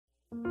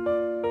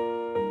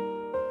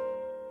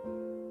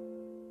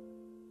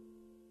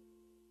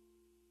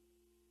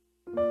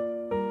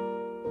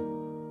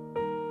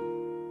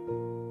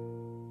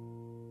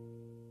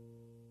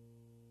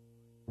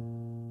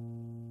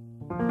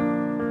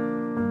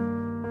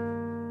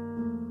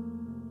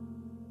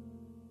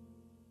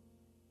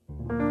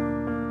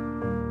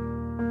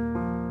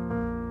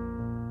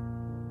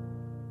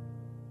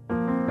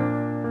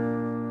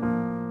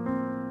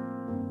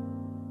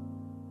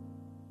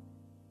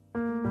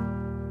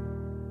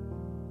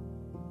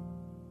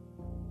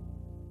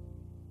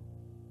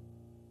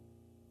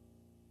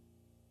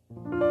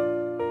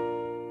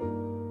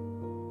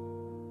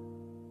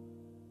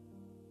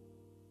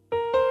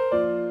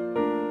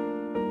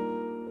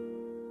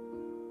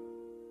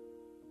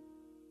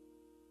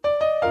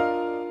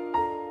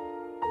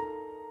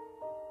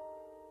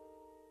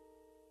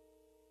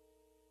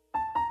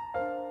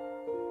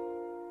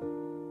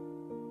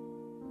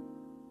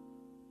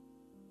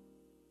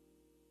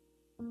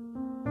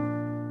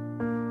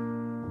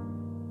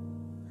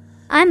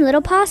I'm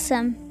Little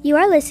Possum. You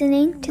are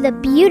listening to the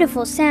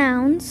beautiful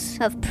sounds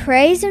of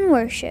praise and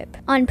worship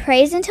on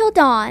Praise Until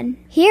Dawn,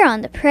 here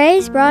on the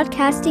Praise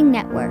Broadcasting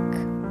Network.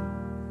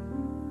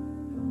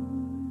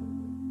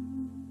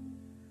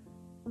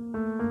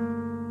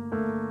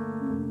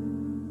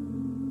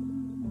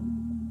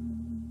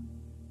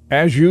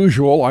 As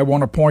usual, I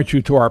want to point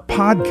you to our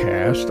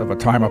podcast of A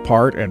Time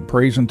Apart and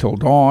Praise Until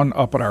Dawn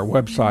up at our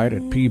website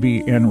at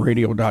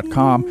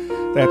pbnradio.com.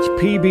 That's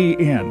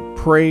PBN,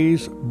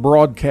 Praise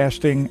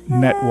Broadcasting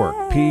Network,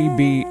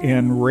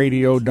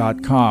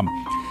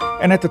 pbnradio.com.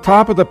 And at the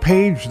top of the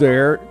page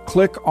there,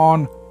 click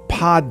on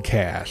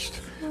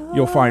Podcast.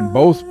 You'll find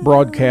both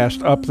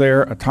broadcasts up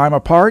there. A Time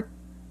Apart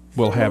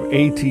will have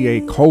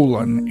ATA :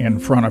 in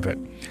front of it.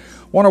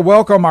 Want to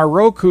welcome our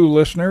Roku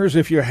listeners.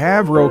 If you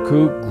have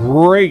Roku,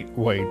 great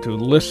way to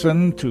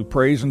listen to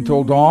Praise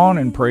Until Dawn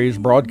and Praise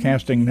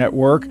Broadcasting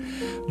Network.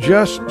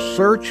 Just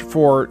search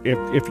for,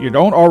 if you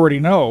don't already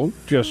know,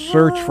 just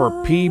search for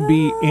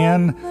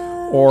PBN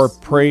or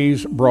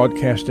Praise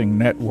Broadcasting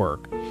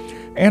Network.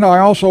 And I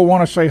also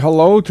want to say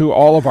hello to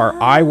all of our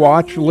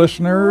iWatch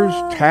listeners,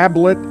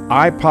 tablet,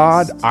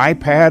 iPod,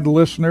 iPad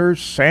listeners,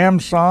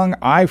 Samsung,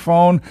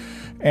 iPhone,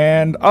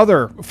 and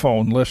other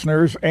phone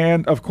listeners,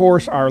 and of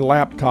course our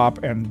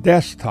laptop and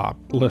desktop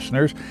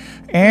listeners,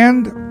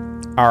 and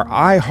our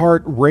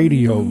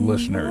iHeartRadio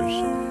listeners.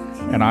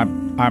 And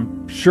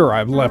I'm sure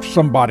I've left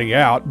somebody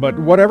out, but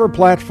whatever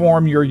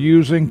platform you're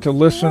using to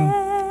listen,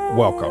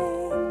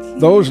 welcome.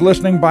 Those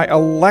listening by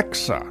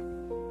Alexa,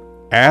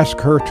 ask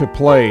her to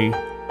play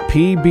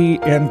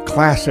PBN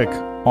Classic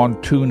on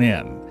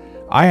TuneIn.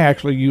 I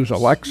actually use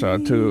Alexa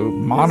to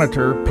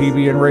monitor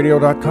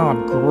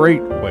pbnradio.com.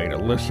 Great way to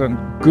listen.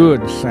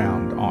 Good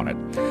sound on it.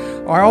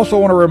 I also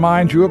want to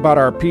remind you about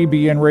our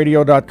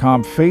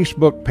pbnradio.com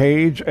Facebook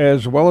page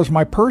as well as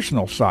my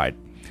personal site.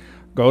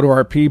 Go to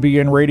our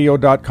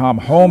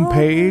pbnradio.com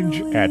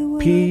homepage at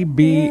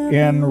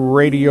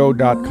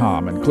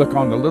pbnradio.com and click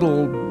on the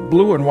little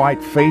blue and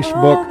white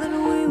Facebook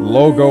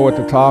logo at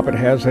the top. It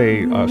has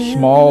a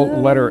small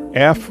letter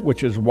F,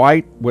 which is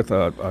white with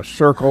a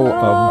circle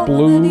of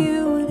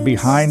blue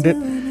behind it.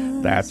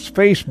 That's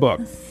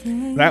Facebook.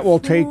 That will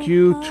take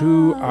you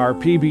to our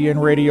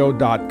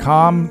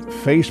pbnradio.com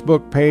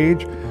Facebook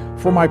page.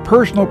 For my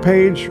personal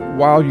page,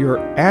 while you're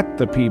at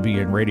the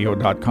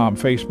pbnradio.com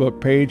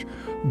Facebook page,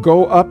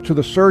 go up to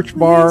the search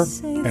bar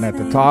and at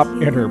the top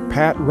enter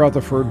Pat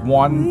Rutherford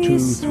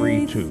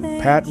 1232.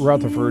 Pat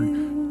Rutherford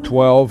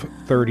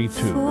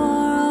 1232.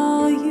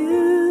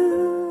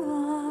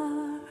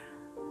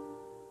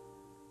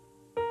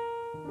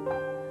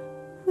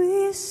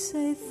 We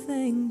say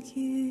thank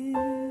you.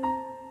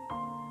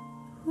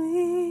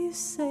 We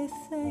say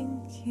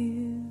thank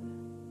you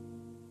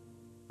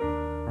for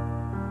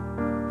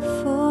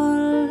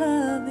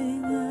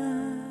loving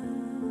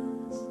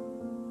us,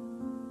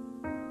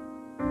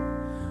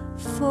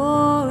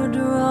 for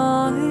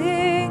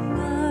drawing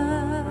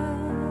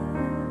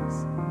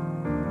us,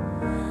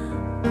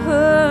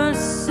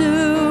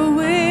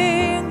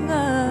 pursuing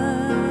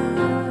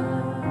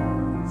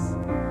us,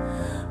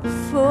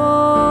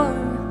 for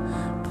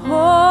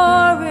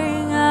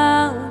pouring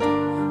out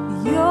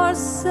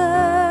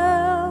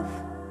yourself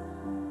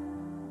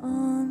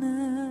on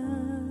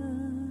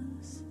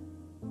us.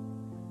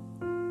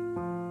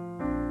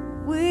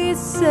 We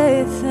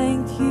say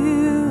thank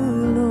you,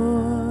 Lord.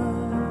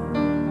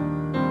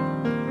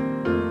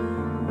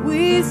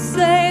 We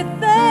say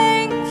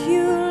thank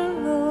you,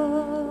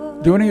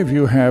 Lord. Do any of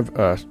you have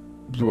a,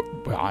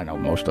 well, I know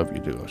most of you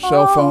do, a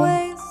cell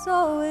phone?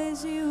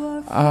 Always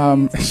you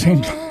are It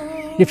seems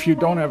if you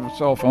don't have a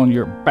cell phone,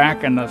 you're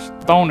back in the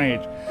Stone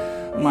Age.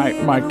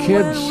 My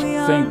kids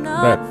think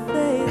that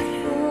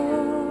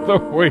the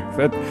way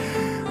that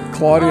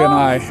Claudia and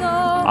I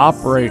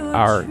operate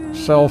our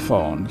cell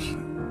phones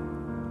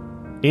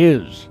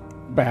is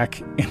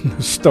back in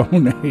the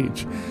Stone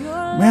Age.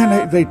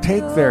 Man, they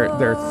take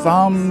their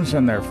thumbs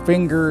and their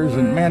fingers,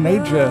 and man, they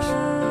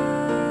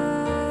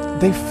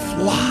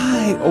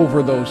fly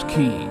over those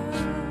keys.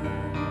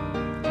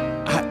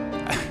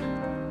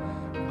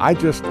 I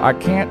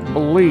can't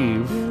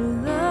believe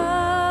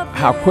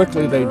how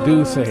quickly they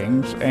do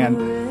things and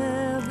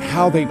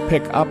how they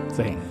pick up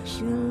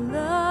things.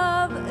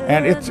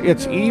 And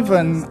it's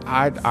even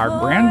our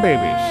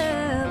grandbabies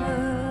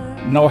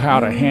know how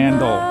to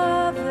handle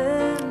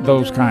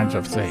those kinds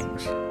of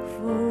things.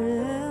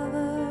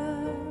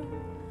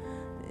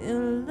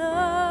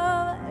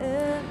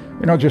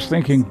 You know, just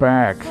thinking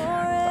back,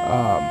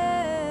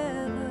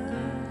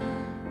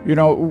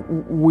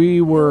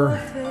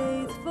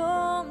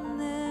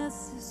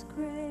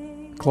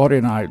 Claudia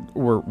and I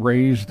were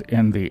raised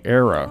in the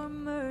era,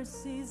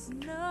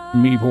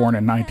 me born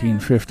in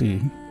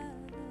 1950,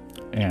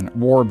 and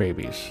war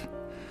babies.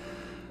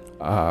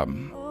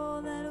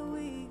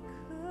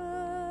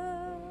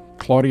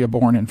 Claudia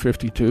born in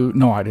 52.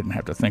 No, I didn't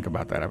have to think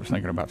about that. I was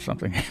thinking about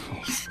something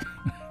else.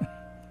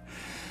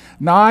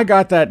 No, I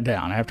got that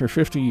down. After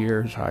 50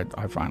 years,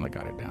 I finally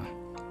got it down.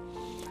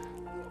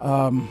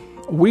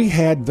 We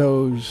had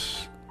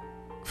those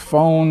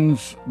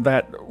phones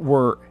that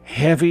were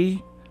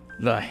heavy,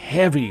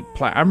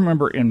 I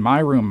remember in my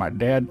room, my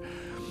dad,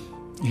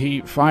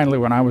 he finally,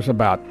 when I was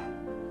about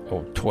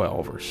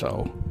 12 or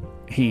so,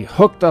 he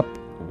hooked up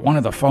one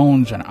of the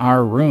phones in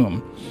our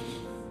room.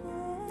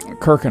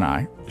 Kirk and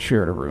I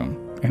shared a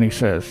room, and he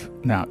says,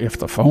 now, if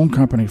the phone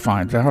company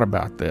finds out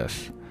about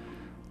this,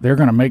 they're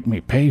going to make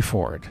me pay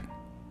for it.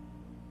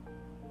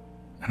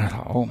 And I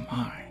thought, oh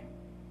my,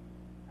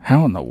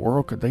 how in the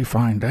world could they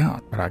find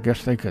out? But I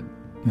guess they could,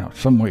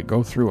 some way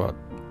go through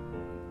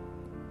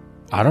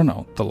I don't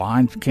know, the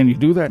lines. Can you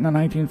do that in the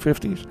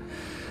 1950s?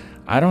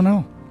 I don't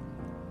know.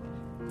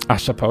 I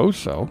suppose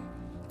so.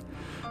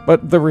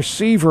 But the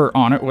receiver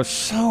on it was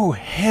so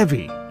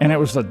heavy, and it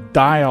was a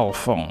dial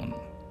phone.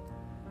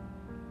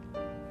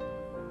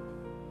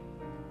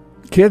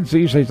 Kids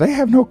these days, they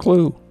have no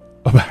clue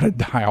about a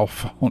dial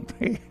phone.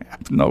 They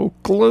have no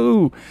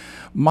clue.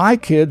 My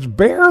kids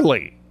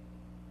barely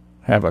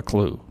have a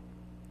clue.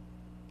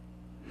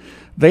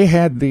 They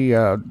had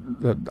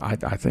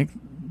I think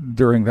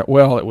during that,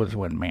 it was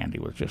when Mandy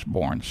was just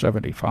born,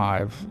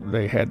 75,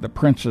 they had the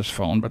Princess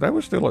phone, but that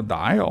was still a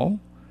dial.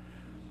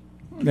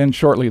 Then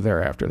shortly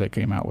thereafter, they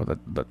came out with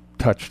the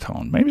touch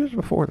tone. Maybe it was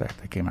before that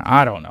they came out.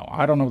 I don't know.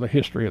 I don't know the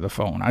history of the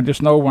phone. I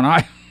just know when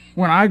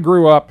I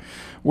grew up,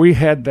 we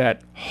had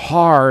that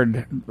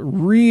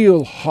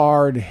real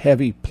hard,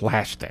 heavy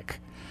plastic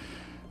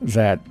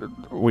that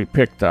we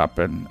picked up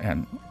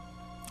and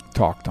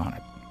talked on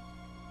it.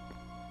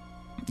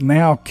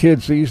 Now,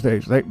 kids these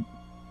days, they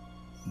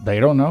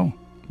don't know.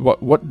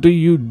 What do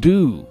you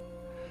do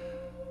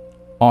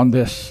on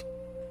this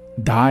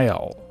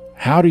dial?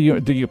 How do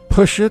you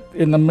push it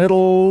in the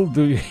middle?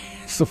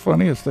 It's the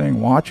funniest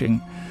thing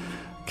watching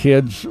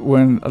kids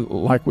when,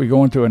 like, we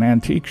go into an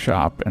antique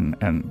shop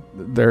and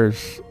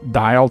there's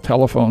dial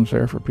telephones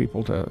there for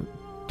people to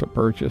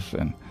purchase,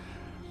 and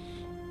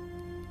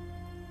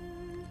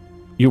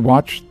you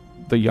watch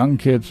the young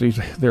kids,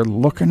 they're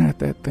looking at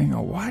that thing.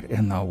 Oh, what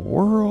in the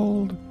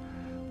world?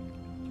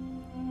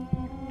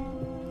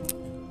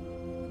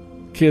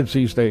 Kids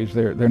these days,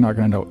 they're not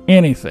going to know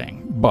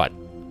anything but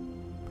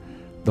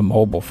the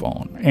mobile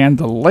phone, and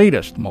the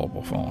latest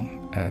mobile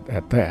phone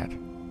at that.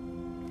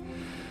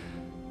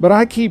 But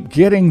I keep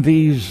getting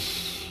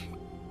these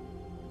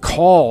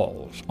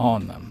calls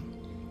on them,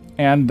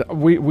 and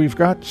we've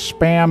got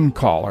spam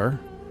caller.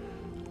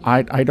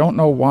 I don't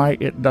know why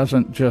it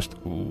doesn't just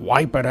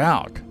wipe it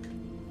out.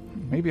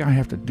 Maybe I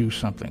have to do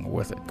something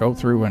with it. Go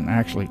through and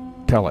actually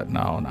tell it,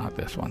 no, not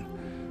this one.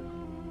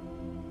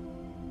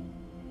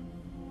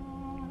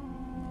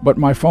 But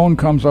my phone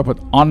comes up with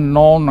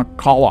unknown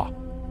caller.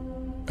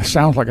 It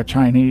sounds like a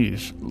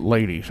Chinese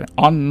lady saying,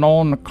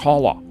 unknown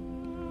caller.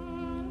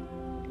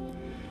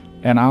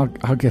 And I'll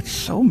get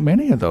so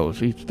many of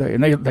those each day.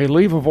 And they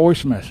leave a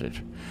voice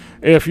message.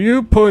 If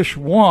you push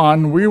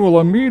 1, we will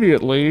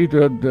immediately...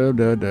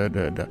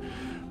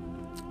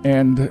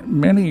 And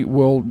many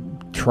will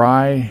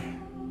try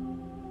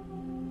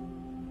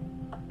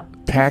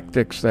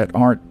tactics that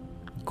aren't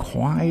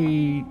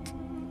quite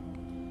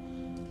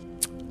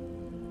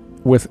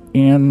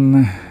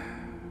within...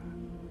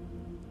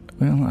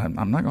 Well,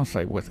 I'm not going to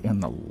say within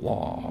the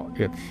law.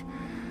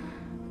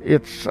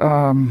 It's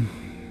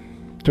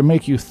to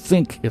make you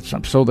think it's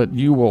something, so that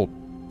you will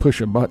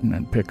push a button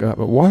and pick up.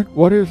 But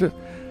what is it?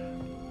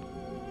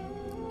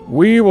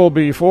 We will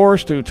be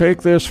forced to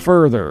take this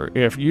further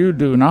if you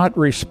do not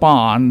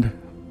respond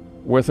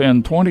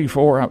within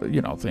 24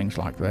 hours, things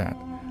like that.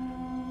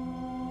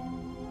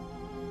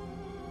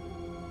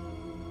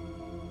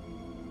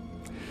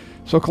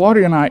 So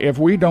Claudia and I, if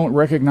we don't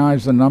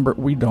recognize the number,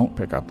 we don't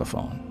pick up the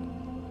phone.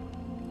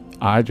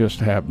 I just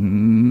have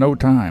no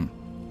time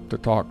to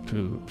talk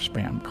to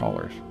spam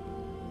callers.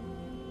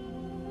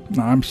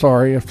 Now, I'm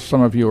sorry if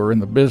some of you are in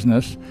the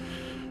business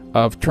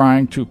of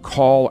trying to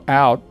call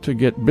out to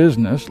get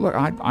business. Look,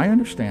 I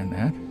understand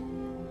that.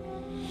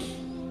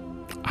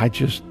 I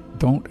just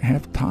don't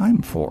have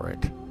time for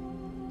it.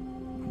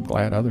 I'm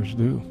glad others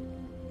do.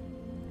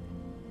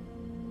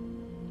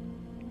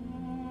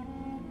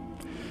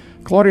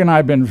 Claudia and I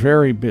have been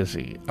very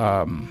busy.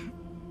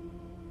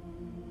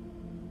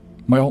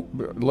 Well,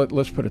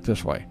 let's put it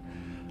this way.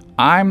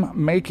 I'm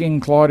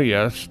making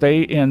Claudia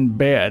stay in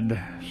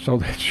bed so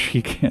that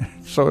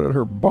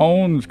her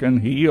bones can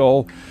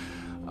heal.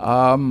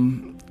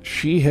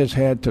 She has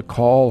had to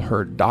call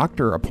her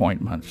doctor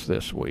appointments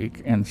this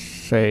week and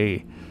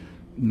say,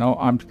 no,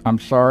 I'm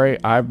sorry,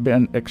 I've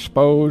been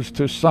exposed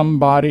to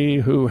somebody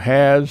who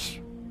has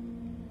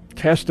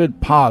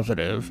tested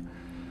positive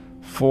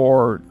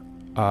for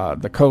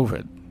the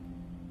COVID.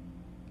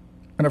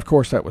 And of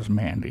course that was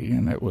Mandy,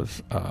 and it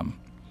was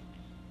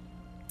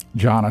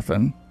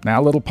Jonathan.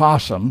 Now little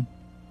Possum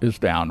is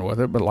down with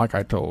it, but like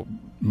I told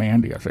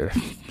Mandy, I said,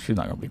 she's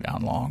not going to be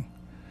down long.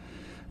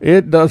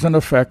 It doesn't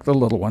affect the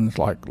little ones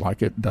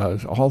like it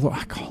does, although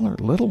I call her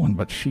little one,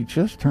 but she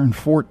just turned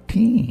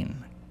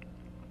 14.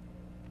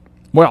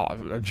 Well,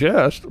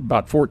 just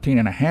about 14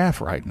 and a half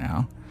right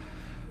now.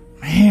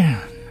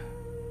 Man,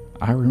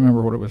 I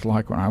remember what it was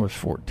like when I was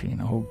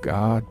 14. Oh,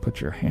 God, put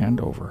your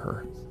hand over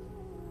her.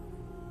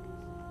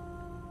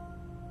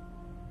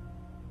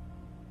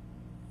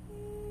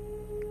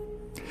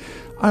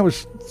 I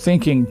was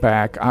thinking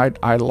back.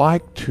 I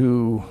like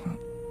to,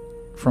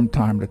 from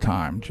time to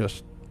time,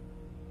 just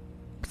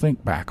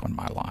think back on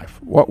my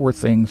life. What were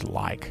things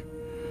like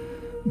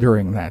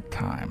during that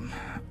time?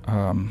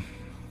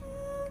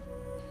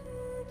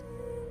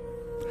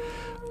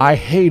 I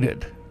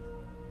hated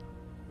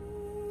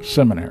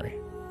seminary.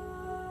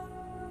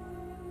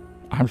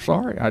 I'm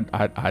sorry,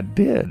 I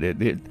did.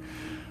 It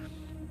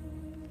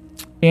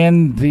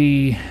in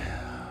the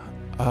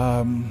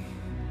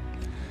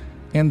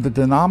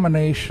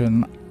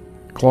denomination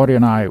Claudia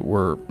and I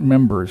were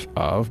members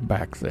of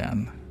back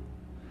then,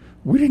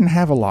 we didn't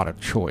have a lot of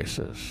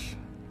choices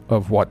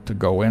of what to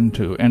go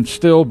into and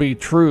still be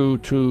true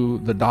to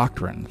the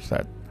doctrines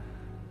that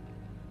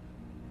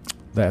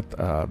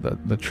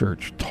the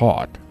church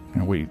taught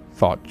and we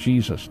thought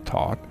Jesus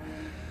taught.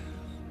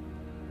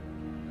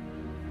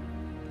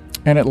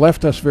 And it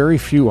left us very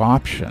few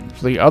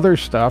options. The other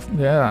stuff,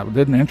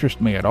 didn't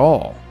interest me at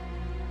all.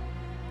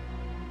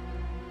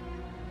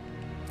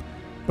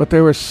 But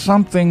there was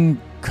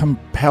something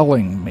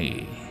compelling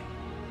me.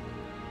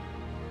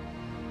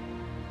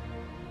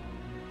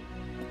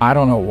 I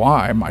don't know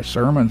why. My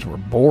sermons were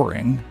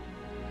boring.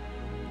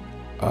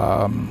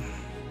 I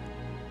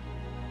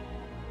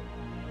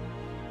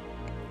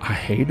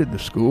hated the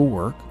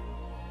schoolwork.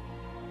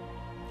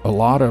 A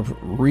lot of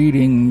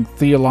reading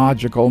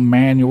theological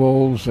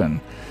manuals and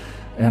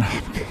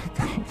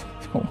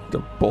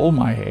to pull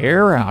my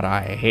hair out.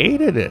 I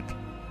hated it.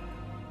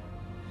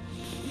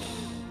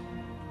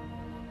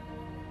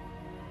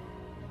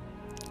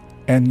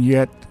 And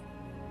yet,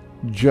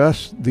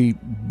 just the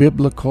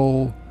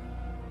biblical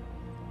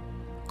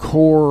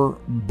core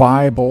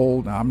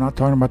Bible, now I'm not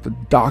talking about the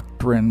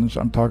doctrines,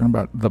 I'm talking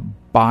about the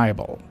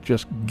Bible,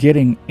 just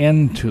getting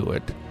into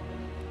it.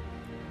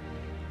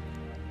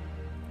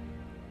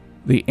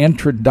 The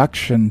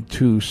introduction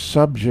to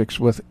subjects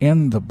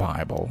within the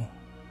Bible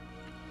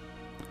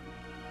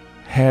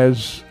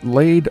has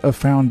laid a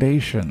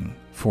foundation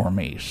for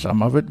me.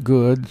 Some of it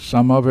good,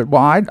 some of it,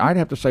 well, I'd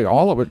have to say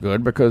all of it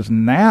good, because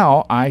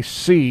now I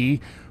see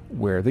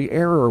where the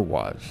error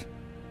was.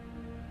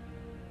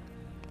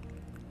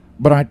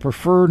 But I'd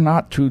prefer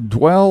not to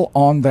dwell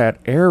on that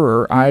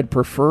error. I'd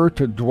prefer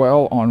to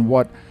dwell on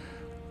what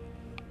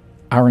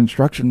our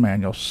instruction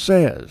manual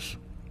says,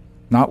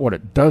 not what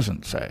it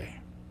doesn't say.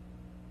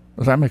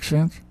 Does that make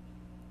sense?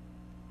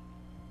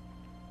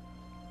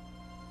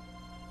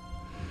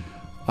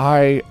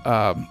 I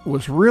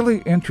was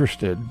really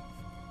interested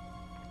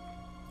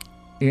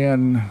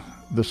in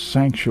the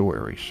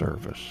sanctuary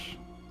service,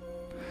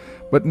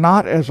 but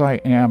not as I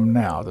am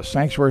now. The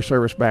sanctuary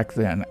service back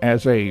then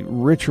as a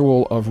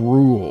ritual of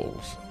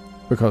rules,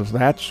 because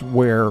that's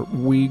where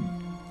a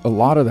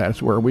lot of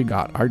that's where we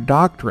got our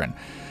doctrine.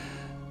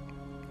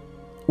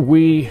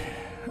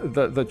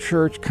 The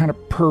church kind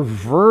of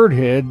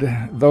perverted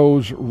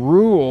those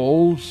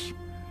rules,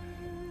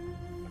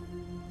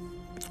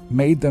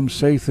 made them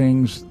say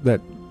things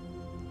that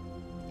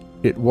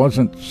it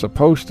wasn't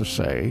supposed to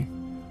say,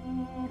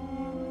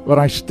 but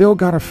I still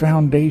got a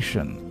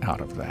foundation out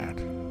of that.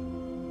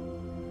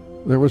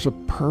 There was a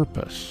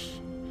purpose,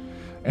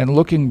 and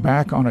looking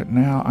back on it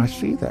now, I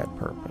see that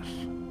purpose.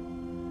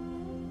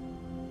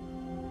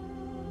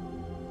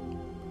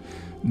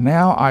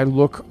 Now I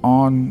look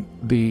on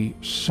the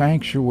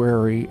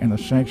sanctuary and the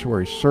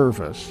sanctuary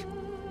service.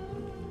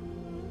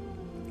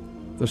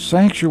 The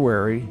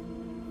sanctuary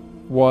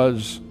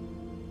was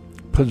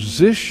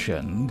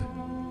positioned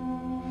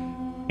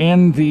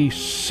in the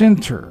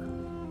center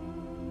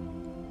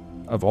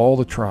of all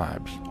the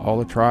tribes. All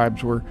the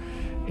tribes were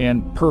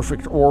in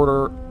perfect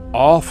order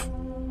off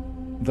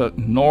the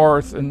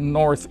north and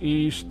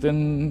northeast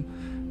and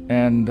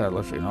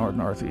let's see,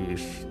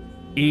 northeast,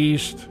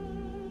 east,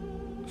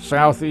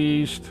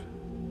 southeast,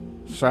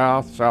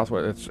 south,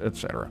 southwest,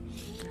 etc.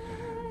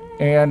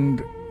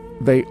 And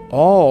they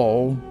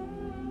all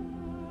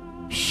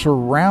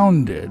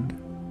surrounded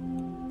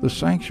the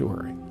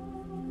sanctuary.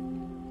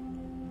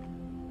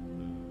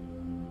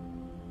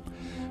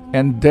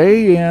 And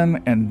day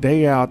in and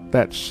day out,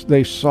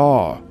 they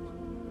saw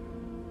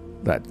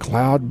that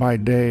cloud by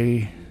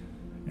day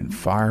and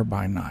fire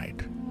by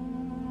night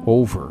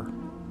over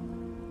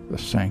the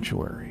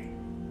sanctuary.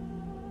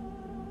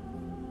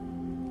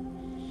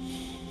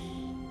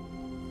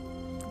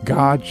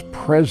 God's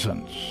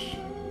presence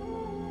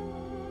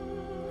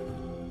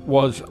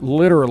was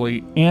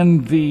literally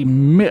in the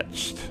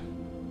midst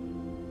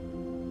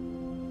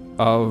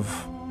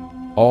of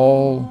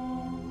all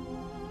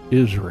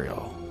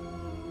Israel.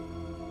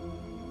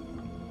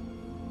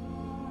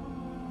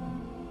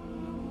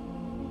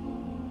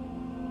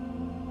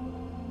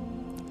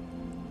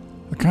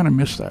 I kind of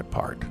miss that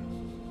part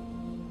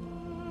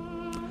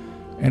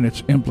and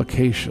its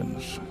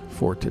implications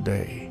for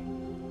today.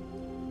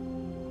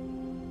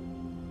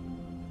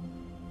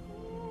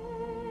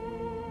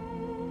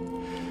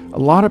 A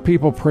lot of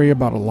people pray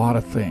about a lot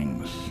of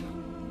things,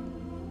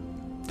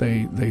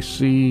 they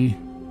see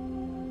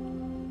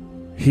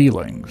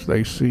healings.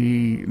 They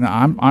see.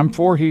 Now, I'm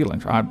for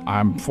healings.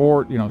 I'm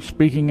for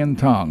speaking in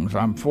tongues.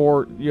 I'm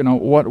for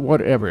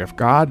whatever. If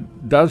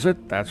God does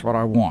it, that's what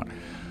I want.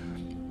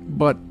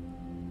 But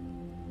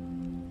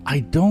I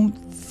don't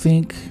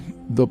think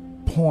the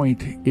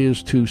point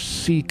is to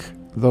seek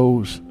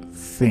those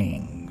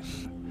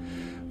things.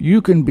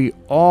 You can be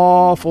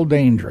awful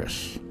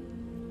dangerous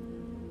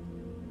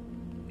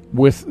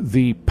with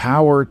the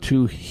power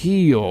to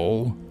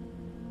heal,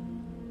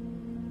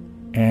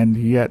 and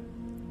yet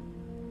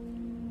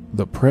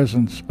the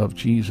presence of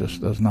Jesus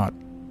does not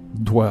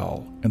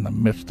dwell in the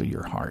midst of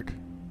your heart.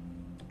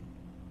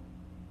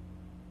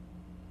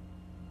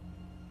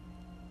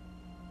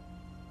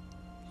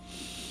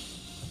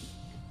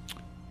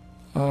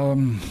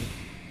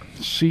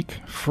 Seek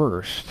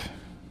first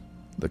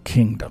the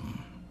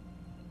kingdom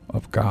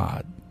of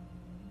God,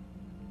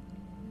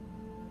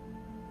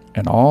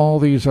 and all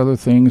these other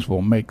things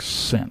will make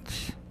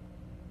sense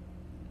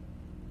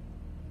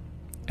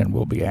and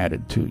will be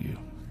added to you.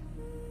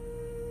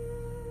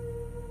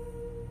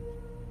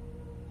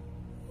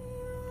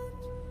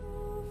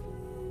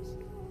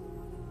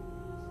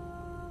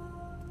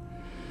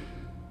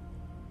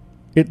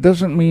 It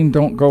doesn't mean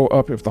don't go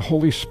up if the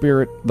Holy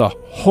Spirit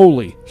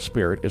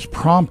is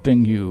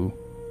prompting you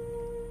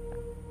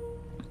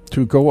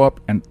to go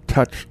up and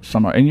touch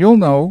someone. And you'll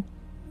know,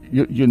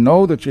 you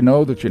know that you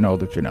know that you know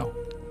that you know.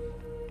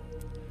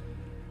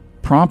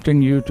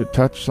 Prompting you to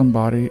touch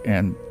somebody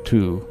and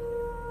to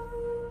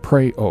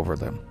pray over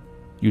them.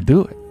 You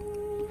do it.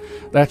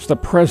 That's the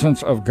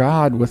presence of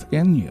God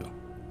within you.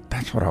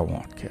 That's what I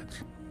want,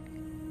 kids.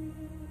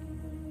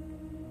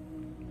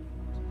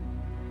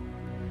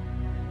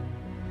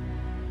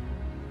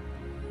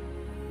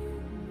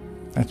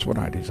 That's what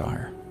I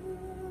desire.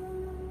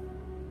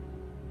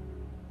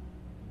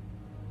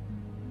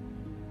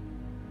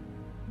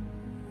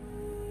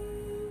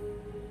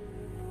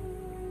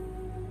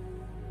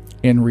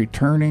 In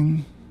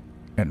returning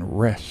and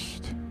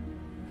rest,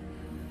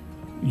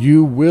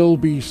 you will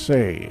be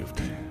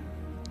saved.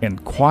 In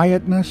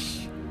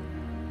quietness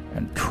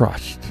and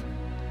trust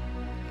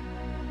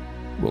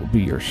will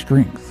be your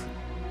strength.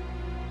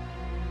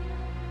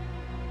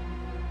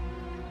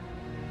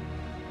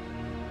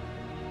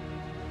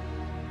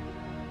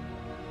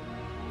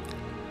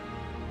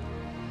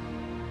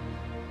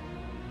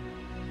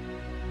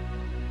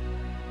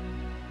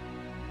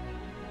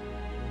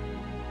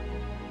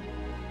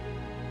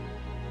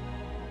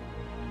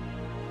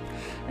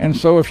 And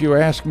so if you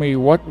ask me,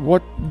 what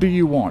do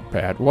you want,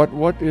 Pat?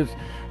 What is,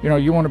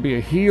 you want to be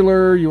a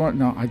healer?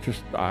 I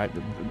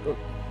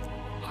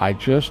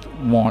just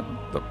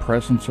want the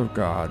presence of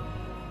God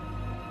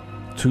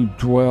to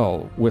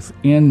dwell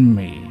within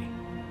me,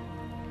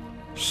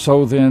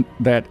 so then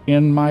that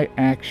in my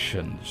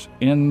actions,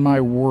 in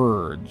my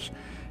words,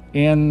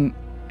 in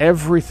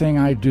everything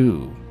I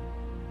do,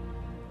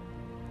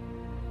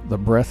 the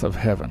breath of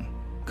heaven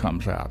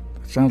comes out.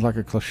 It sounds like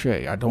a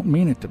cliche. I don't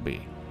mean it to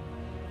be.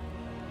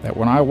 That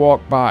when I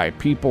walk by,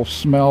 people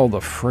smell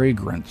the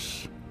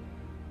fragrance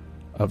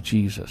of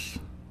Jesus.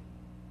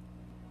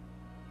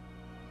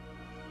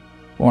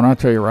 Well, and I'll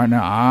tell you right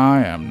now,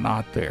 I am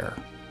not there.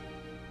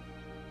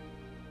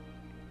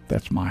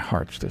 That's my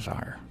heart's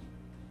desire.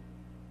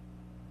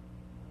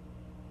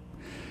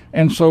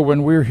 And so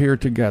when we're here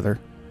together,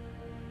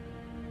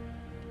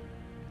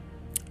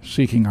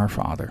 seeking our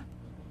Father,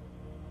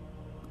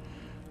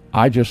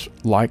 I just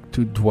like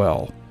to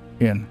dwell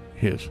in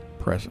His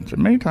presence.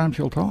 And many times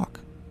He'll talk.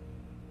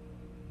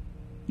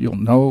 You'll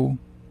know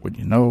when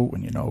you know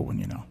when you know when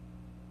you know.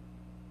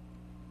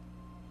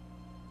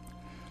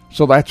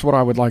 So that's what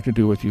I would like to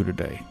do with you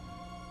today.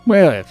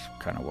 Well, it's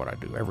kind of what I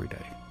do every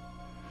day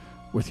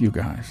with you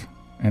guys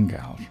and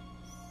gals.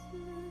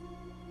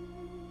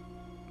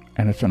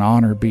 And it's an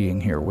honor being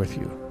here with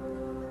you.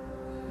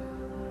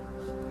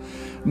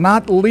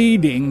 Not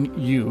leading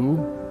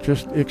you,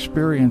 just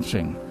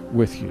experiencing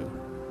with you,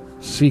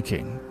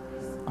 seeking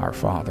our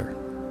Father,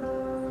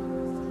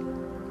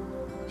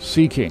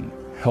 seeking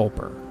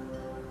Helper.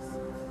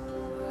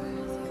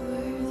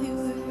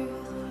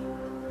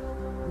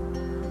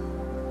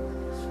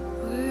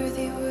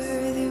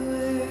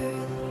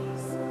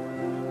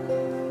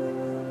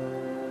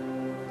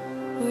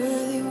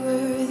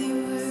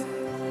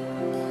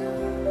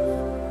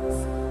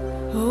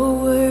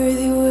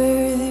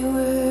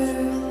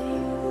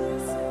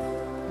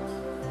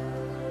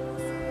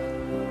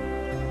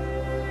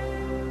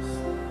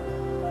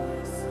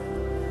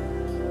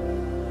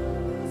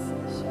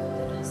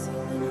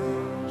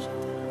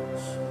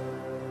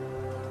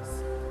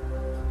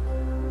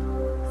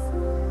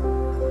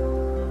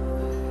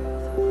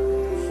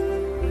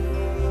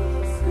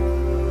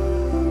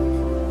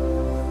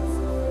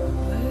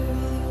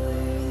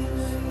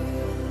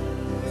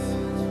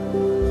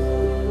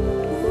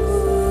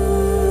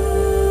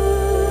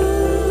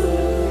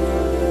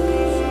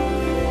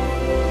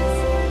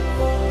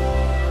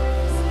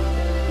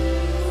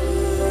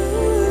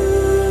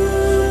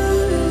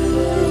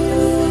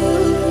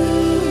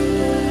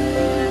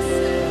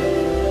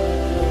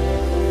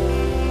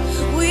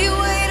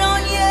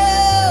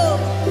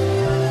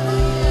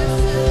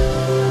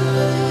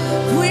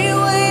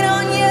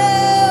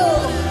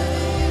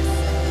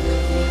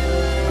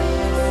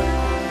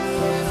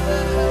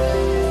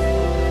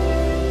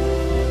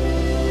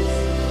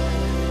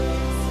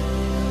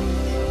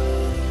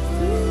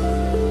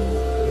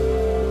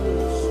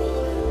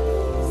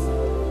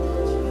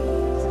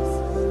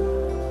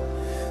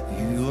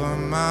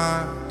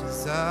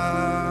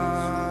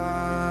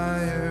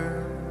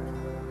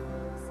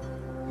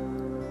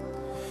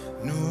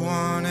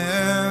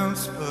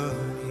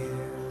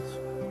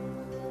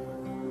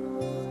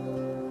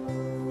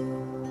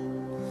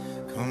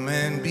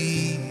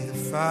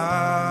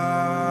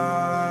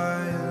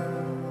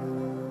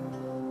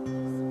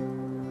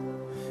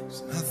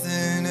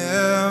 Nothing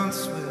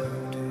else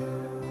will do.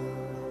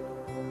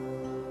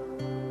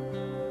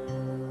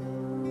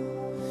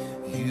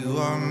 You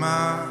are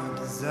my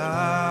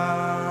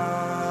desire.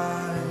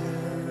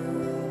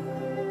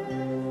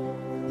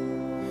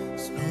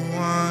 There's no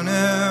one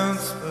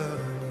else but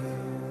you.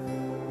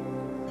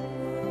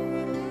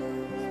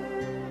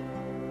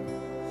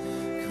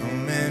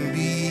 Come and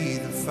be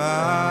the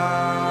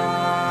fire.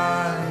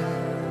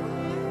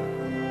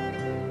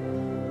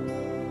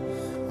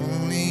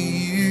 Only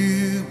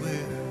you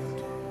will.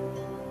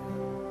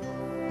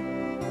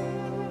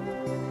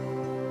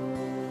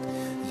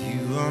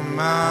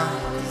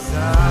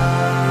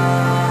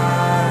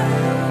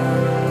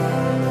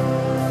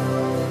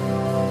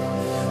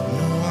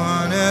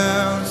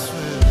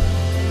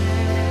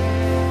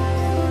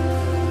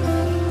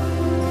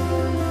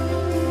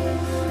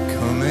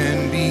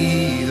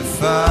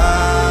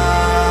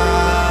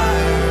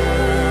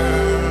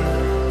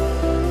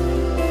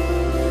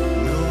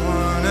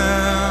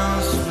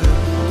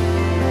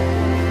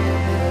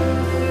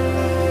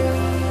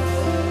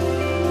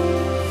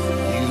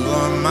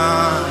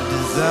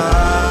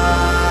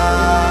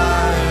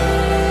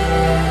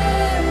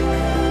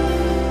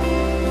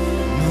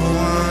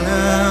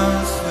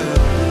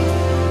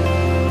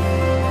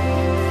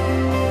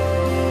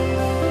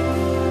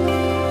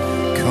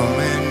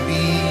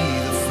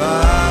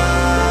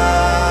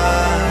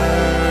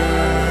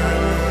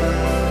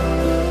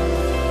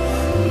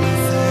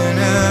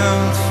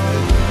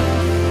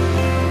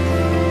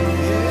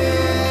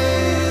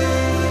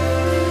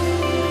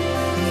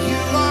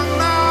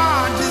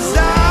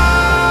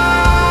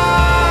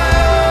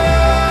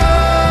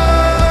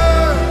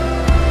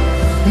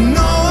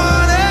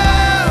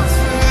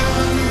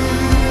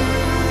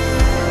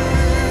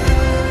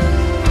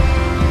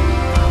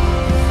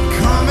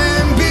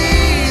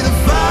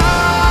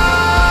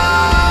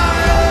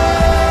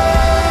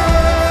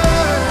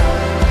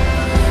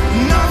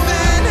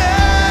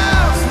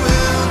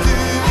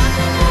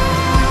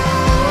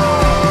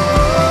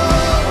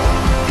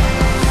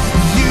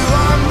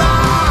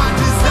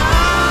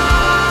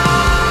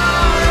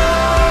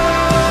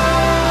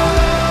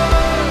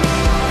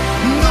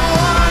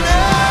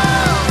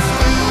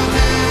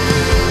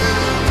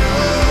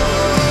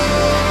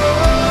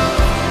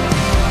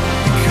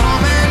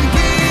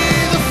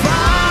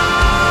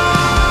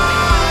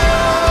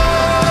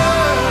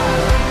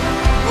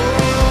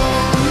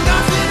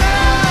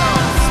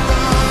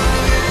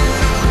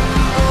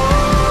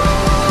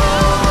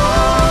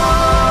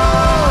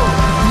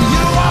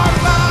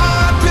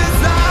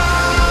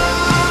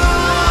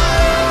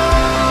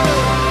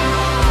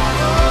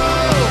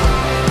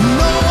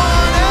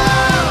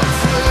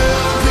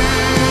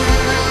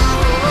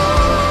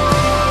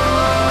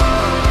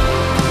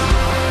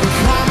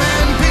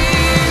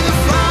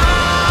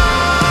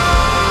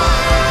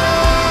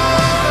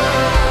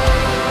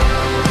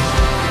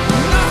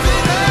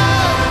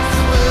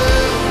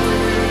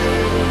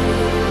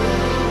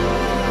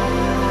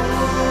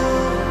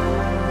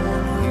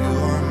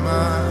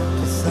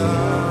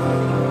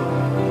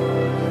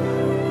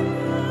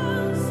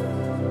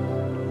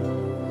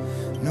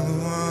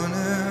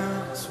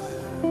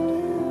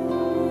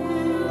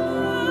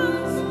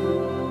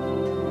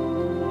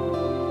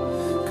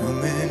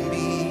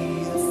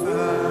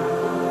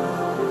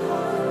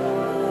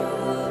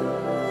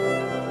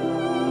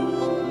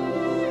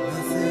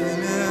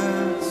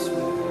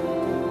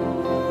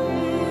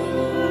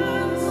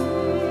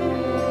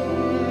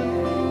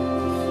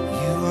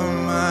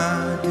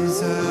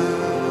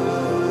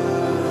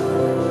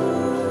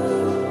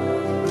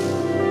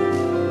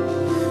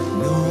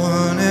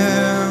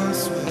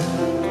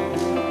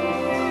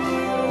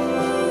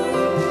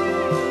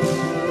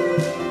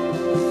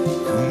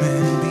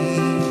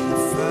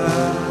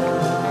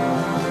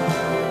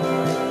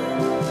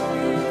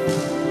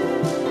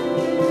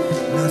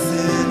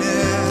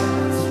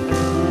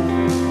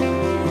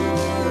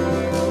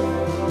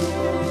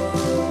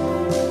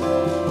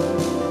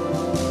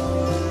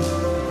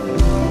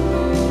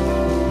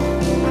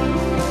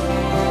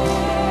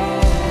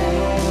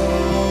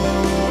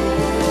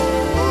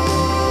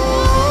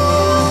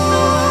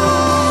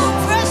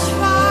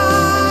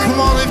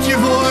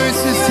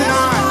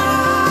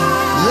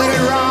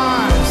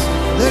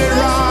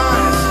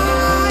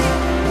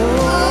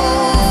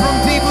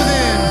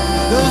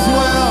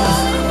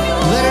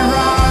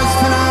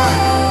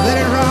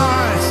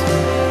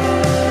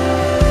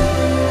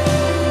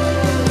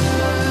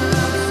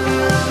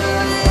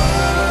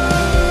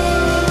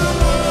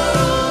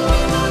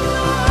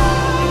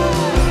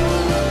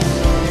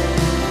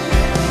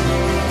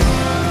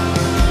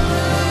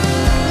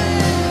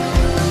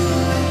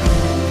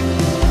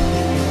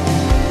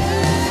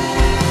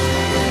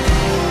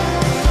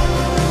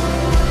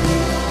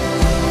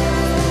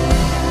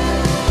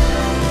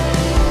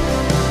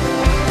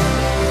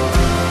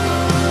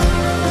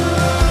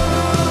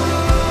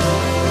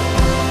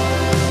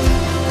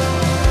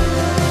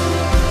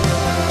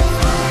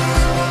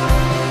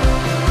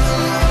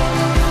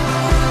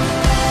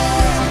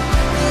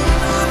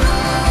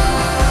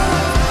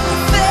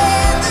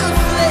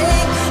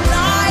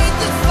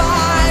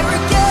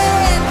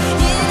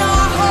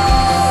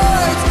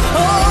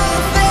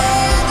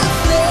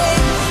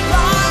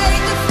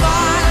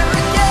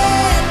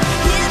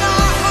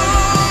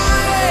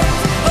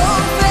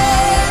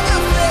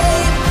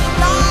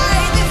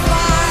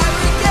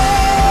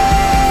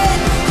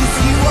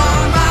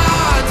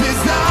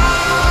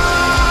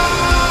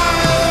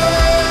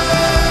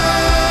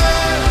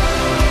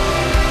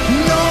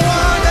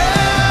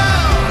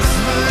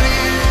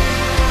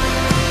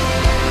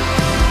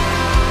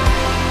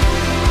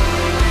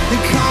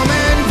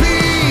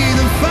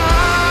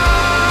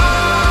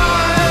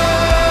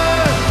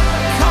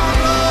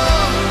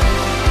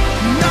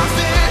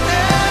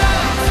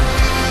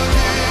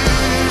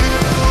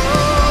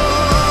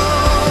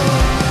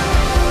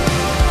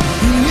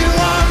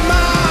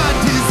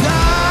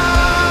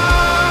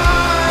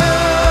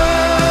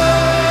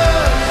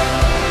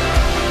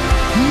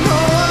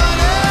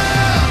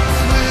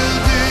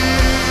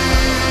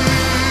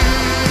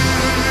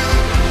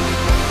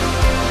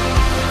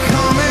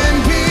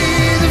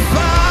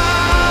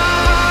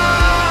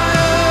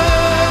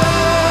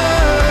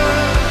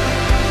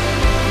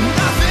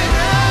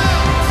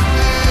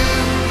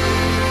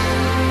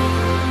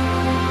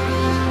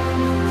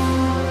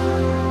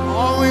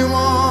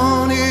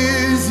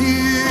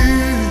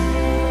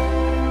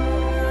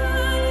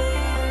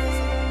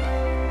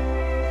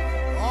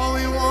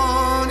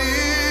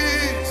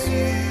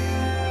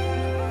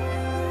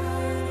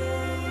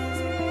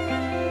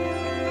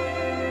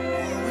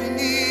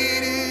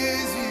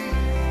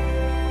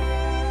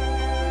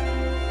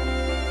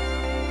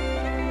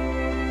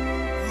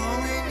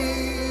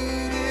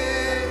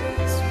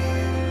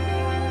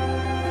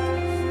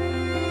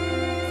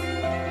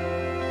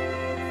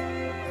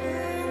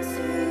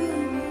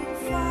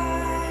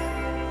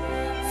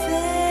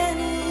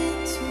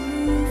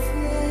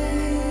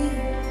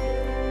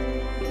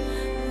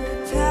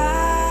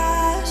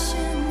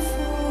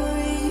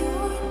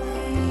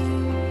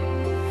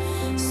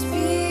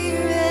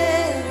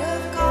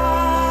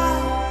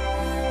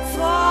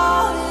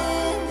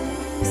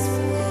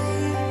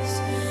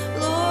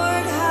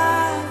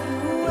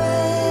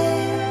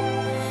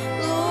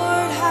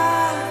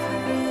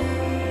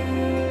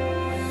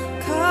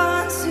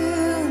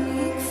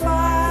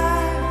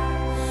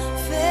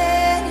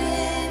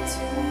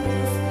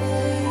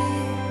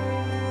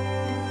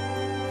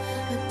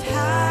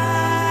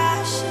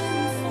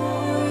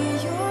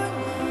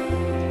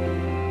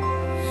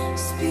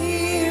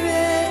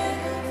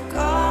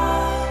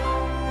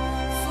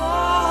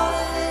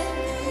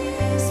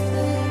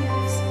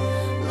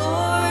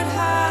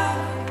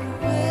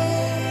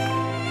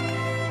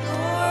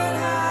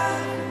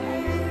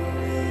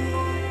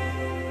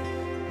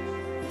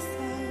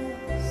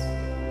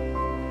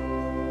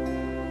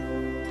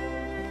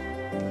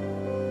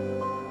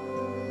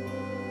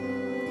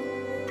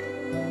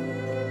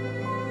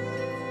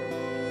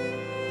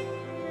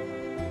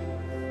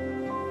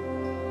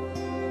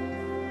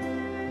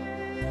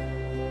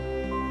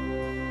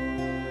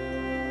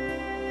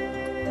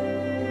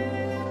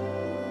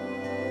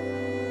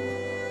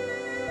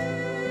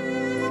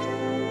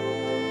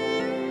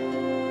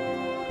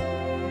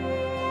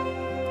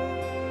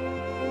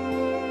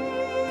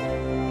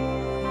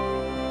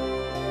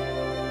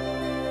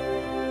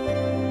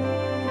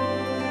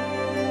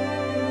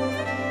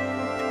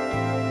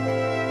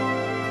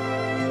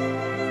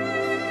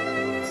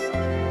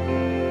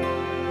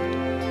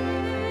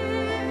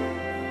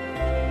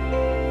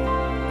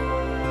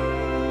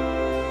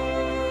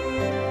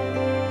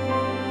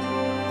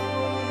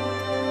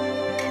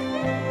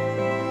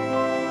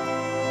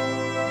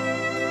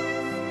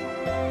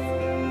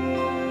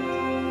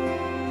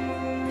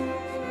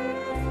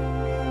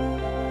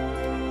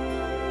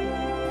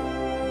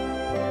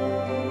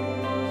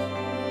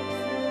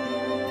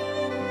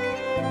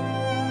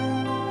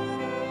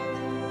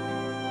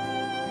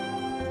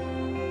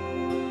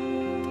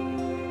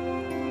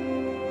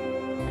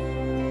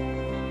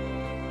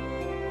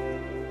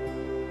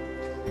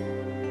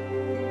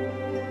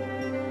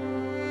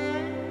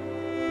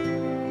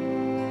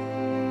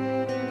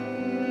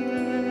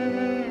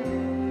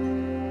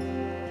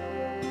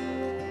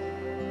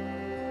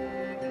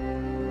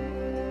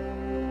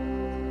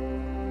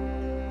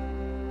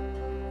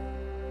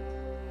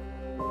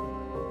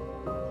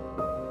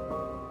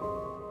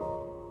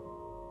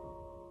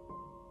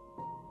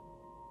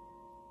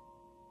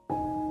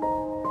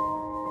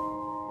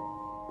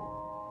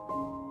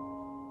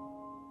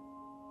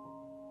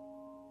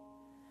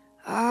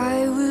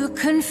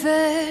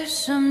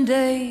 confess some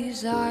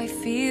days I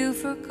feel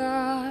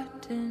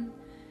forgotten.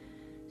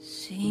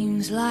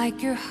 Seems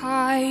like you're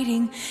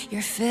hiding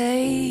your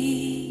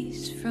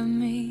face from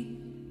me.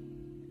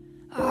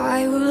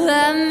 I will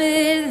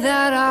admit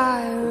that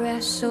I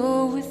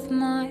wrestle with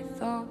my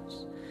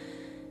thoughts,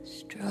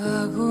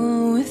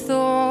 struggle with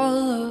all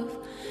of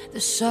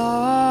the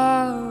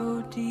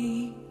sorrow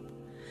deep.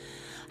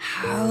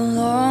 How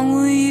long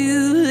will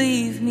you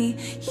leave me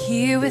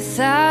here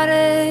without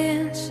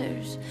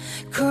answers,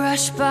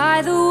 crushed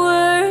by the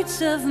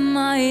words of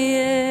my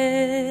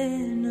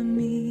enemies?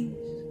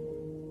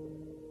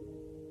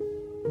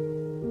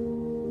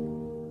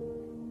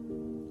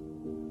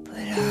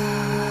 But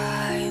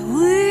I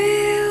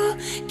will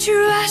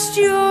trust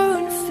your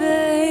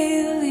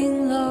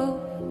unfailing love.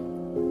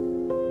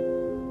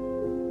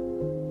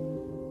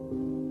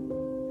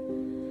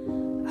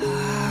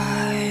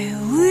 I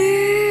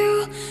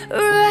will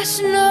rest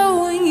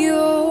knowing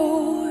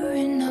you're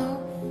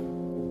enough.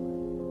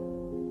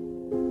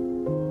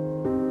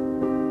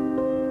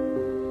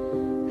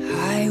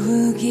 I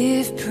will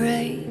give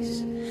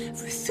praise,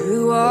 for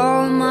through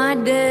all my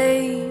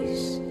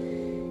days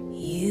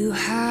you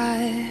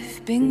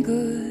have been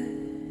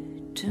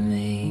good to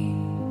me.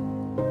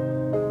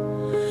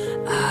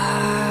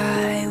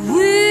 I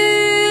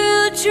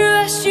will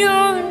trust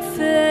your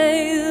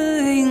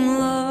unfailing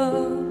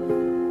love.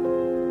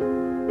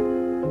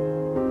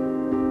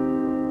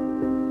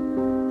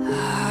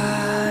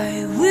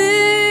 I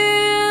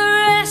will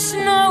rest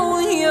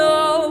knowing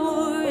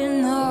you're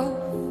enough.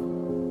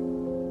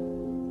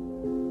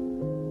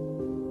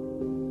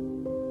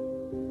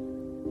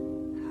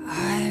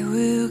 I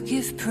will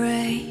give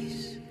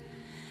praise,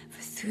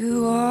 for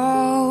through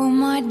all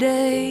my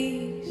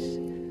days,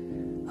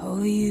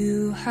 oh,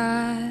 you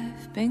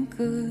have been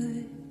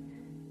good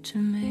to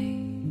me.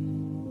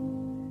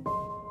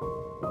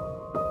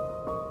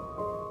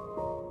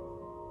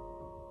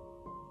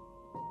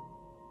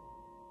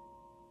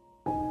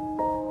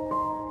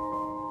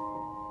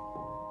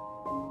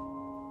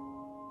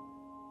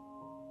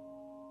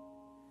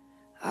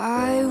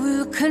 I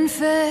will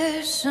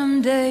confess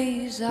some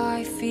days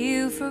I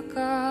feel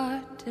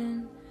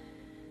forgotten.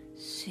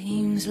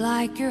 Seems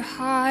like you're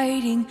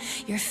hiding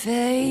your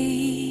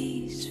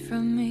face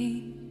from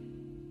me.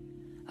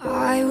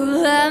 I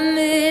will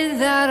admit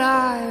that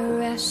I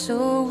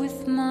wrestle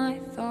with my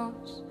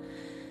thoughts,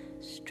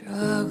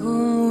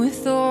 struggle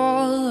with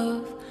all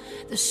of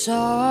the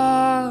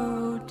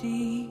sorrow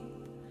deep.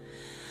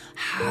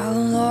 How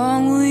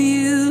long will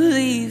you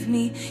leave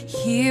me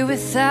here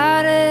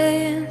without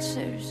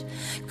answers,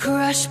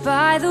 crushed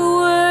by the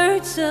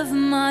words of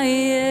my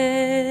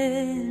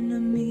enemies?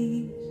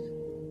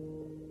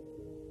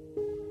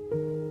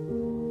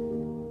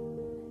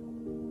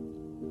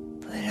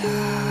 But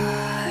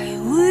I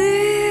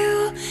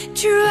will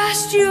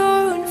trust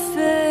your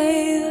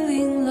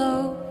unfailing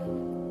love.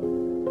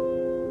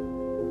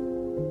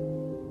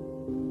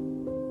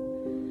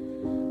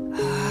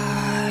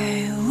 I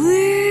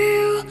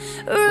will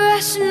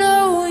rest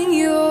knowing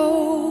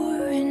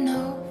you're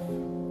enough.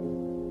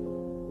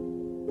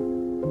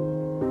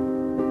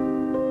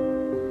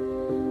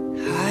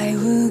 I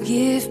will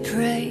give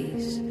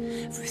praise,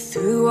 for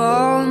through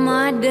all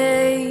my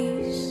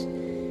days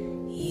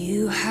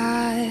you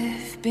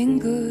have been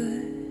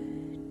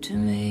good to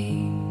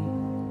me.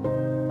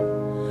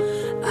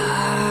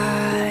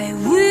 I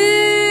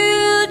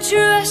will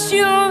trust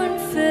your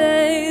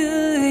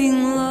unfailing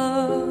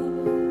love.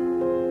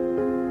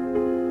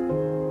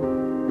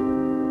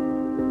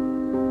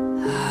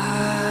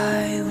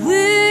 I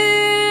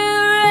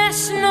will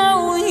rest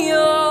knowing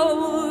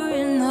you're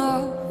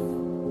enough.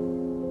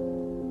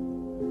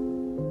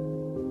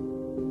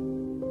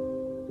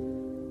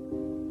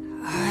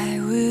 I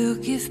will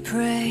give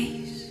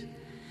praise,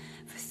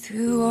 for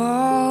through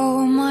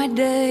all my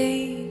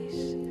days,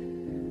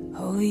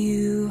 oh,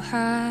 you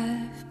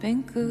have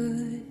been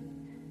good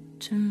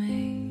to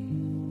me.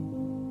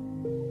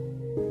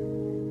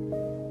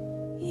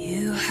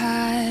 You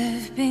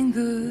have been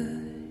good,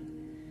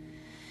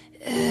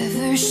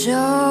 ever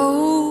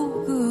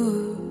so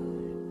good.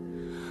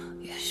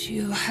 Yes,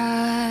 you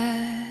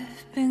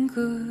have been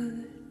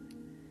good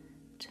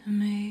to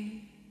me.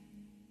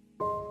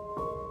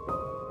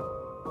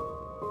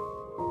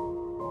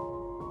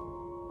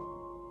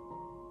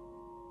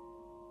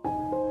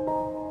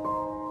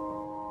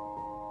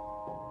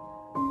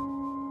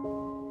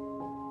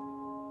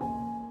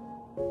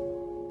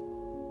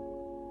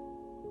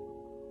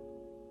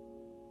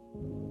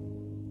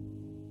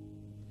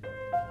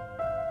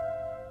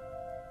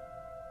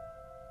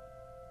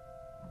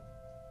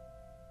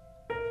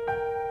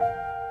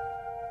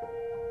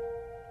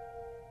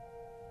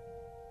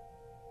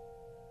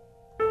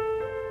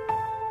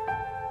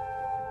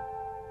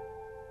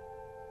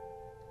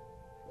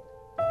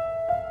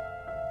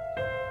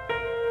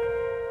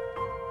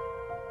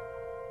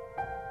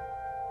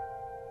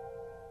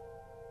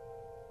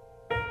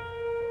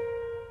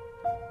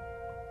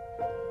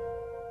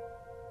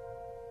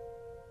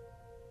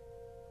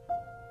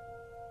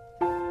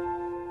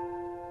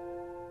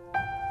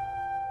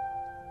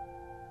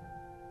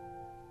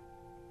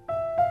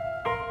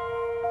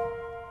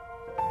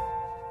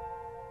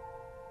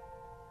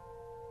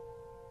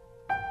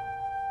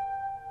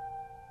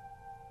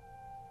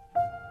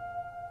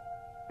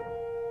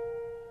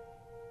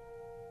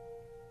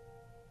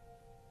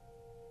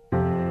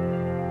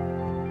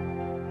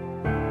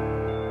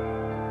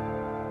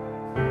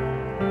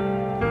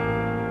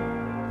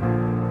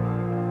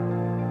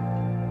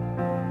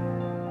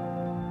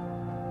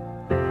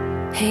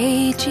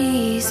 Hey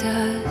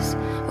Jesus,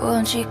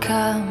 won't you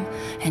come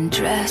and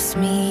dress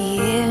me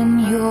in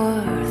your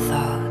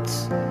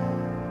thoughts?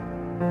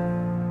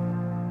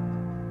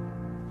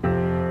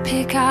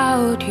 Pick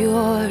out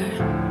your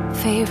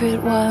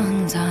favorite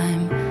ones,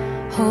 I'm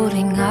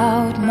holding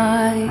out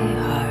my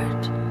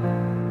heart.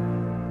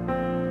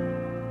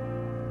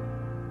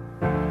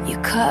 You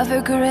cover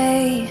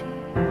gray,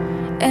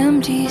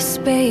 empty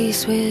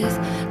space with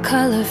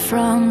color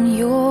from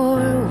your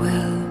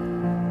will.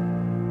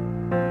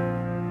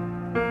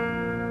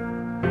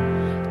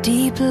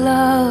 Deep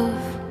love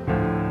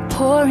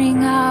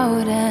pouring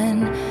out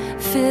and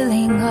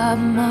filling up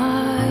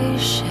my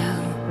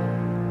shell.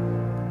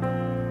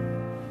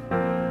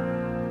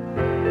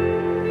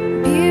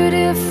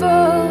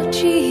 Beautiful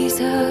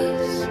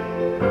Jesus,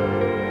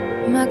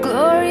 my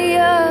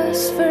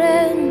glorious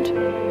friend,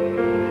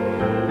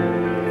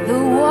 the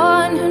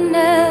one who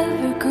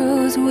never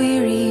grows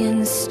weary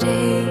and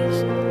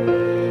stays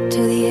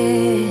till the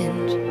end.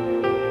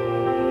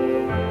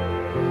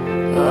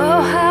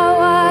 Oh, how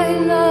I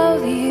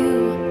love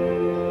you,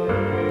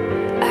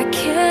 I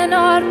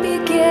cannot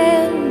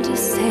begin to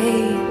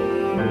say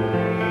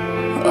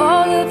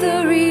all of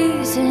the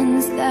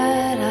reasons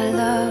that I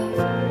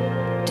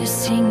love to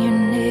sing your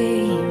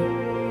name.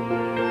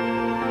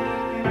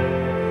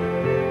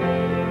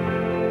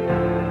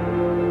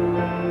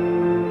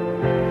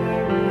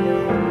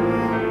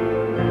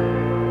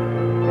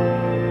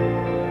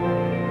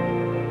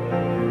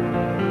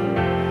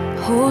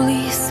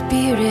 Holy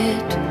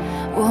Spirit,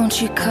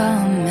 won't you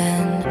come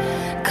and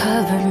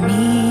cover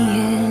me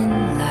in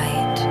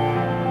light?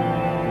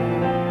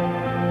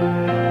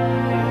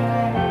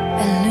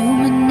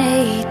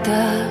 Illuminate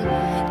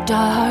the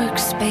dark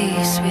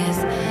space with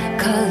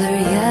color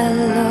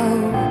yellow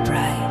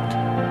bright.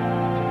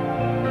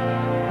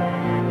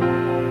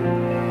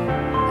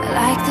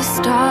 Like the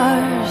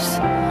stars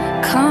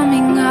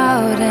coming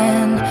out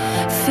and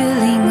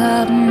filling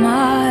up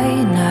my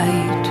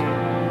night.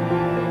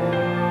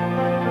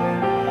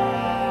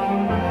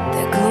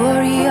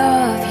 Glory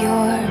of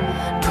your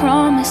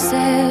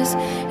promises,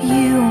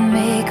 you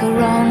make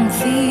wrong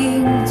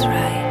things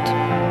right.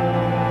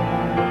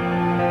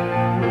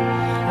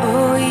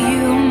 Oh,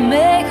 you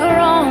make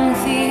wrong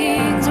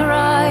things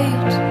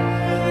right.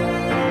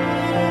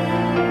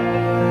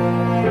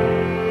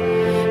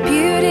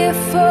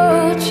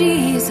 Beautiful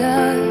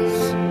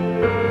Jesus,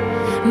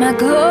 my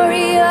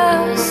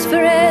glorious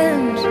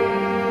friend,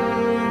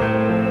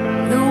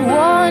 the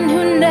one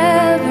who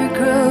never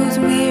grows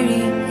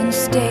weary and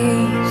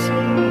stays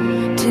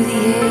to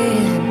the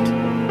end.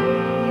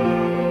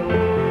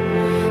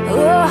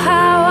 Oh,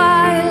 how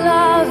I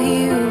love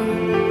you,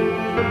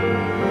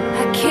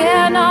 I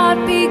cannot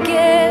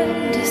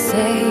begin to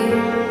say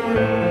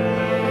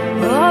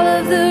all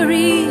of the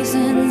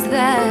reasons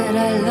that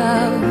I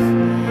love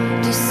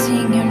to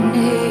sing your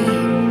name.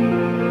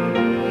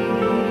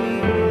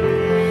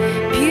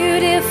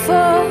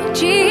 Beautiful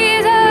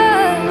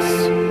Jesus,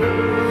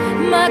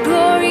 my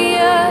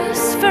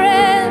glorious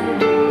friend,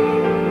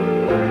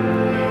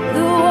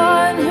 the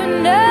one who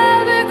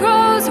never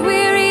grows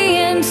weary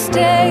and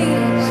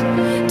stays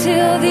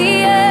till the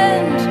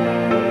end.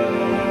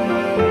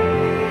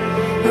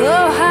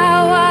 Oh,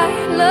 how I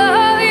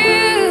love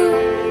you,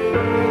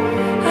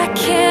 I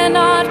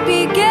cannot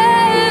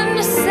begin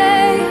to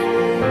say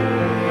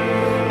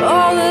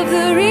all of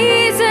the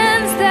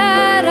reasons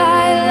that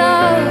I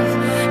love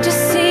to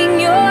sing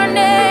your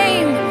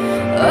name.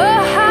 Oh,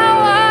 how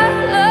I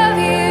love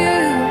you.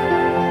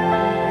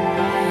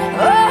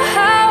 Oh,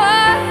 how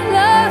I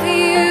love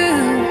you.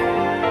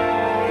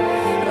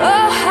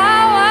 Oh,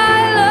 how I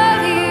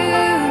love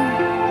you.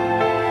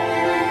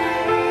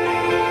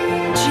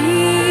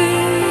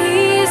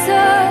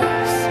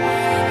 Jesus.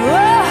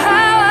 Oh,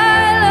 how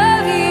I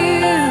love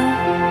you.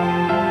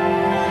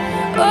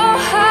 Oh,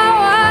 how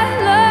I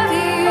love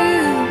you.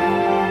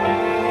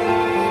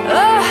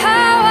 Oh,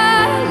 how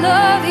I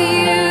love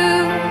you.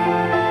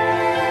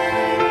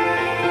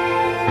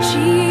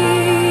 Jesus.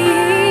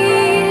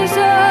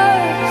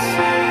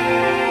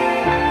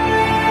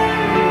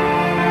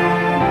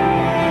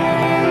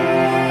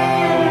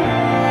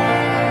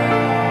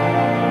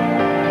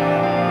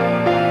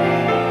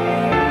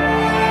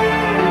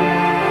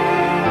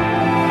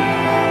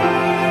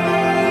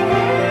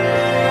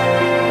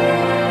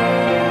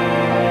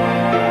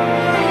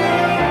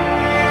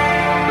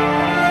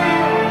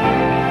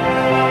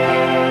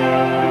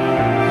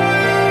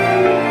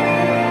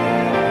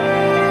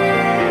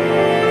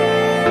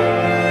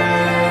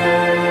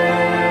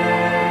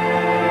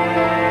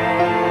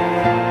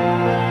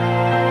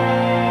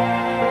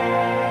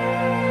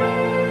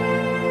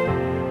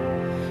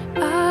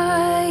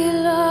 I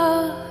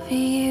love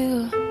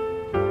you.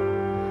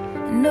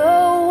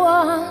 No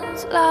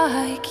one's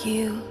like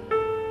you.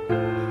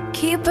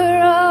 Keeper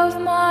of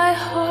my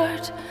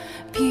heart,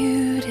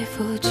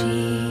 beautiful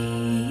Jesus.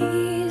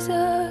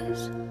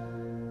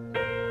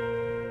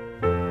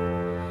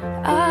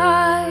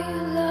 I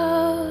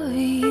love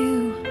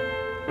you.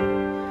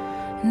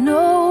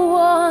 No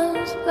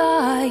one's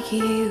like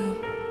you.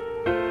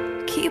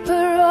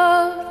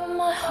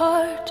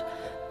 heart,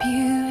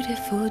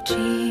 beautiful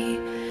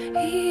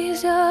Jesus.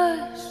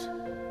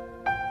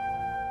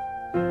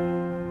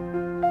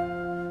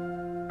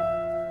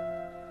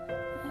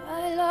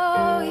 I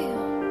love you,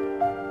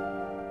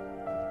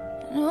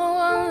 no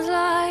one's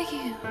like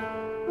you,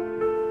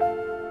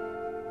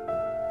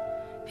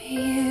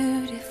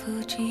 beautiful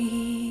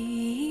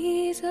Jesus.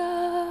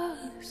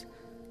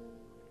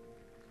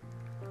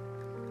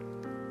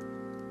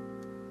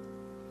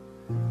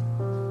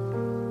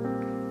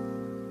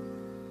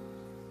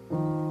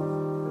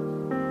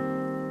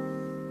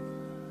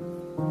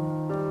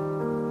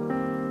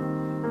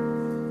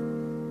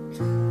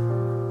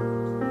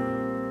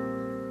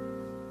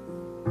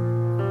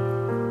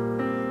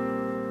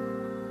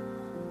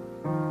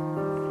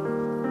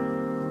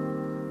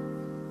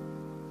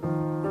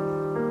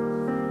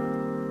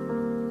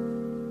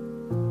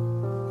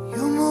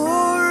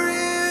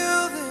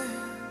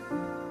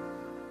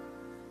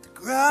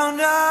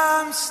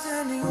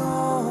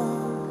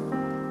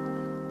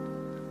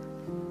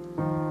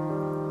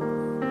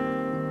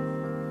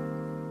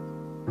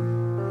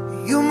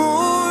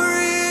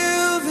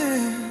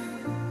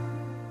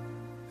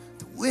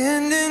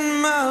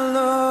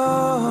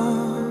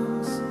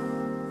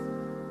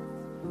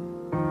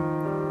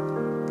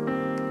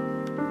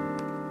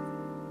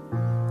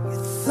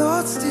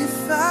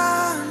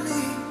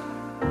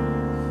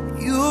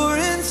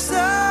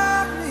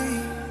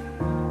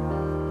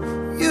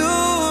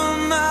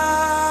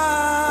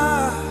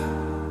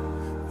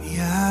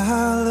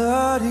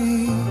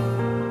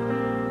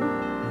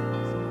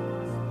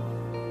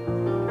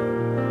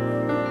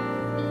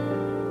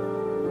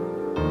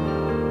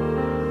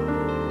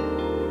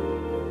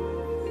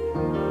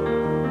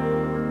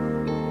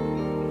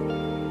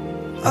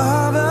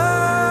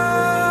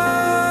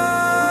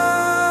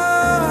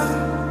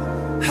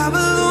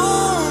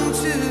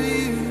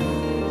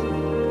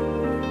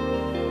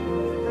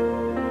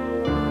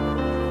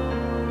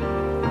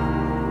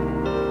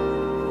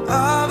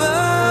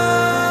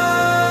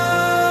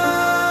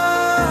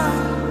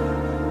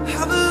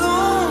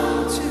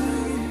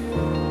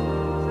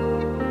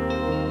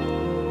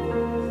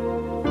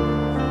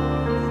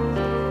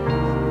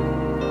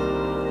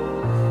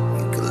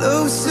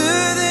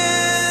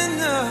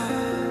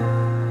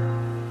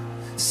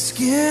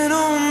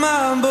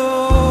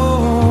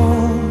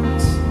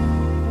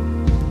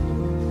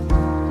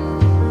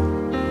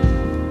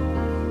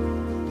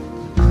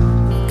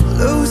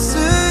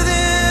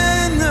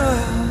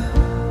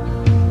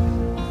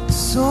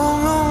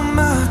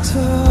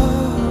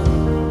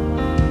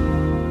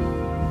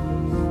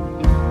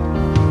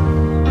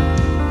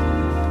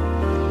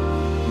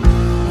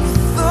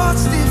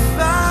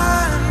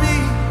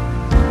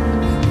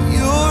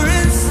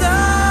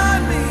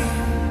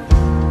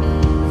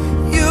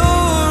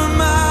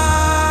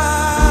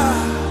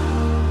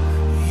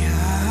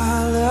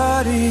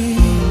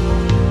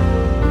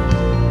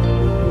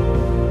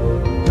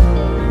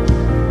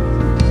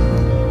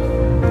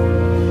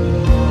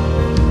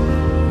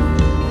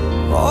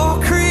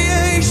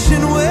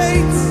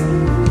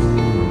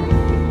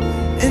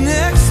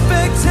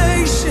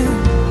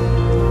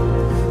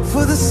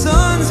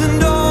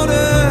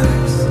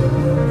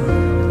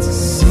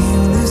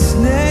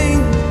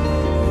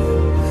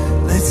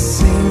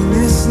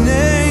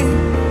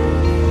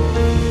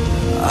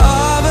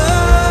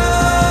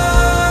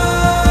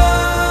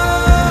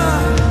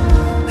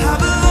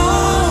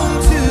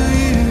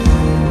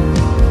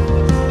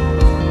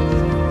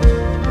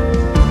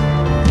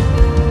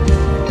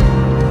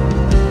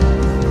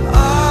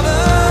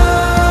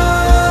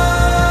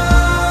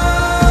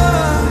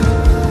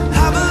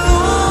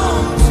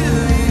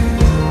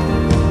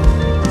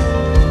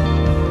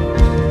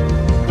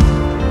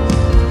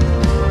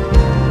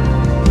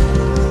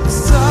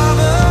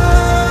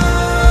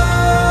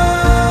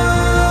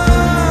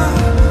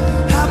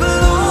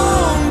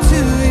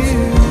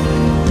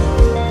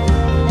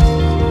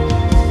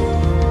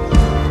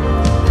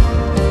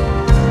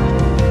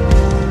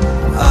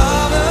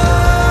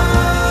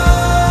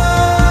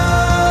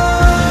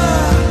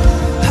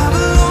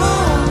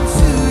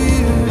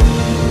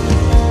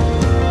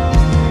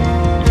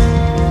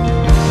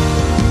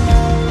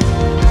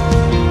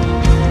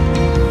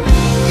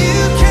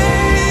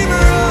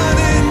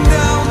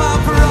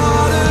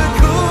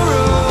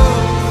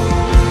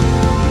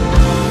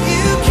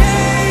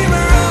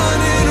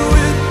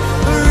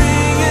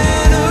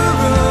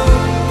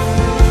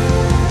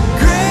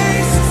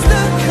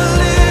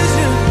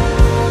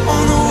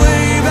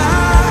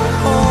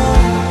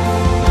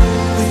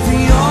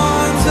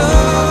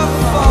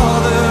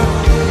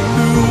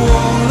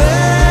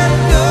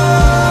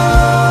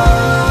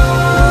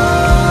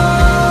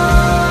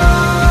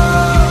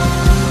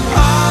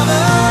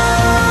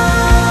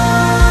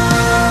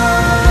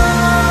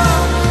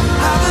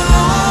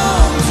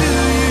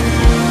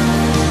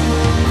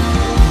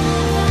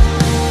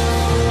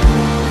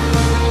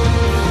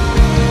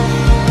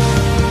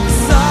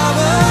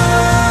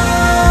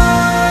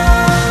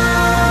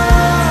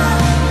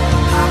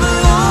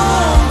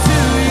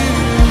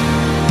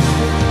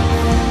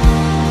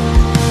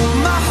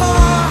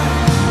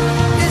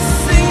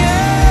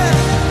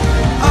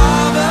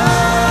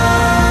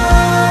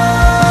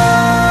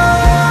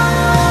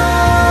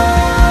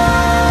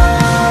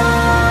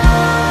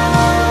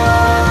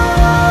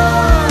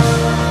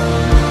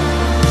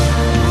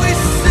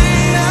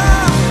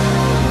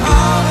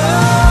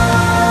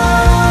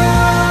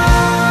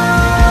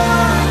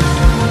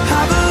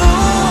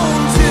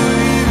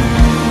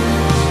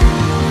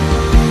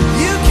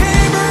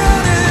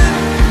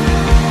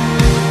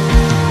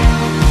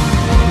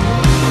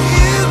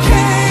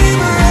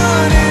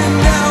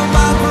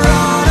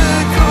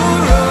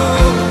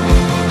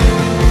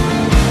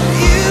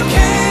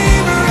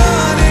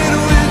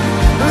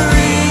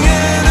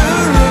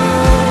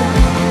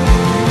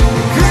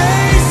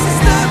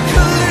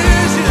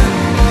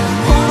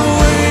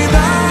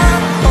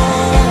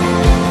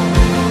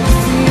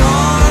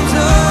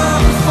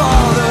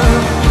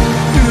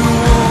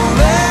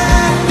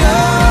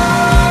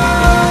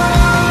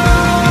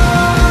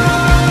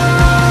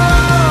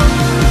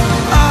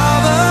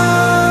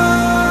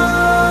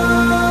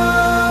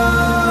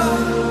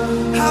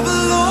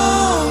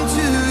 belong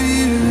to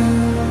you.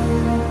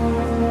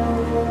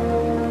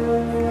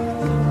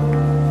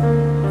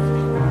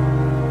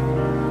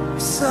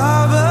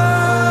 Saba,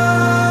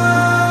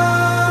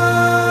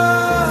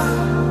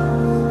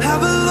 I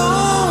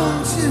belong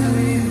to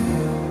you.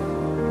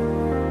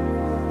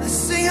 Let's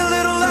sing a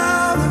little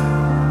louder.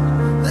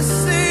 Let's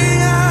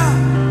sing out.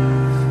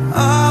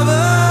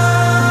 Abba,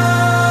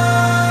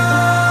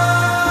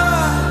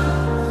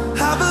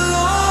 I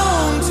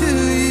belong to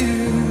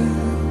you.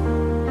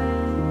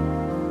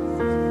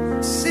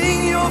 Sing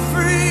your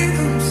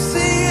freedom,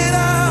 sing it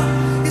out.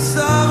 It's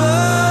Abba,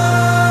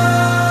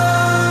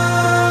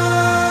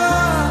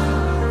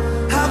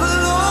 I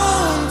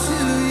belong to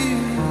you.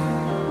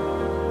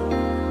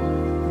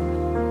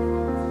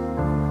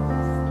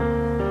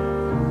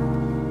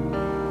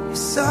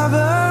 It's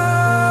Abba,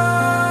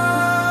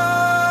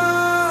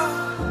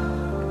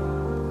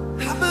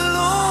 I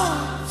belong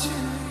to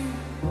you.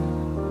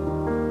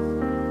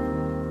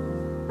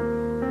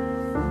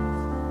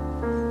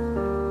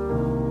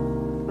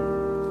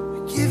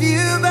 Give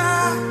you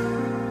back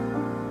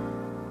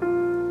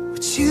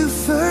what you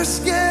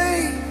first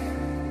gave.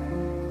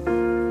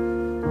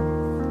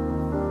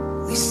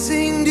 We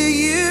sing to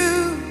you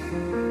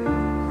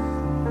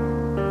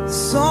the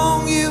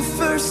song you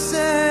first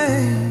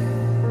sang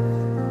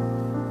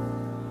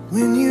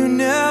when you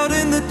knelt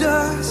in the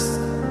dust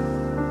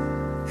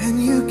and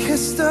you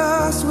kissed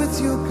us with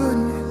your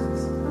goodness.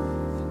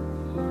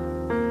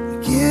 We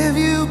give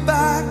you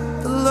back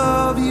the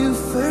love you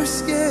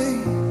first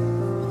gave.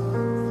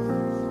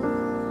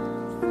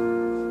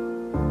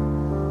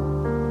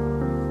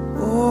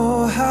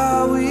 Oh,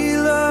 how we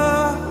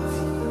love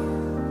you,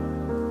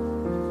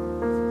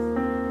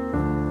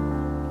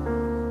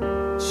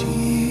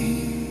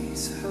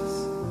 Jesus.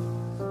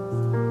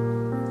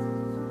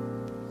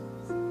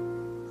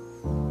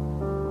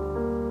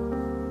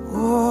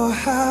 Oh,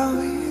 how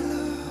we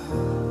love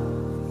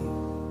you,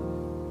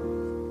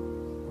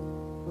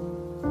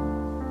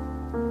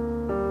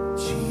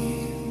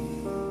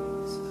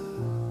 Jesus.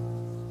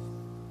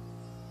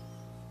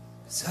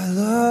 'Cause I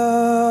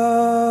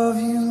love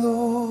you,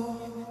 Lord,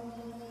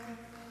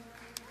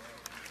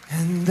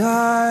 and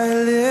I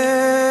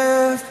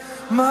lift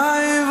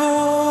my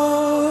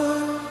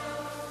voice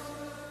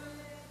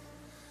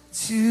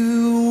to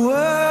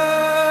worship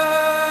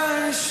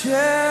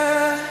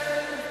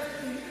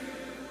you.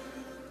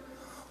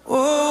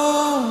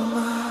 Oh,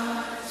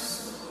 my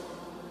soul,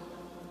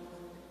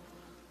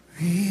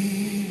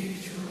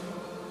 rejoice.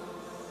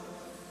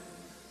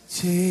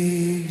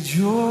 Take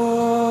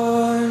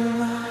joy,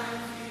 my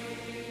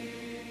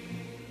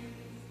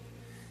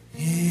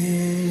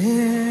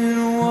in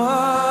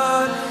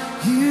what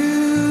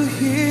you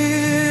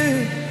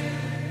hear.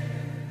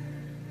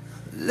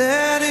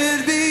 Let it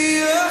be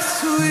a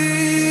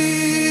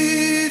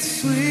sweet,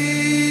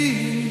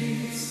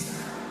 sweet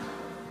sound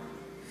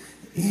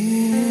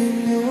in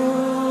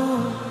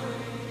your.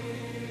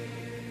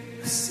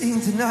 Sing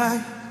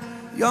tonight,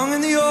 young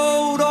and the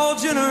old, all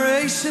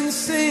generations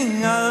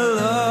sing. I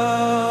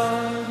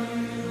love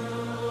you,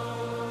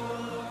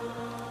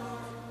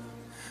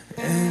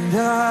 and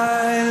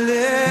I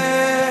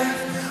lift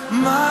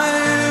my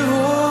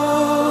voice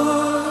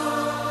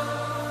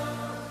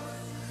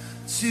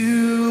to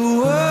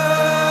worship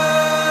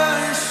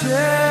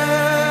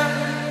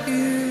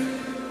you.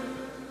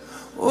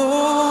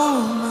 Oh,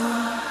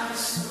 my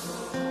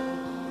soul,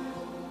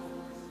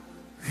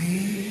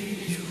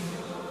 rejoice.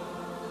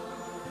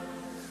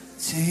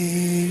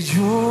 Take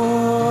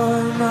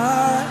joy,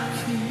 my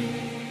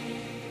King,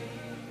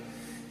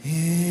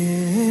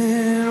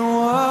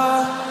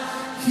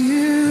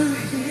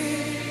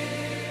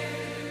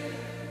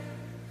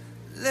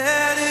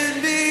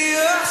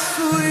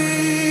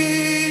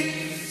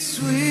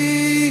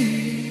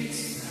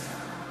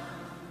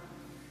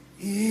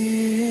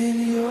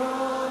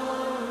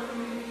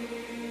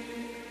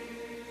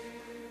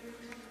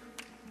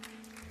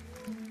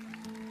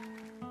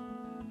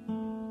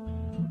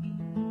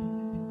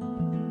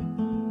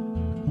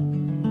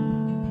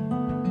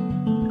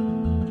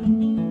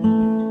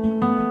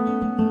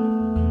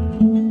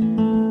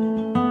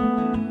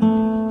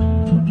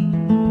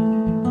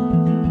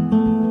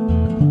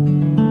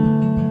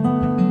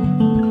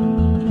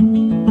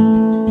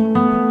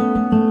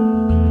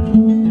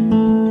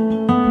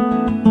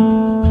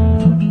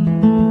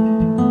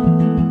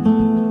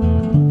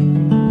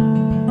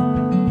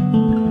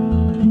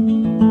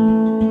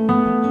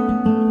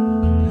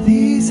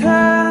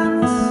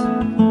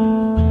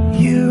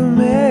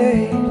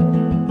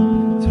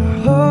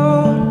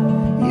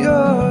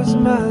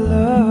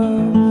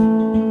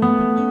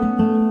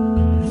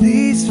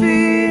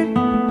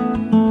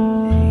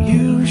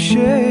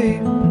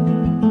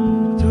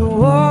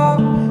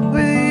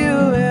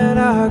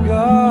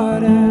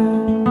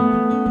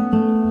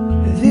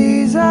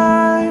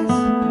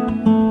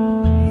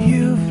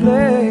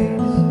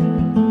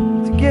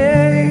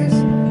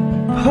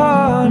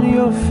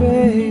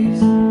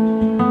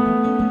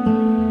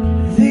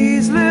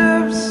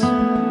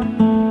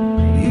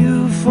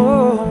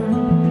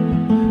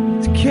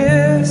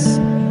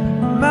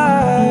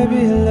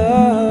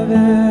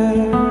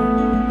 heaven.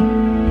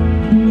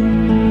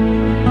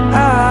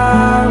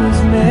 I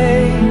was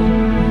made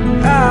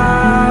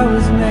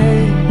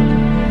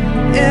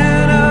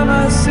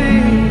intimacy.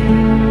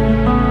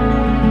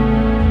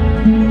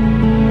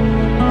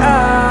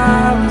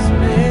 I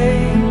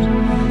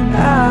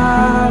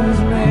was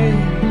made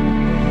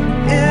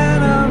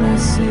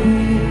intimacy.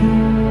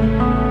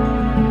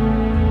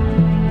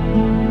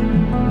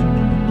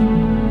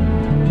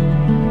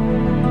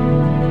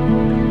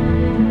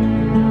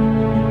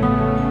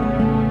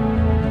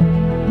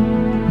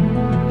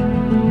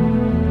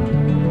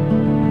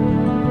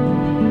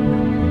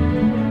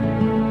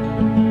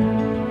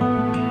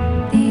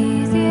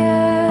 These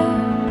years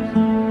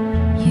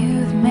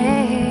you've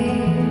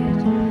made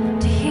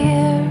to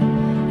hear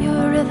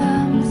your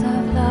rhythms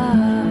of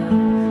love,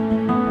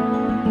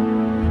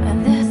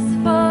 and this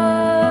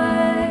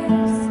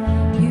voice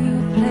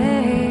you've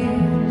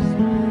placed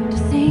to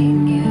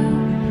sing you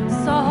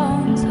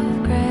songs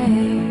of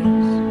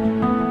grace,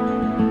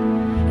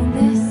 and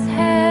this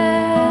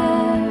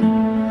hair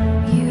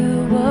you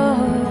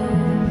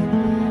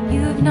wove,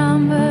 you've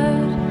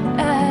numbered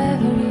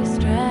every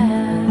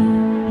strand.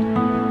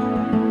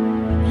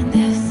 And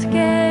this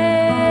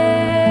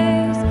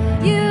gaze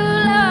you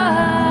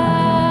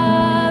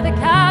love, it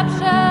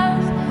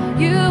captures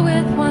you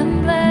with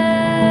one glance.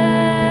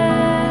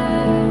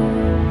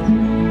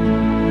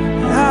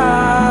 I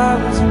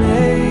was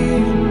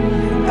made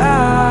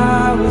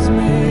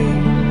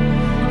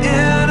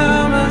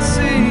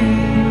intimacy.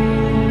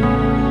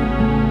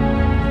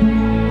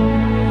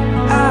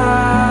 I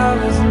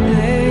was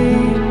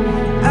made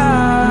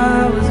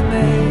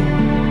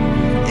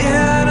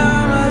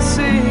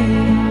intimacy.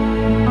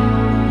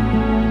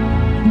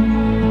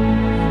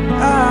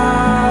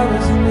 I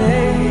was made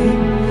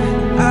intimacy. I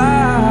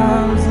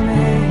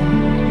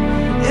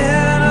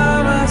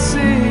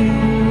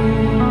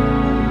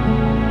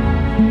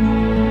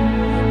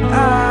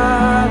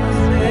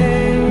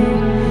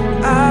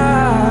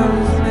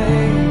was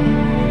made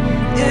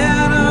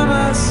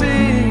intimacy.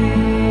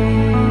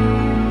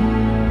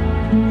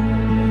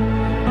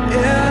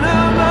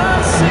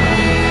 Intimacy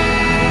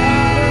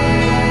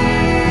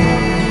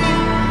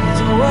is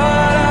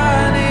what I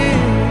need.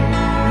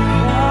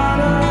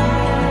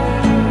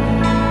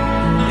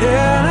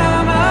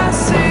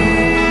 Intimacy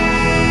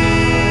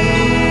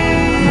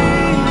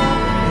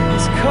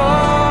is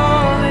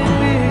calling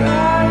me.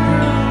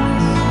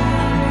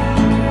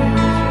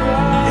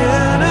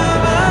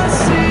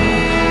 Intimacy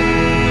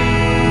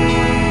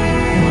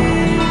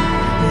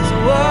is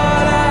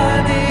what I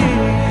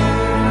need.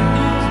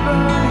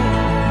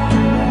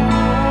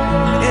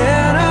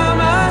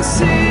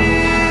 Intimacy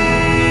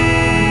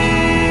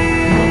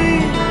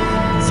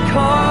is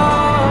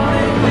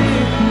calling me.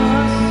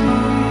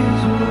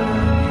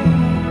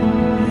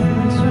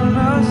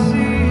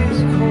 Intimacy is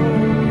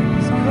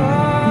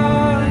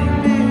calling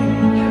me.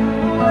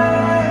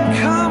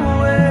 Come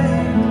away.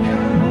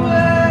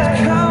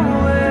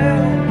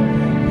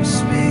 You're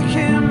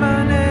speaking my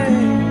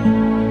name.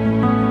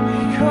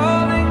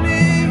 Calling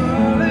me.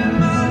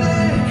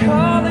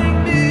 Calling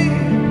me.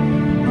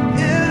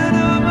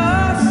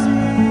 Intimacy.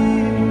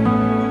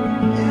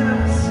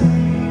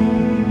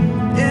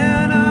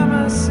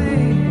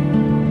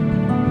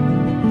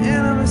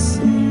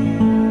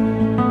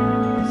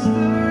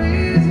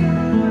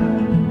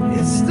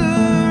 It's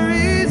the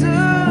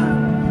reason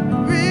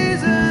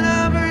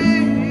I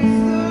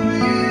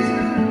breathe.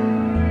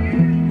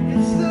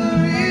 It's the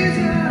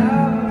reason I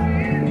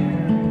breathe.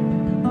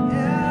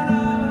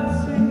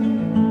 Intimacy.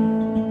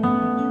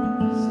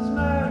 This is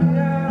my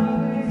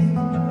reality.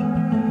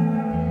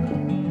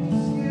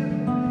 Just you and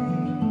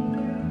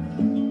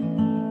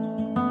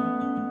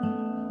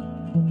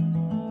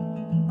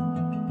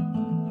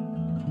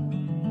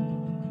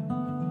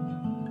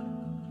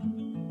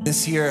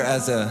This year,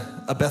 as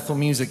a Bethel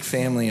Music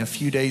family, a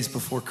few days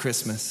before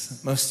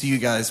Christmas, most of you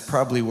guys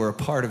probably were a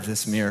part of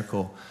this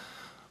miracle,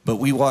 but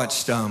we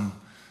watched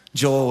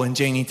Joel and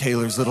Janie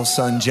Taylor's little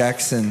son,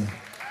 Jackson,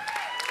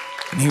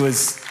 and he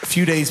was, a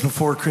few days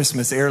before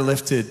Christmas,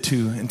 airlifted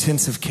to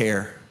intensive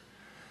care,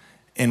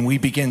 and we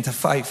began to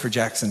fight for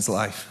Jackson's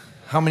life.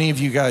 How many of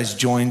you guys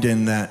joined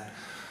in that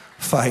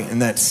fight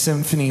and that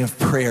symphony of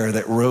prayer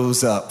that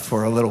rose up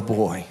for a little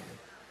boy?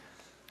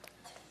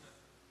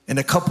 And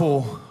a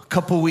couple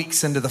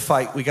weeks into the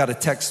fight, we got a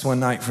text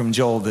one night from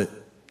Joel that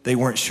they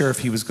weren't sure if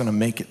he was going to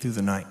make it through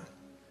the night.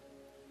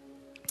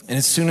 And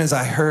as soon as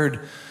I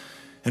heard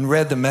and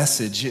read the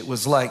message, it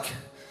was like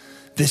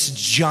this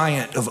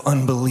giant of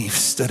unbelief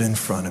stood in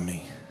front of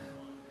me.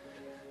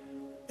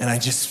 And I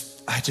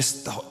just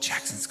thought,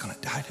 Jackson's going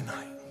to die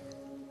tonight.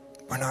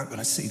 We're not going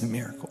to see the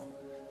miracle.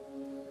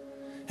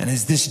 And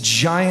as this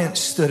giant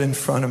stood in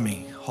front of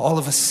me, all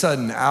of a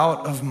sudden,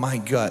 out of my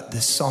gut,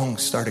 this song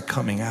started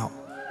coming out.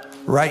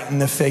 Right in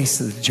the face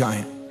of the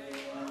giant.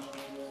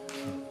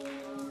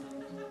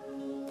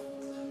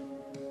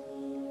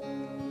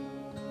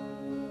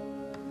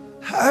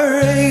 I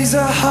raise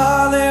a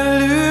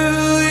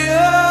hallelujah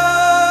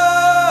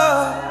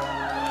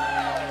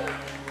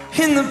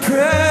in the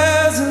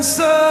presence presence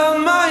of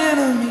my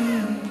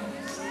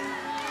enemies,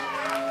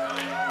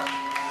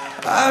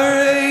 I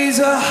raise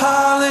a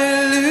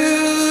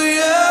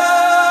hallelujah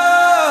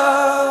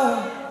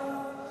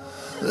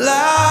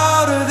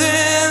louder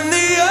than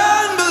the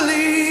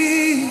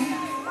unbelief.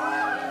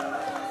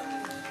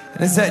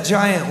 And as that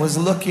giant was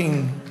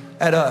looking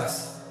at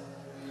us,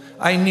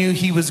 I knew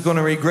he was going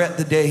to regret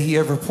the day he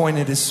ever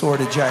pointed his sword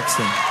at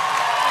Jackson.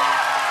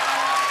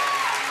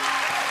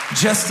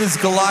 Just as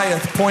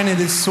Goliath pointed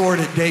his sword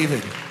at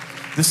David,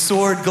 the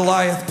sword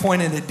Goliath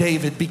pointed at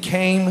David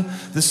became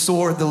the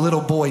sword the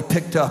little boy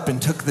picked up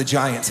and took the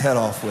giant's head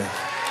off with.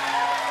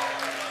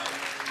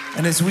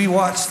 And as we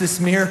watched this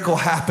miracle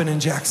happen in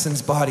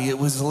Jackson's body, it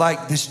was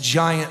like this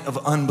giant of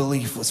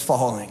unbelief was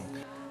falling.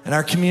 And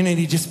our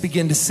community just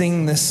began to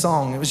sing this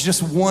song. It was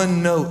just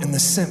one note in the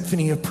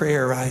symphony of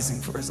prayer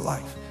rising for his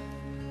life.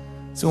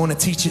 So I want to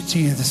teach it to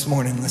you this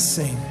morning. Let's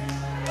sing.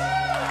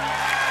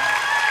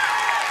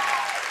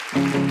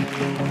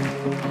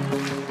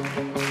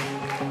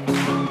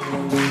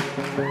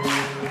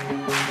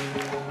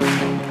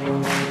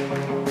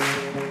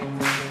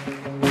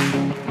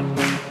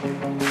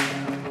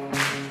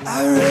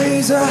 I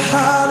raise a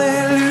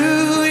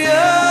hallelujah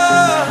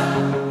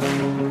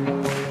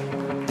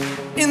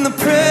in the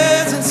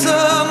presence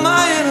of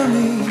my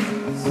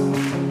enemies.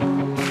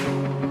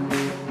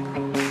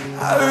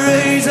 I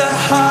raise a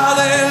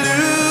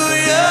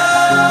hallelujah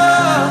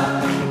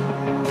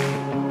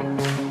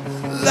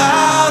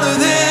louder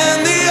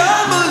than the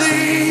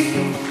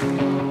unbelief.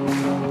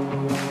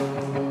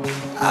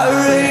 I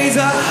raise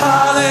a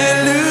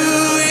hallelujah.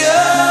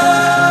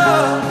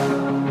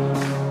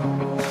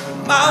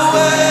 My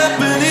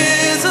weapon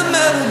is a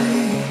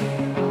melody.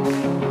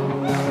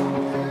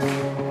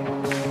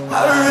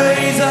 I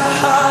raise a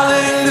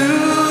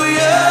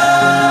hallelujah.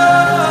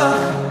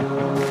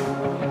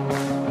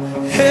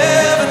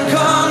 Heaven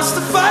comes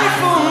to fight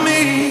for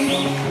me.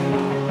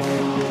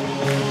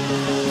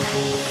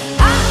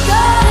 I'm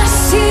gonna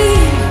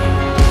sing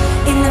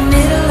in the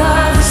middle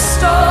of the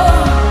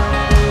storm.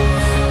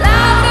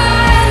 Louder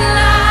and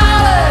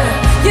louder,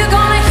 you're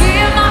gonna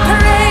hear my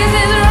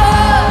praises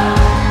roar.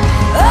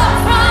 Up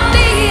from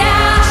the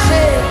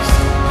ashes,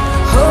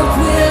 hope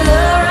will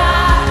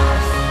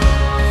arise.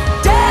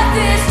 Death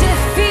is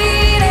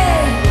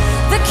defeated,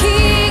 the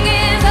King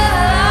is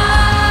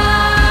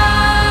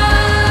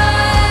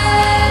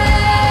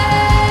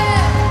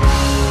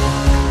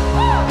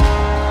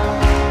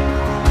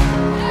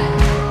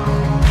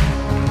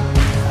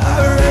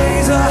I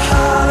raise a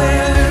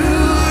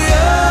hallelujah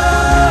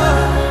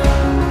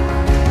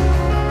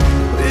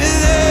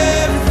with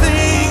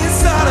everything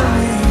inside of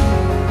me.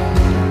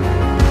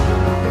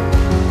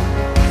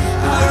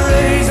 I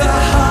raise a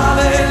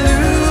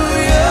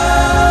hallelujah.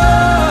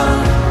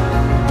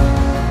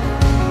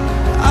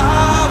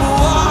 I will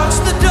watch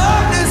the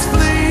darkness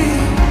flee.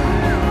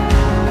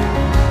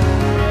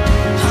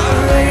 I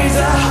raise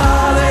a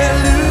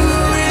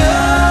hallelujah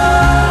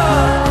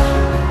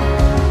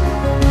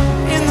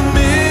in the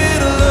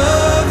middle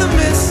of the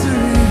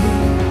mystery.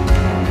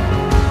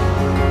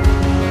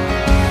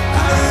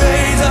 I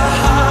raise a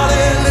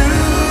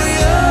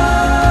hallelujah.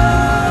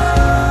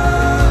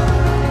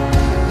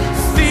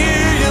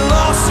 Fear, you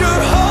lost your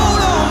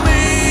hold on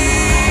me.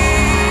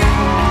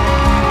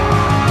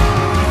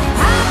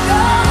 I'm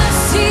gonna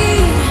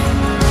sing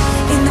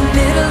in the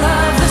middle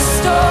of the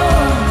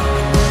storm.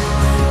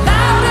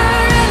 Louder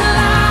and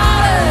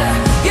louder,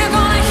 you're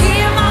gonna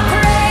hear my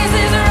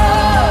praises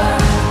roar.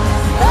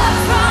 Up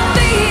from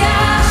the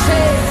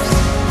ashes,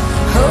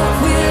 hope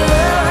will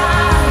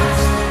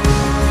arise.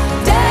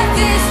 Death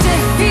is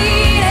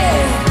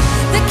defeated,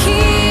 the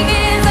King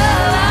is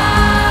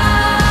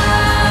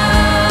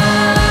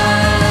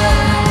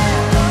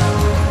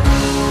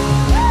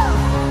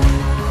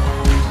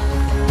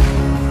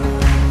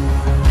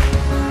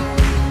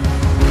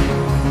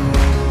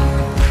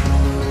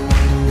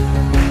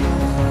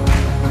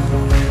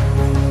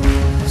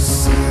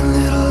Sing a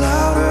little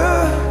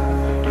louder.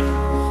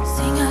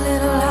 Sing a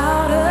little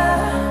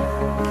louder,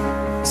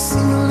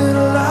 Sing a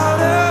little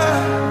louder.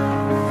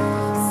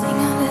 sing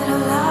a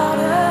little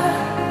louder,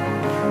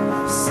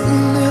 Sing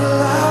a little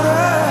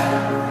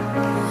louder.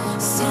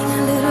 sing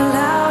a little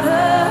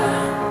louder.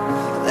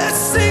 Let's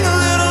sing a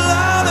little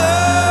louder.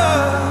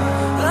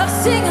 Let's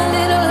sing a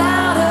little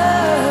louder.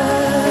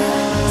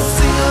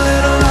 Sing a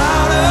little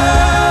louder.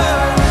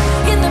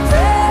 In the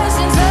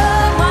presence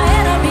of my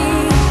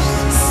enemies,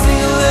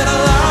 Sing a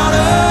little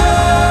louder.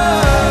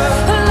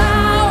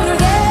 louder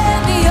than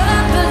the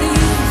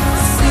unbelief.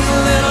 Sing a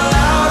little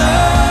louder.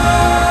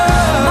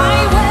 My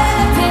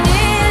weapon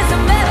is a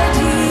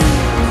melody.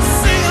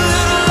 Sing a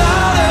little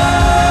louder.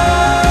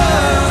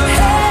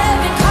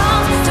 Heaven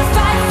comes to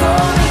fight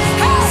for me.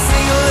 Hey!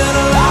 Sing a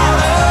little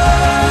louder.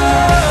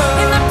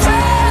 In the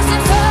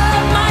presence of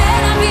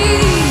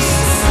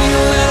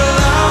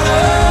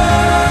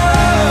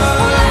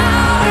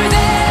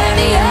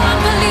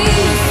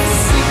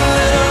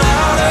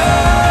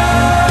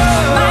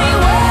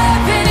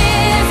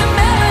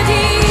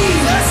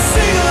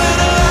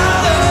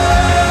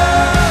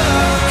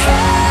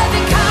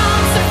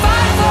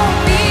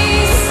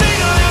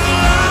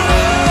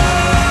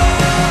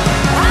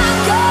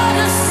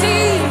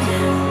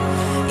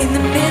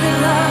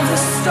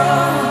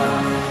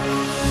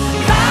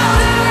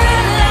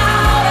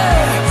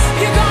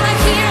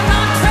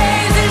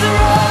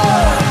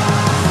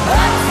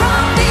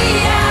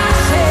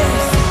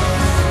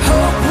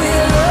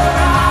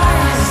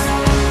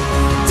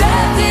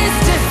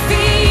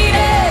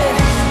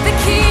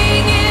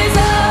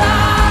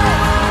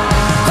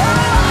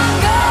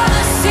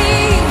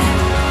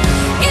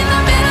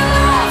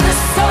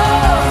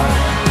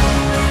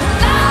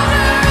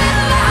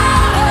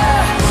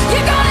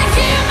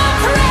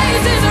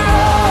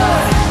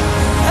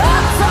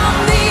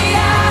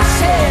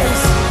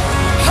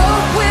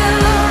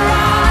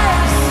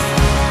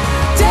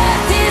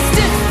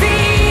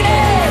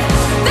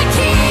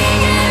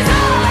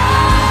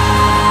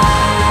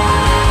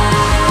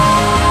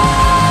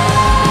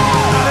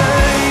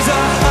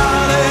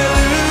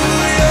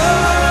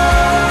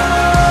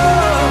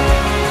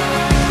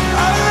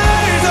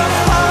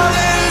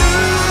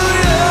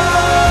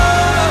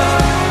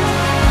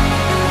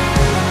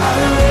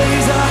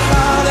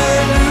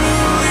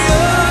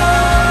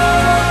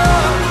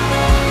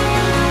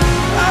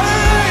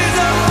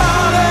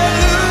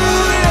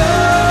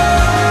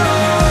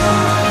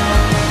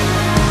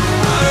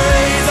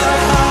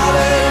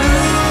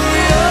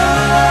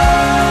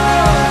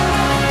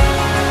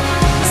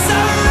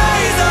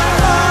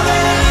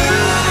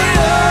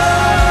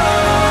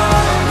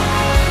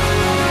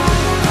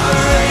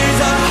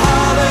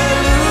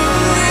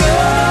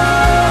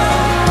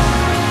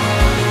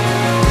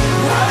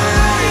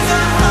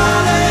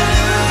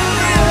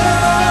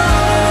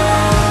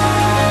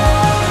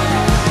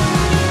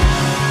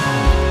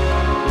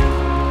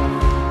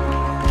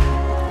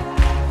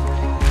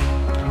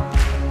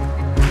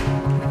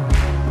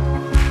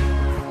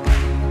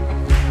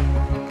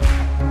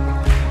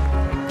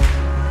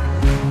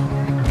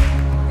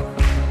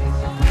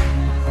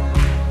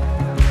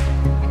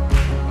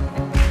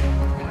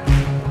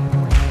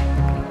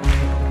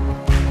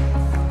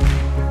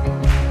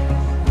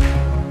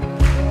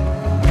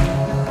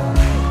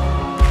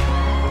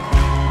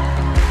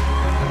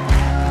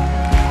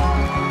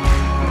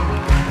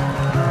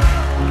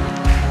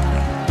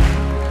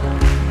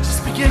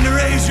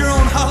raise your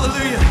own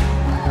hallelujah.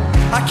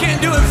 I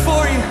can't do it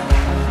for you.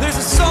 There's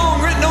a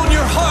song written on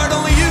your heart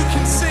only you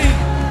can sing.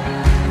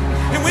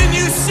 And when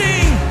you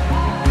sing,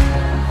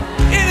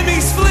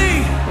 enemies flee.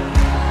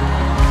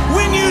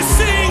 When you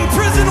sing,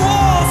 prison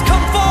walls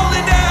come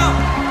falling down.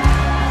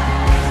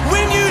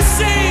 When you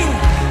sing,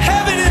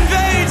 heaven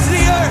invades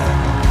the earth.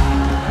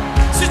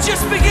 So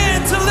just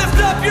begin to lift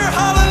up your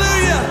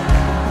hallelujah.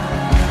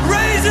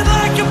 Raise it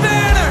like a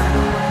banner.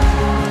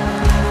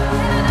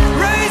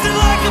 Raise it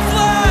like a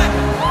flag.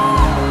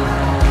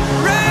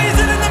 Raise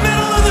it in the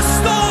middle of the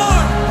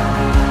storm.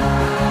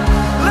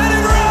 Let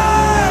it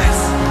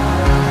rise.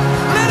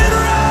 Let it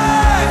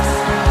rise.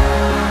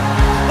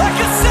 Like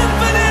a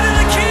symphony to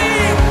the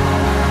King.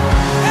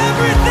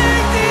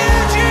 Everything to you,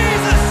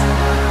 Jesus.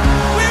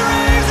 We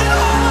raise it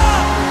all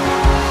up.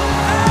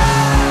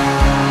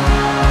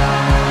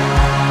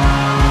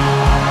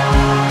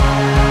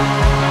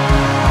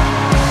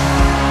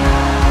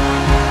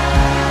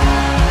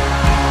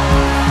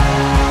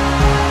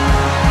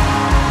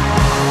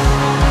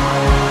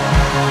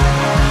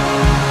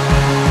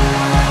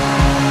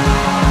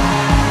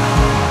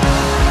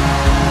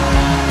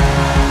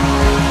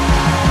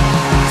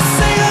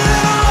 Sing a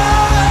little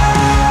louder.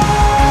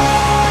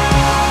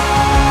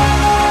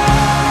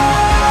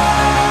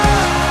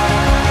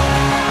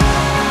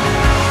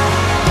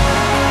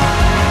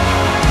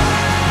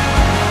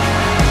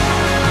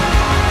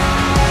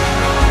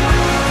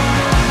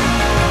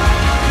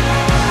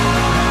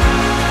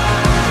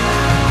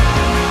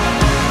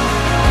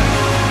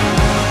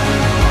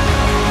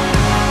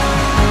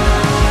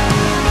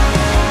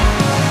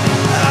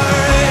 I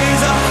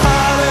raise a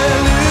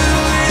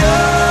hallelujah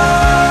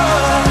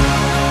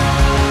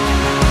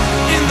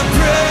in the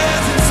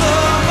presence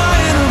of my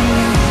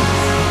enemies.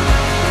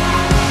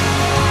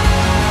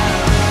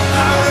 I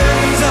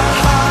raise a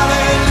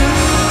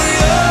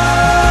hallelujah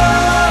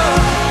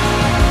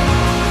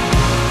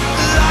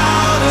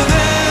louder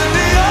than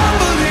the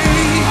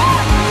unbelief.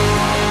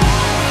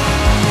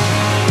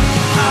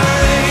 I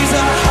raise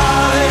a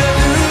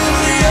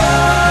hallelujah.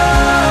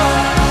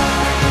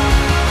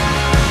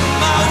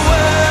 My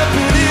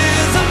weapon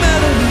is a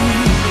melody.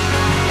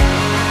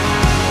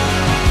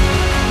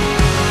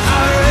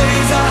 I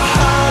raise a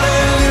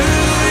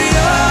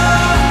hallelujah.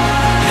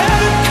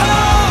 Heaven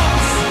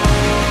comes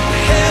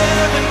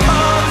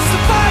to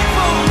fight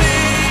for me.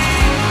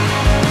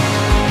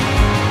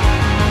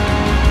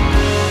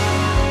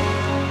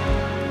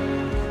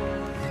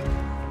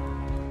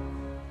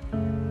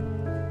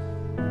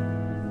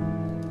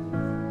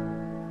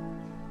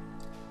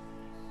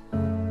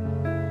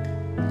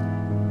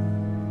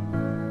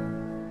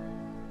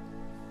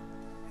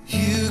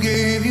 You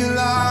gave your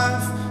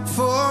life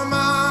for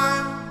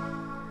mine,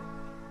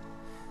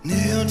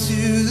 nailed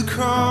to the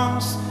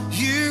cross,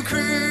 you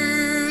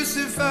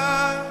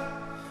crucified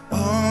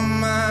all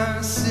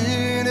my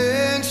sin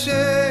and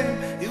shame.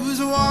 It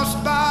was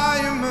washed by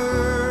your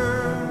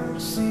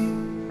mercy.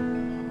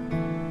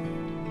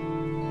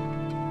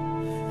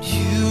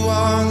 You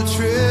are the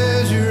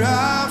treasure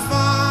I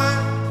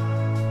find,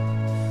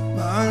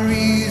 my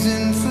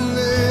reason for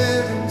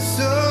living.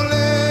 So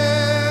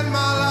let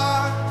my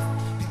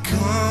life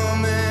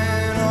become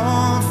an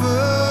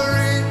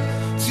offering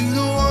to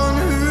the one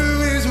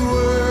who is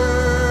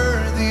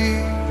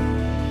worthy.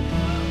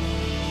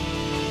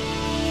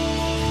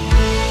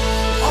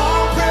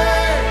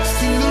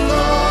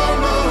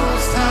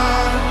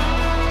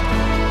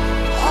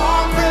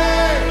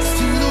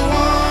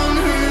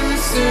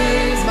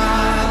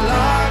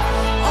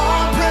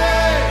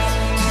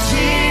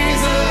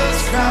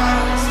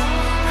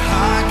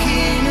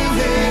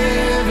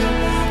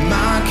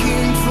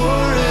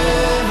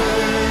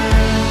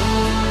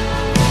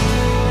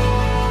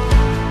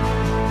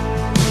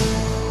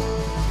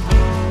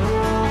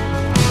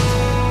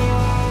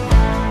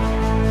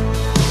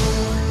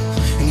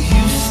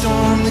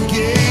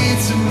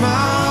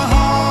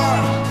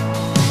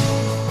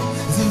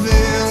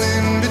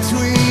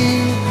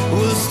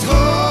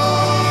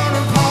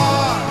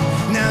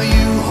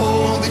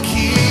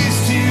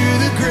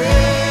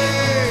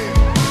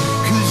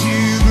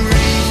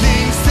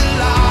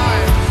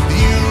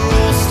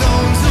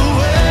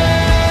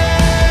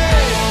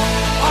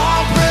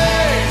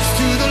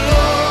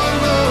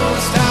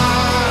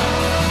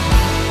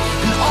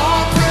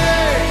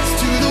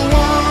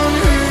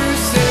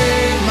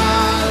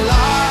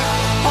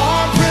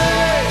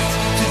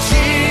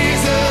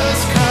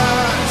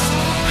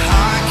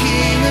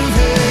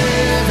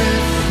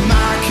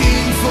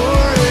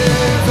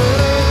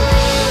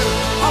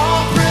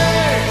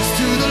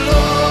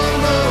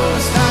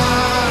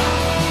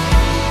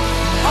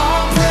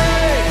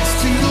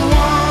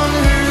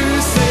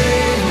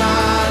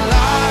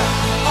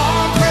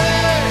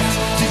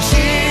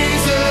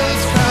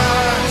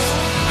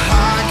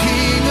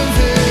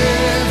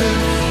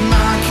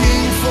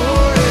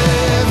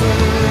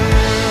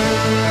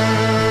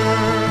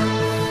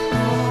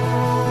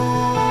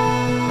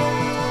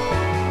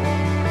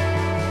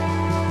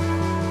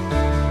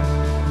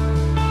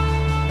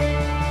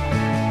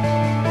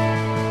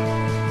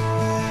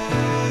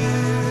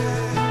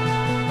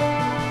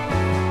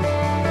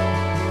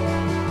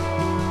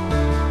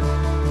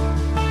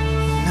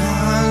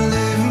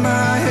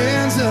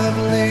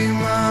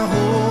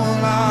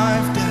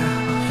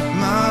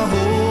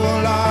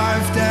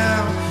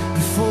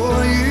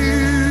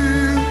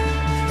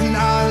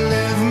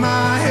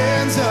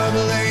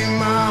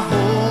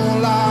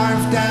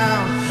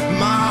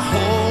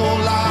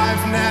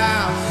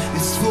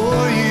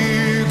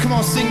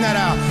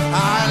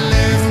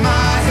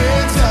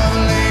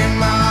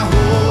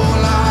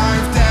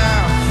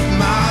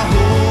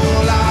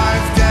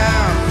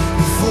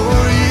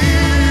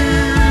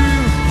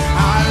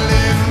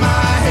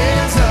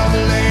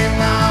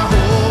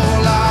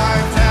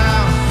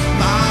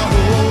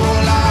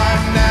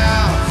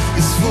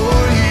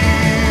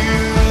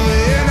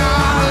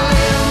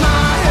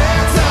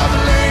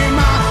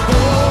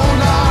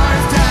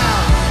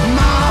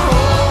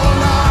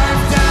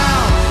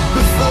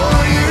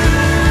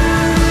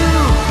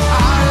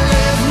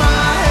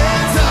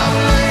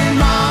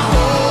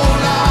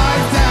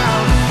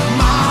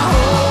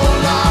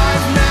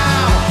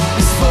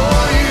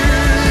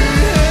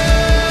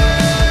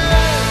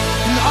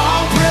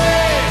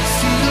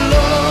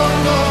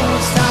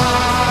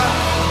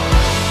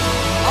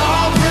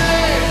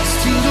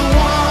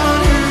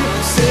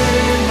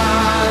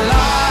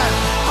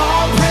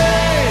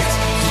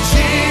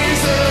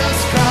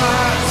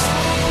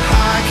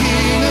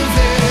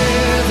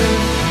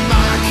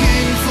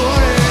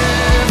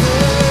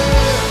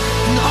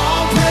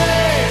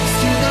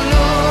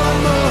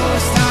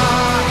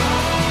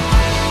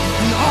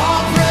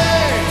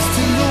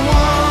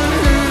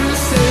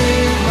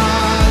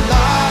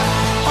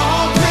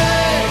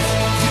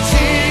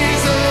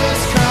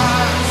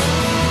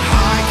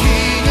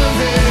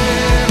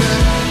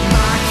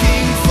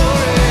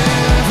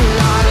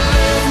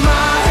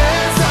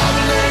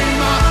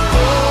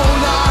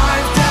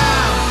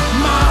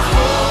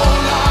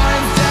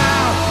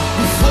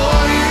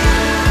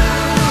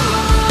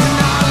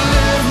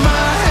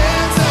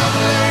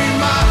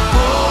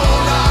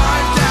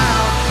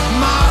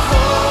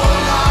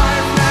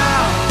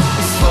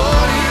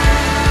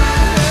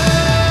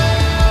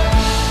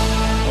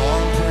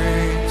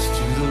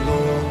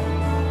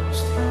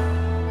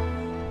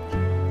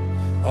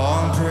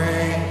 All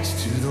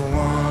praise to the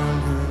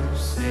one who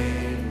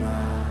saved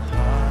my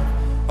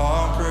life.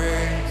 All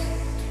praise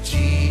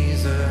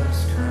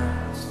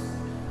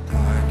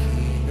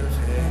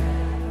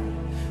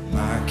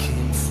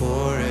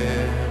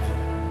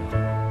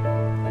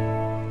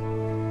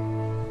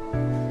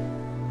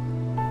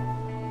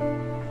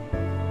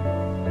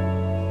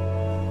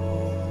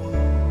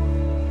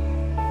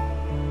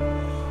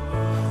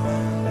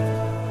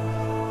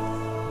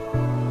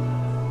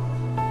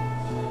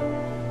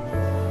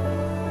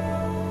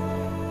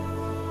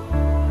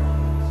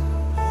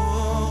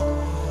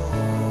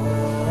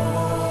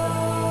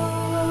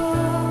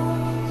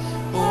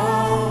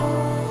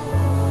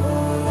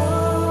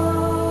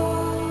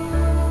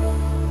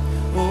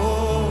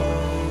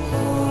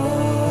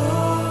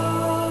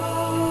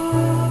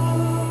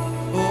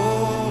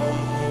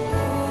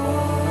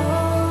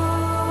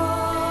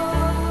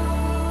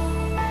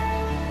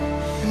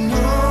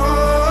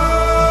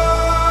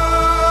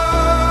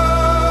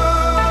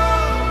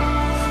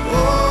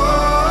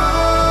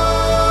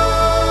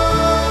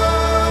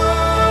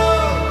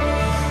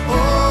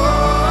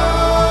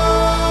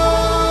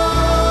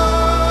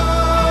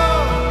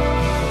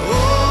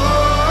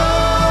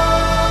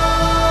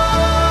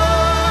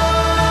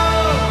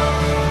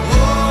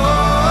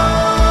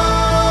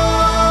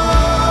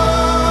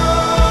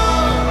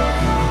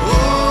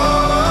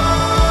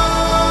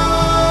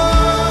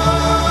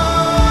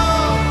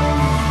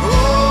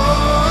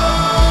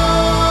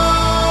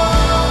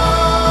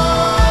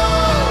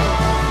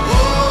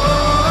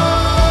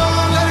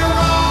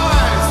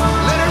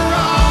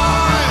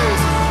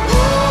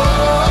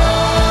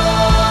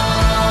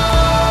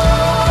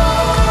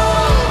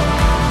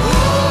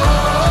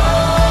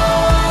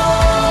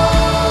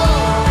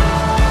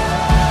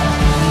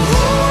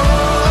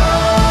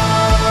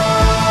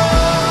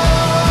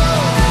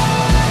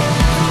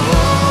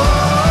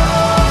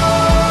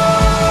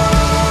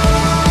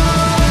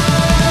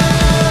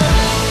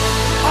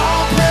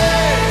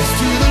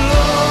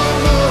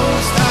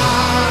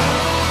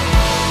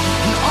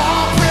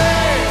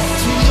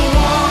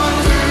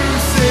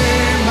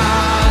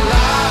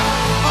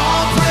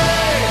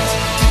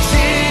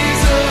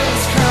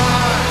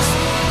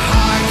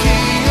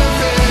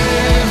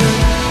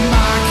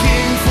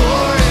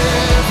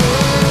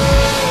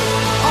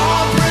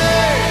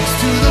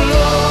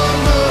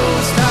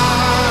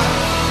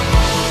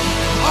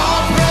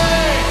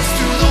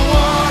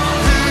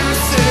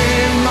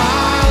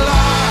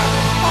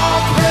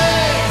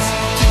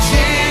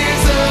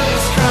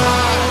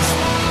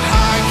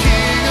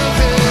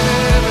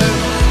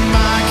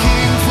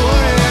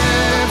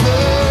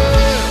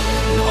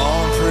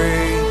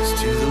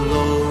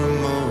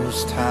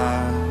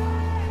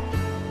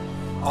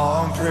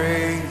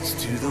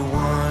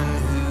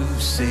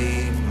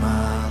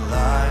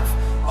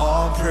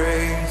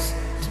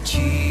to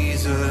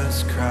Jesus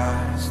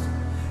Christ,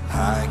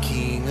 my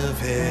King of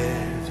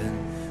heaven,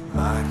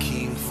 my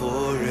King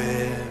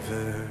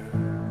forever.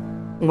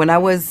 When I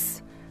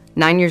was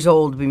 9 years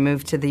old, we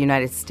moved to the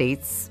United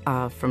States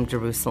from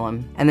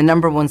Jerusalem. And the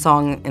number one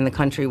song in the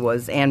country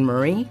was Anne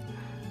Murray,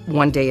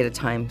 One Day at a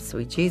Time,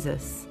 Sweet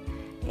Jesus.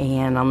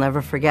 And I'll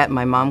never forget,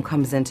 my mom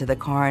comes into the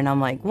car and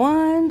I'm like,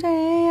 one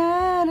day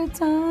at a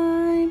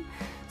time,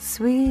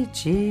 sweet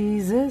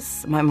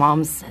Jesus. My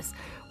mom says,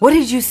 what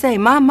did you say,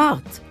 my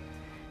mouth?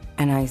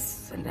 And I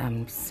said,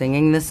 I'm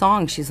singing the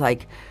song. She's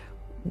like,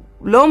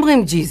 lo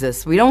omrim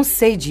Jesus, we don't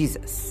say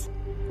Jesus.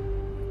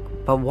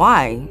 But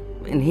why?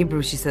 In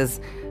Hebrew, she says,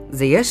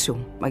 Ze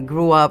Yeshu. I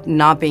grew up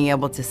not being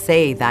able to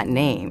say that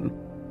name.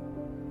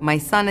 My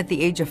son, at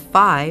the age of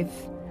 5,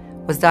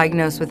 was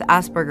diagnosed with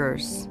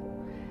Asperger's.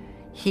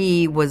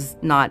 He was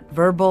not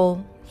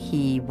verbal.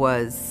 He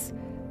was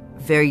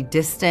very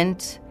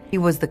distant. He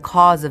was the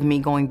cause of me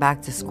going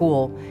back to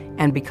school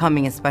and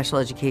becoming a special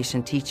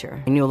education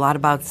teacher. I knew a lot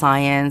about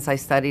science. I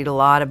studied a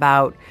lot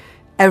about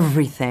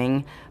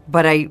everything,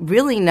 but I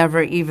really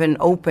never even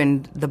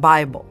opened the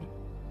Bible.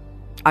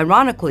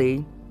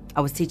 Ironically, I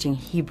was teaching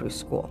Hebrew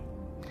school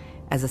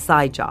as a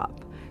side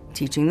job,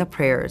 teaching the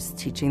prayers,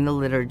 teaching the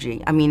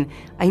liturgy. I mean,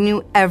 I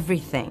knew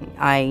everything.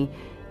 I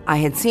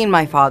had seen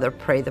my father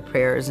pray the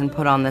prayers and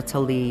put on the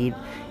talid,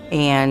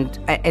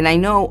 and I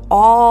know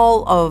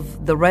all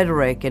of the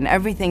rhetoric and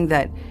everything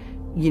that,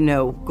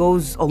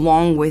 goes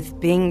along with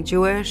being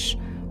Jewish,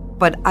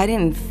 but I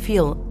didn't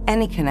feel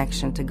any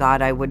connection to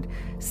God. I would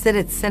sit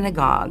at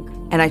synagogue,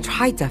 and I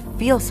tried to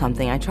feel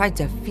something. I tried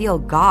to feel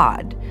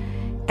God.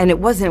 And it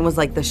was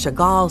like the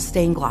Chagall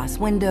stained glass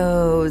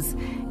windows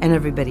and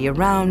everybody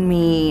around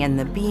me and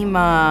the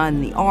Bima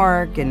and the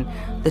Ark and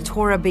the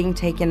Torah being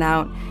taken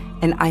out.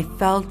 And I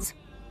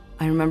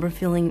remember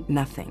feeling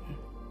nothing.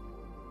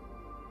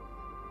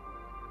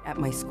 At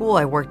my school,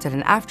 I worked at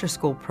an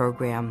after-school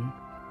program,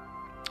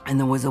 and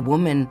there was a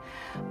woman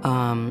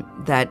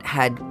that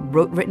had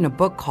written a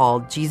book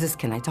called Jesus,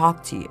 Can I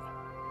Talk to You?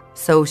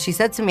 So she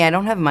said to me, I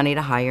don't have money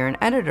to hire an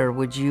editor.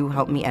 Would you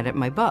help me edit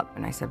my book?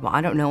 And I said, well,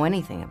 I don't know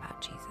anything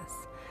about Jesus.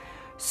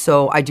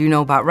 So I do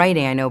know about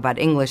writing, I know about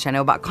English, I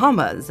know about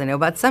commas, I know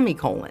about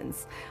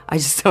semicolons. I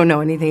just don't know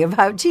anything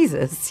about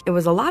Jesus. It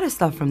was a lot of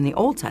stuff from the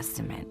Old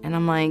Testament. And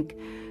I'm like,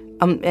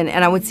 and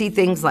I would see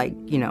things like,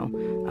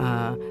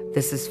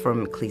 this is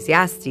from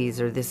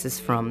Ecclesiastes, or this is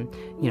from,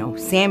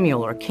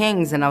 Samuel or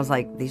Kings. And I was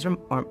like, these are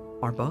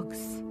our books.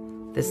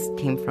 This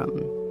came from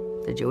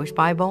the Jewish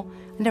Bible.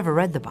 I never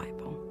read the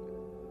Bible.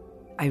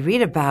 I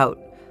read about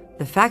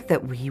the fact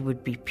that he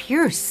would be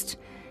pierced.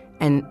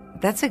 And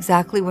that's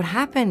exactly what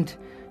happened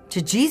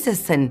to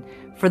Jesus. And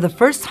for the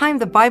first time,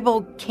 the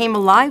Bible came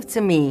alive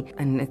to me.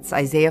 And it's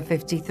Isaiah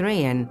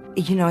 53. And,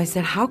 I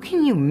said, how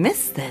can you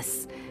miss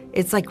this?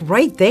 It's like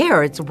right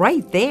there. It's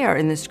right there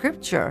in the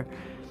scripture.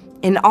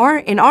 In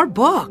our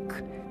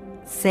book,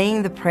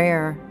 saying the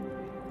prayer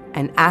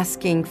and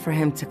asking for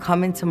him to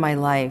come into my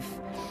life.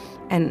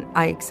 And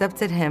I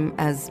accepted him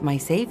as my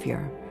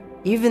Savior,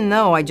 even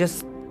though I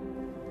just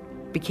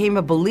became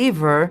a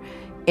believer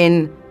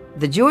in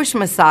the Jewish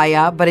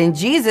Messiah, but in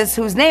Jesus,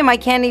 whose name I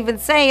can't even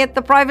say at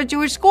the private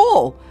Jewish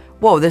school.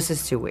 Whoa, this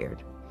is too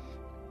weird.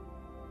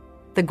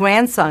 The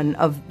grandson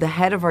of the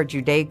head of our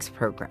Judaics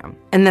program.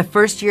 And the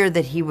first year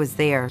that he was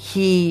there,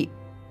 he,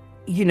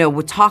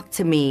 would talk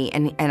to me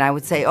and I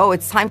would say, oh,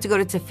 it's time to go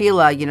to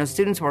tefillah.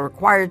 Students were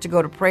required to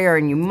go to prayer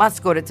and you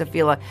must go to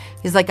tefillah.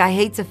 He's like, I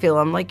hate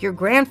tefillah. I'm like, your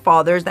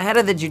grandfather is the head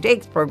of the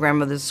Judaics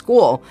program of the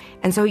school.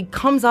 And so he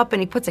comes up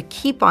and he puts a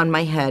kippah on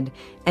my head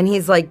and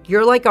he's like,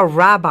 you're like a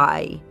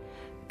rabbi.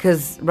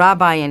 Because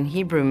rabbi in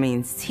Hebrew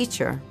means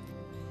teacher.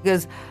 He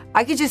goes,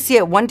 I could just see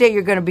it. One day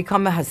you're going to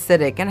become a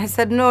Hasidic. And I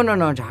said,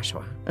 no,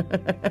 Joshua.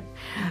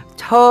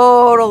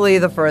 Totally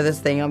the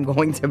furthest thing I'm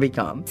going to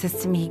become. He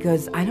says to me, he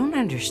goes, I don't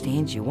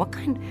understand you. What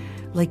kind,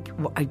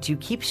 do you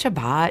keep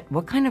Shabbat?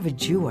 What kind of a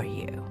Jew are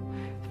you?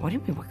 What do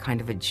you mean, what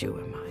kind of a Jew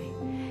am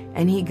I?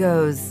 And he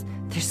goes,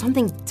 there's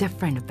something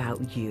different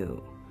about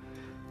you.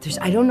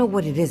 I don't know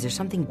what it is. There's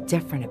something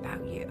different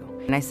about you.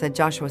 And I said,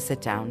 Joshua, sit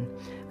down.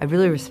 I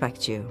really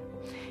respect you.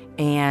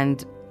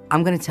 And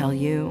I'm going to tell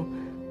you,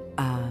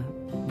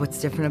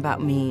 what's different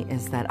about me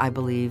is that I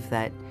believe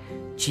that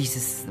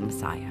Jesus is the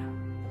Messiah.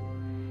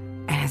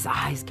 And his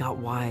eyes got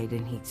wide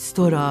and he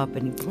stood up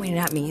and he pointed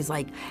at me. He's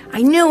like,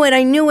 I knew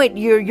it.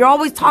 You're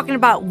always talking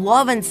about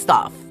love and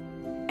stuff.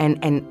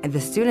 And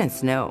the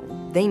students know.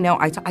 They know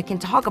I can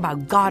talk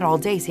about God all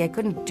day. See, I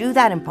couldn't do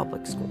that in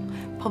public school.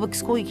 Public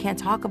school, you can't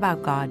talk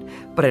about God.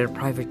 But at a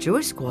private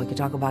Jewish school, I could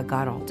talk about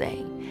God all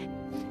day.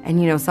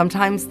 And,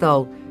 sometimes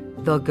they'll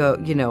go,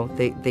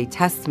 they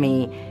test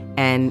me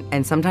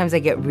and sometimes I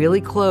get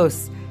really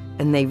close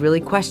and they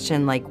really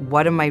question, like,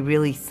 what am I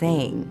really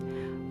saying?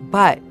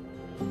 But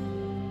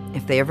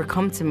if they ever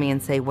come to me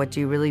and say, what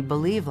do you really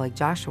believe, like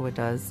Joshua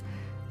does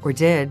or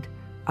did,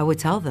 I would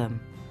tell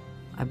them,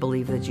 I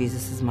believe that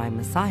Jesus is my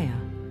Messiah.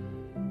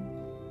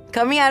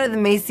 Coming out of the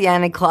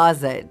Messianic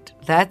closet,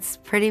 that's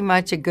pretty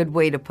much a good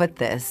way to put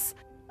this.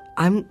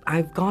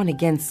 I've gone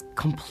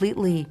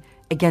completely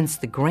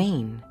against the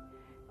grain.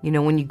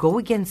 When you go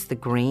against the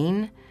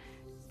grain,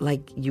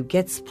 you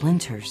get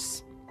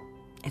splinters.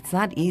 It's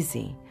not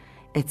easy.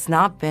 It's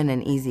not been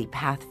an easy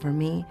path for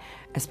me,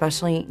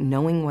 especially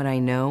knowing what I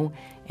know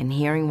and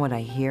hearing what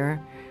I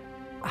hear,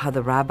 how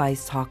the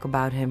rabbis talk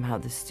about him, how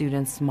the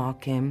students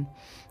mock him.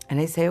 And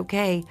I say,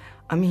 okay,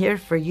 I'm here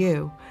for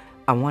you.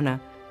 I want to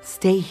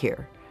stay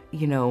here,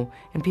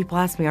 And people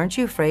ask me, aren't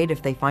you afraid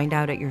if they find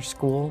out at your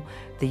school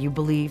that you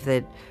believe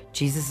that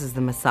Jesus is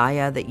the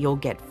Messiah, that you'll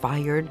get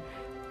fired?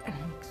 And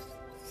I'm like,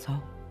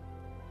 so?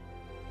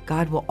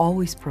 God will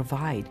always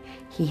provide.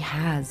 He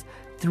has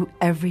through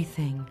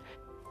everything,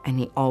 and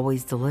he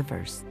always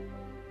delivers.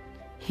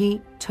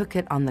 He took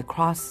it on the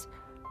cross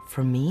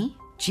for me.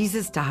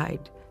 Jesus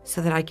died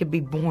so that I could be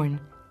born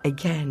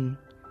again.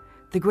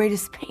 The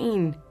greatest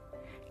pain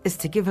is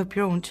to give up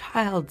your own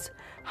child.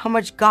 How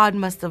much God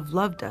must have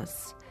loved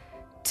us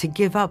to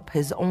give up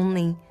his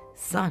only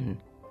son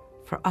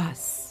for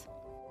us.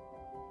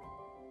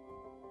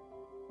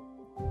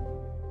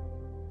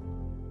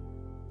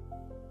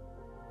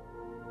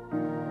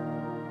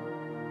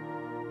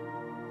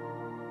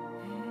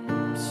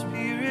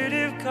 Spirit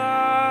of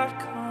God,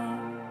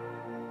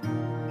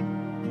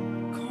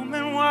 come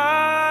and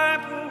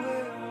wipe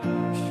away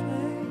our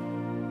shame.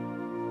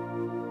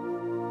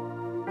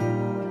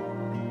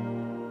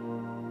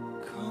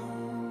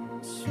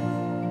 Come,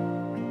 sweet.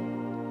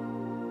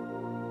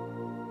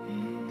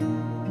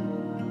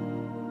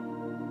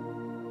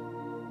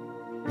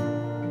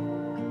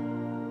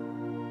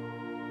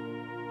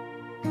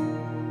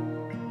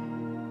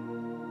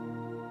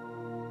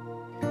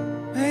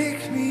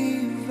 Make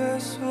me a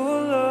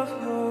vessel of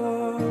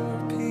your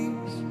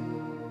peace.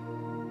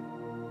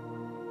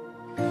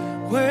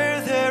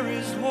 Where there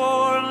is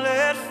war,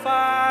 let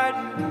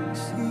fighting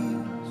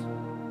cease.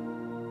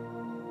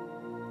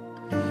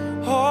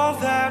 All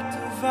that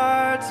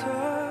divides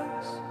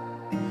us,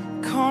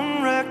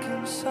 come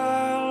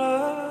reconcile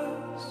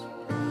us.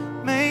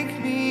 Make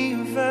me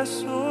a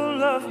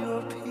vessel of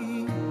your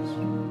peace.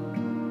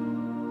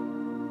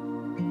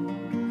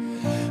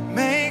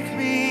 Make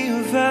me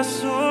a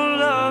vessel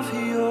of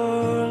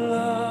your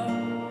love.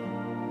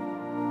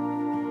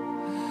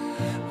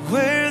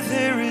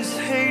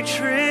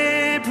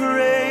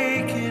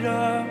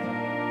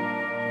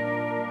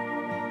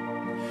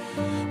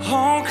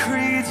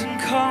 shades and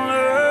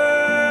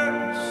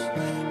colors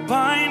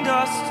bind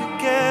us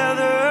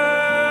together.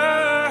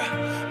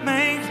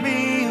 Make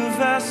me a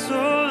vessel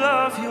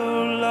of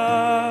your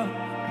love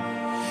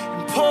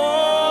and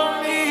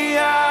pour me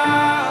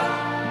out,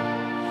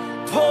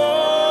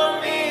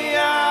 pour me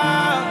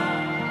out,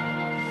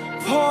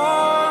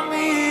 pour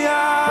me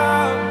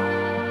out.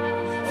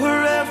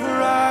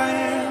 Wherever I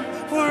am,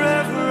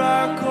 wherever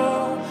I go,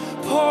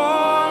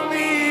 pour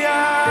me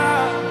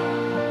out,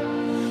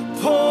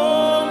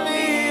 pour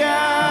me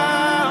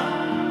out,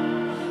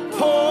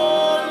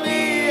 pour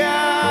me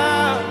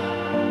out.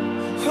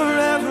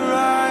 Wherever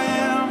I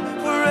am,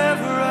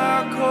 wherever I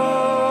go,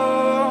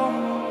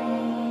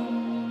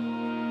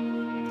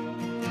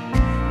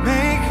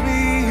 make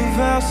me a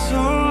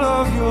vessel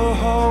of your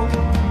hope,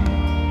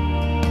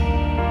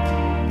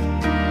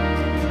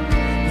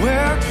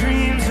 where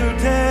dreams are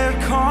dead,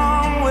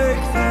 come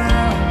wake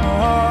them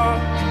up.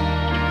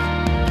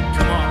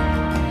 Come on.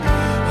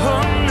 A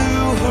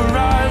new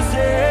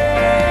horizon,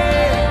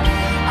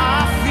 I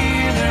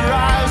feel it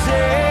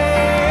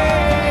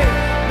rising.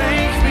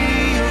 Make me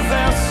a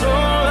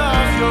vessel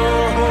of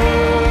your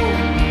hope.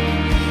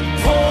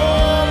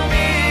 Pour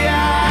me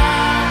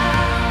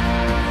out,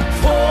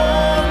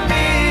 pour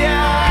me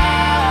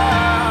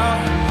out,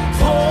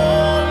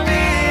 pour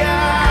me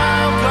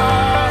out,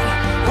 God.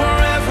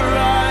 Wherever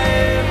I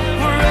am,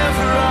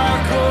 wherever I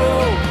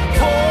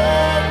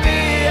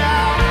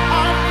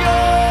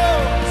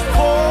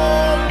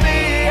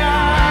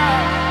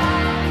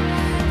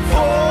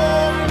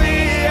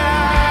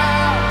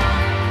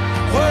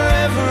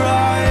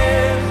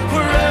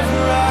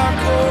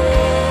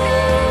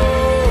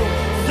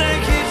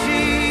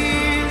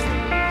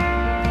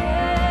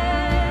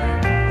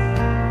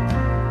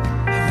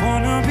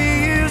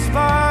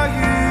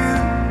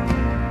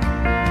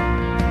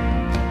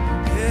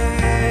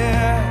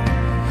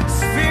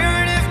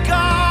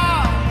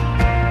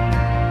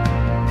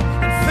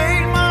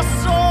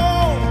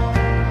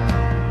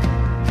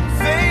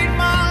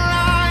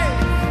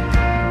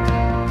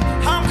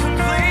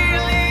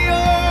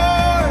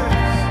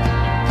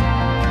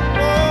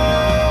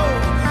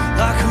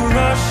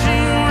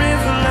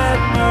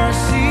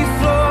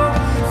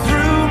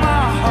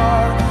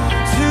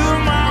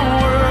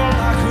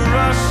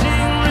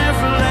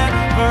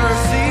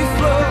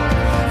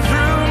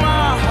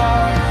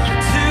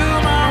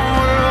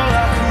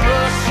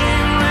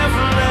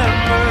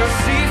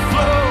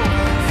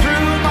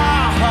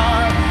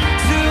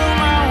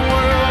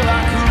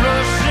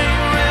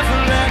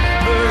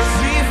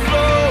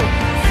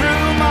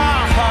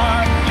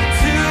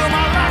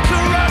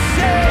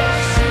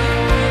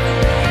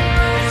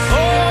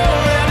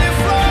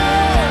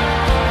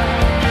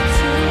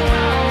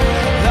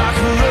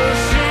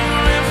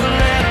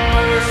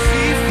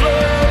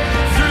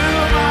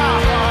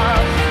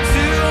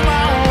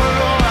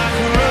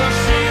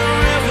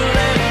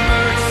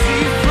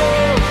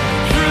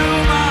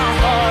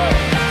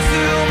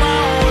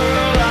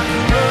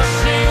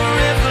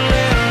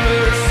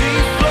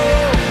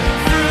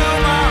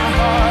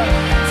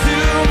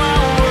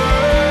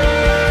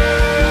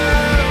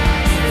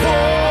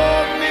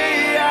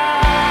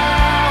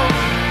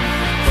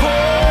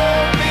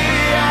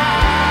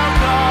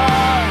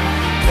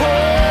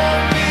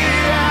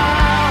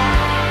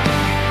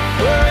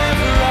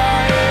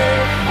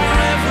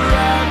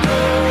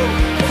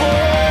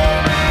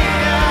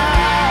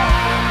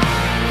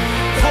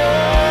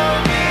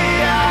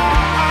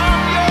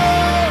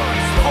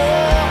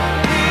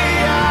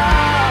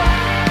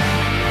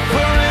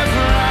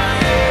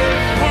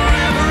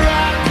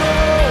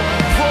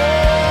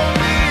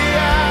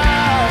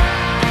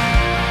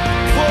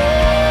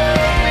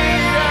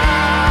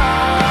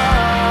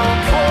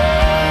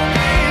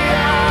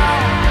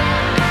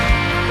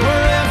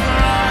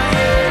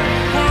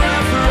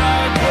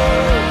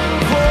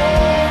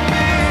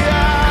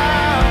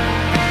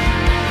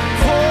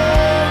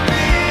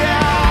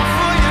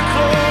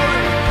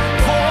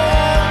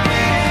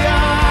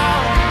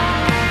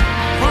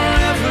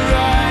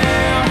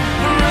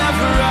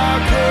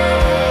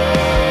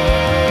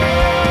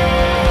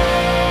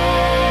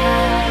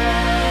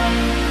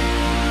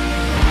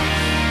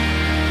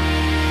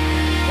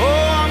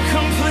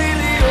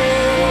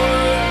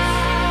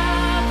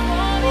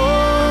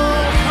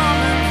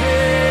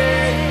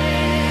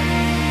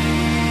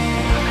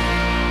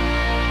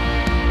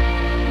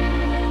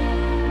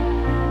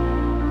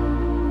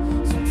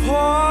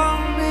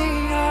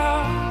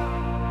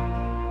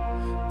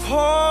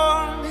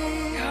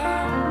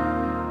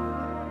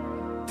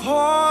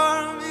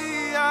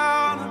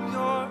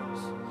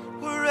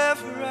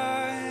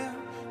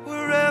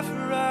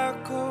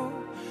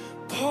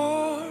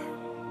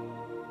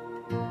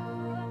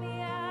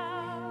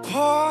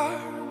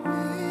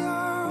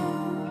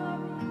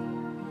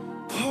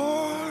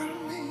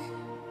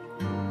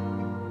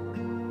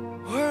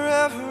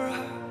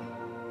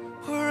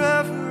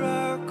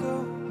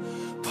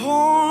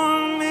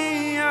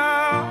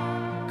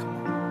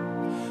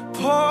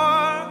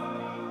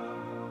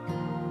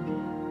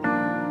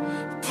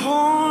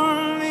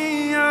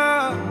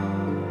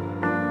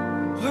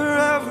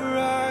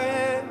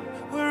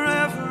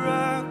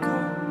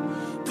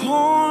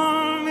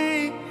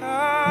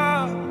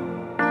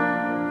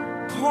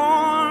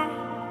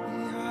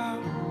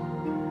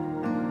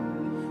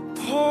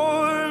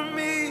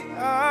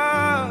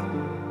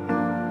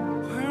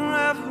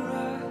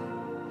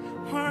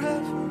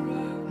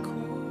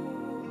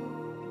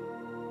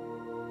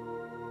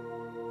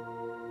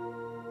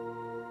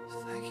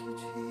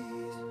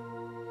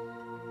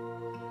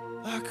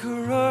like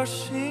a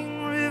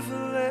rushing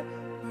river, let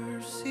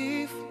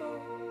mercy flow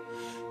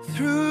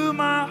through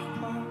my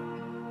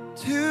heart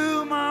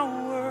to my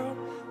world.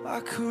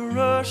 Like a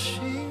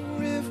rushing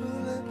river,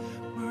 let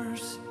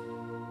mercy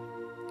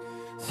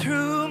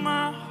through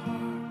my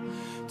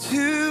heart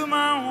to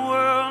my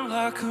world.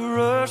 Like a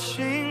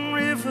rushing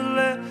river,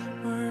 let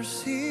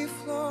mercy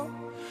flow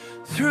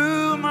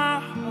through my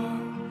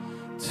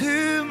heart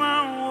to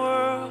my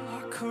world.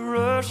 Like a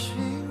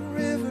rushing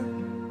river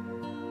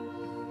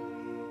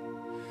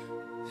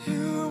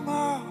to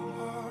my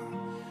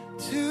heart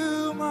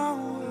to my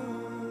world.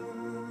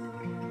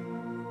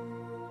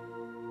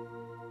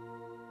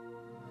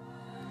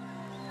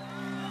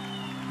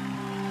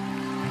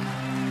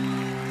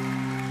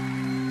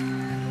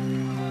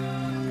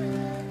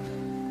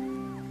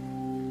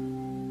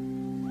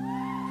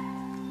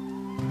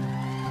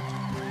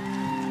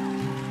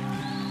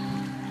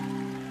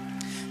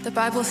 The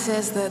Bible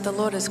says that the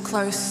Lord is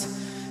close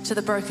to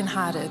the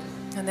brokenhearted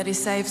and that he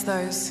saves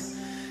those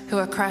who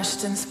are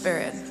crushed in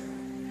spirit.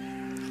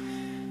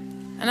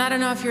 And I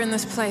don't know if you're in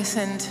this place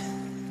and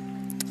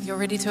you're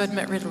ready to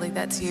admit readily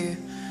that's you,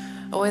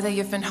 or whether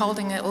you've been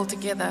holding it all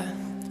together,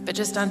 but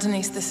just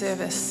underneath the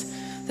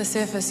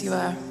surface you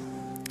are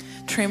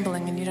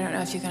trembling and you don't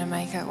know if you're going to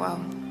make it.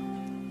 Well,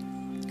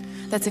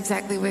 that's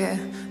exactly where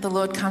the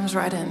Lord comes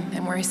right in,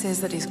 and where he says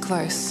that he's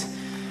close,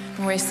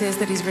 and where he says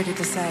that he's ready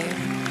to save.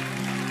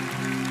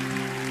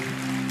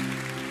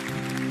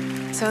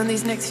 So in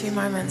these next few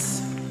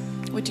moments,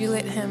 would you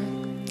let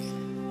him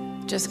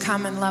just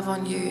come and love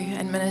on you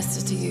and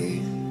minister to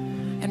you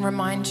and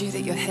remind you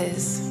that you're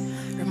his,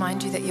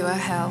 remind you that you are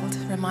held,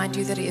 remind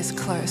you that he is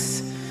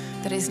close,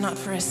 that he's not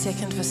for a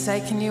second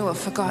forsaken you or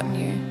forgotten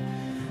you,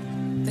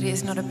 that he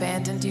has not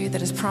abandoned you, that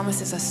his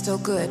promises are still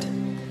good.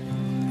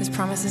 His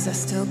promises are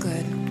still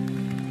good,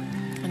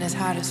 and his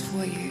heart is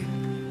for you.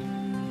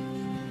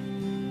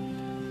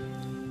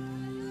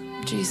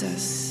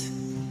 Jesus,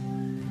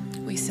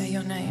 we say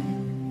your name.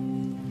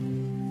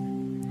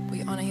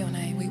 We honor your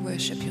name. We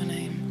worship your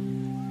name.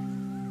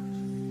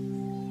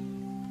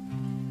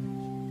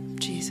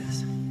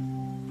 Jesus.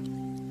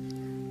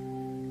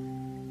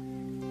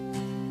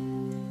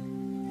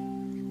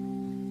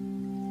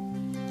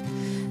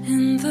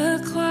 In the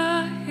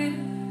quiet,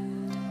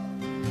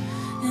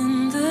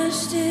 in the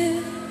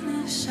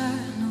stillness, I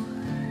know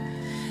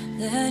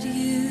that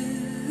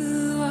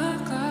you are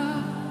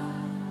God.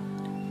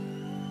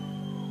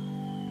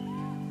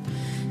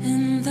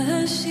 In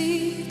the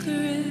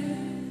secret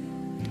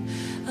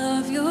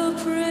of your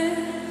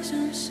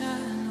presence, I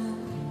know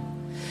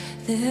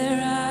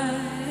that I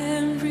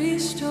am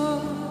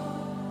restored.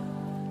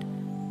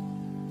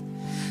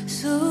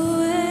 So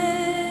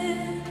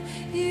when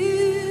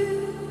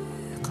you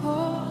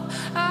call,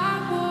 I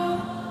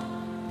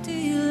won't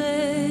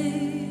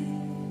delay.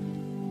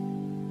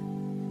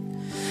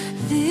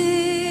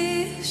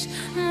 This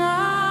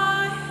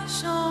my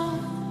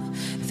song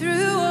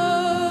through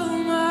all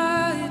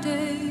my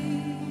days.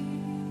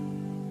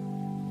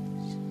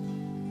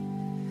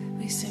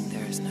 We sing,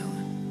 there is no one.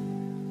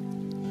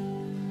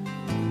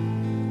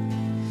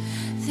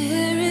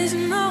 There is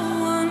no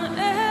one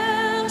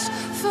else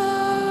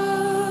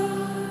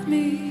for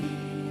me.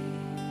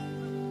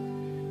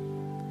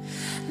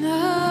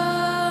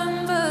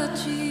 None but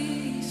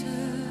Jesus,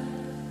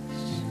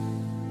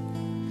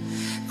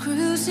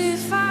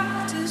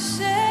 crucified to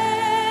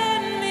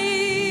set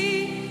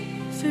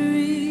me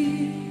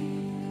free.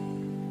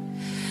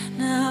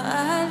 Now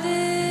I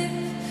live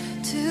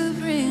to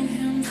bring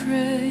him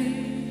praise.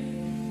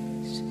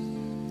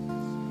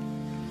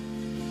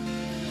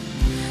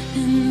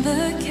 In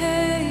the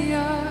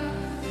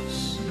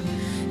chaos,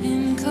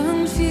 in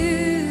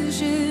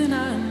confusion,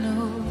 I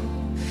know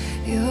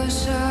you're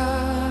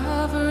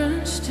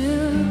sovereign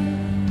still.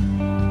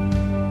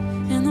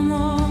 In the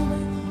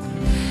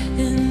moment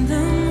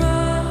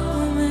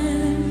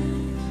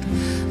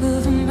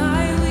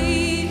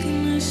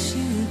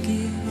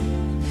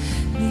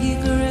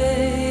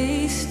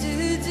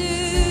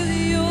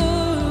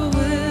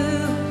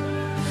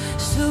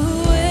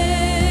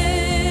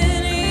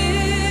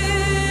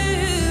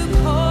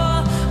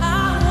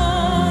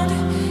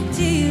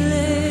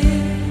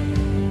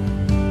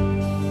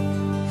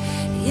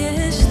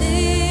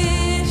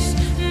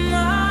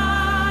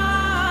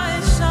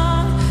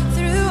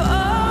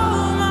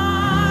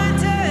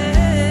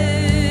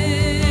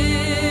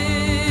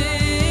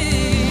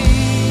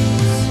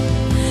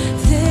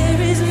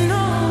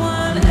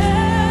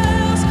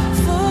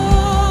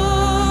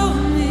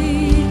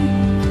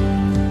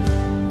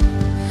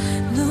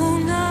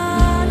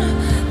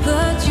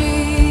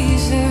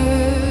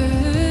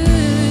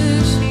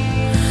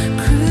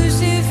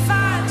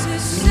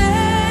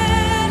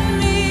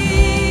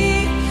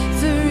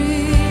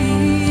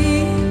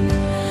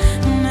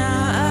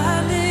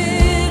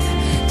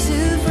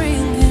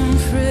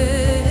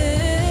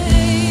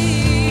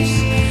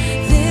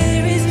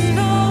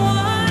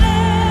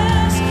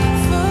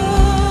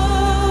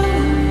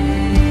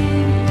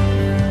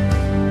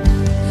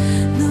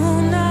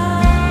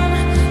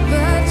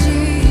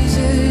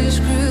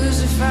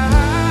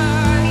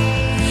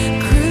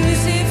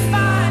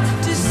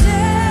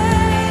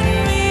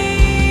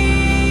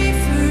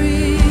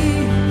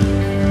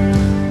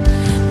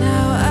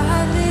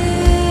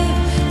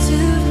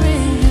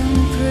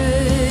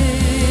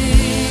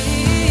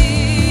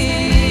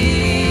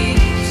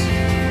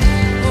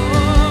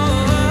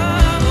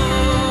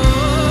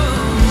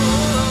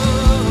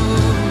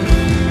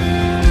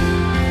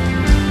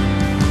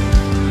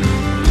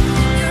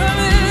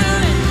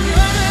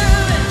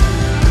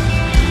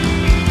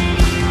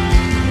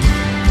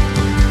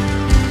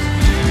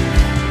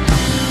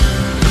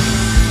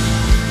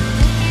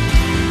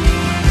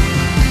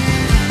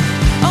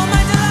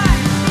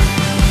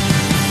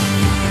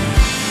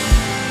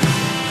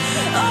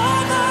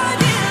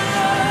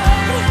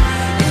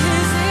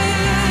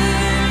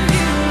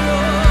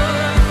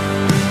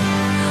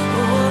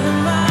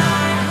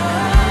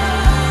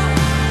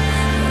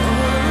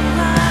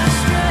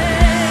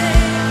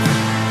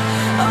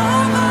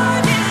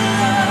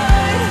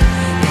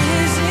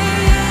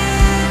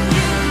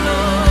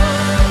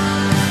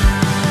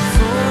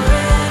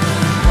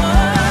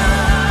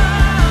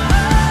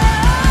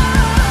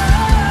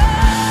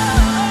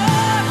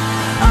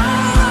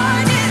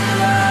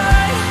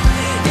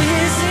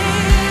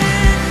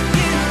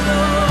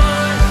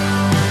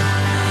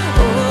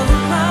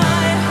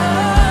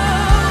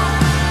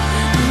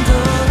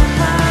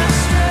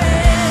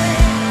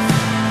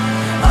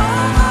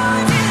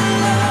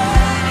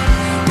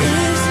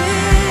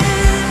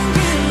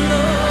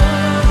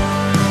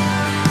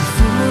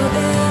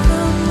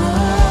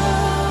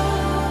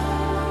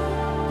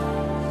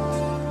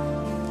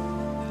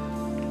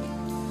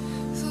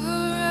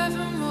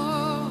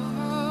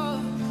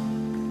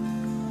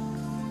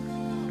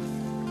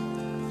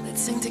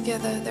Sing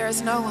together, there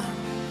is no one.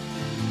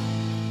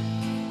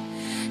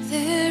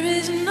 There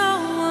is no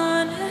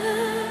one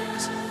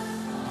else.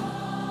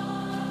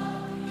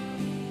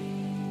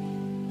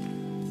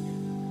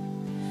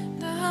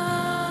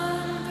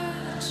 None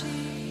but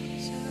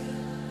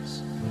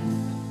Jesus,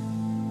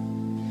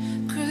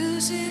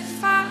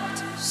 crucified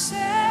to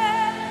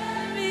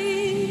set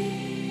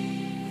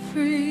me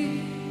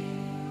free.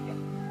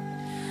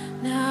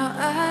 Now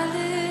I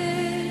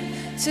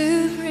live to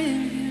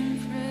bring Him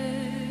praise.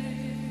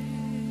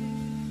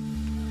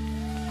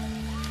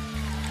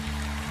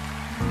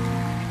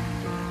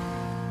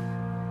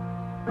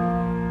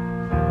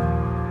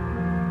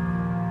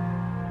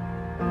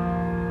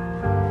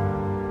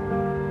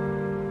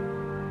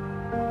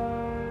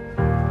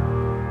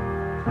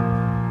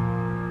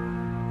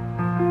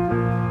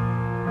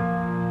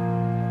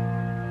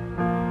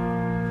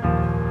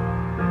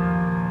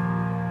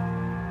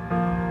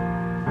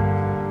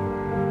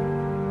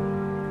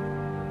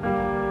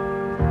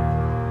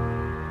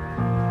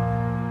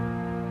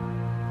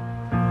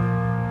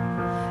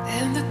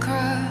 And the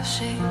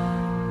crushing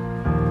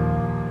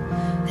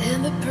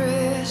and the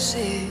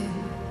pressing,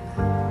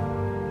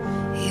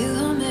 You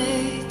are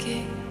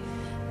making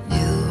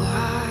new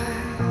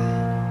wine.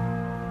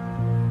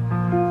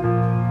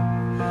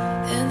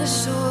 And the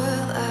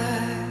soil I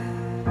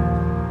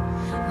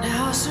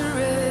now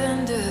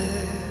surrender,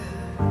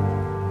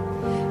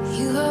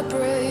 You are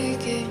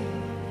breaking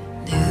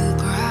new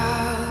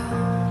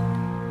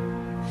ground.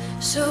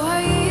 So I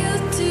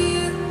yield to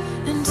You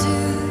and to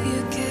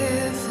Your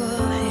careful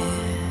hand.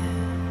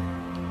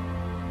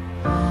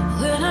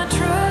 When I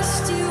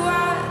trust You,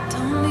 I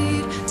don't need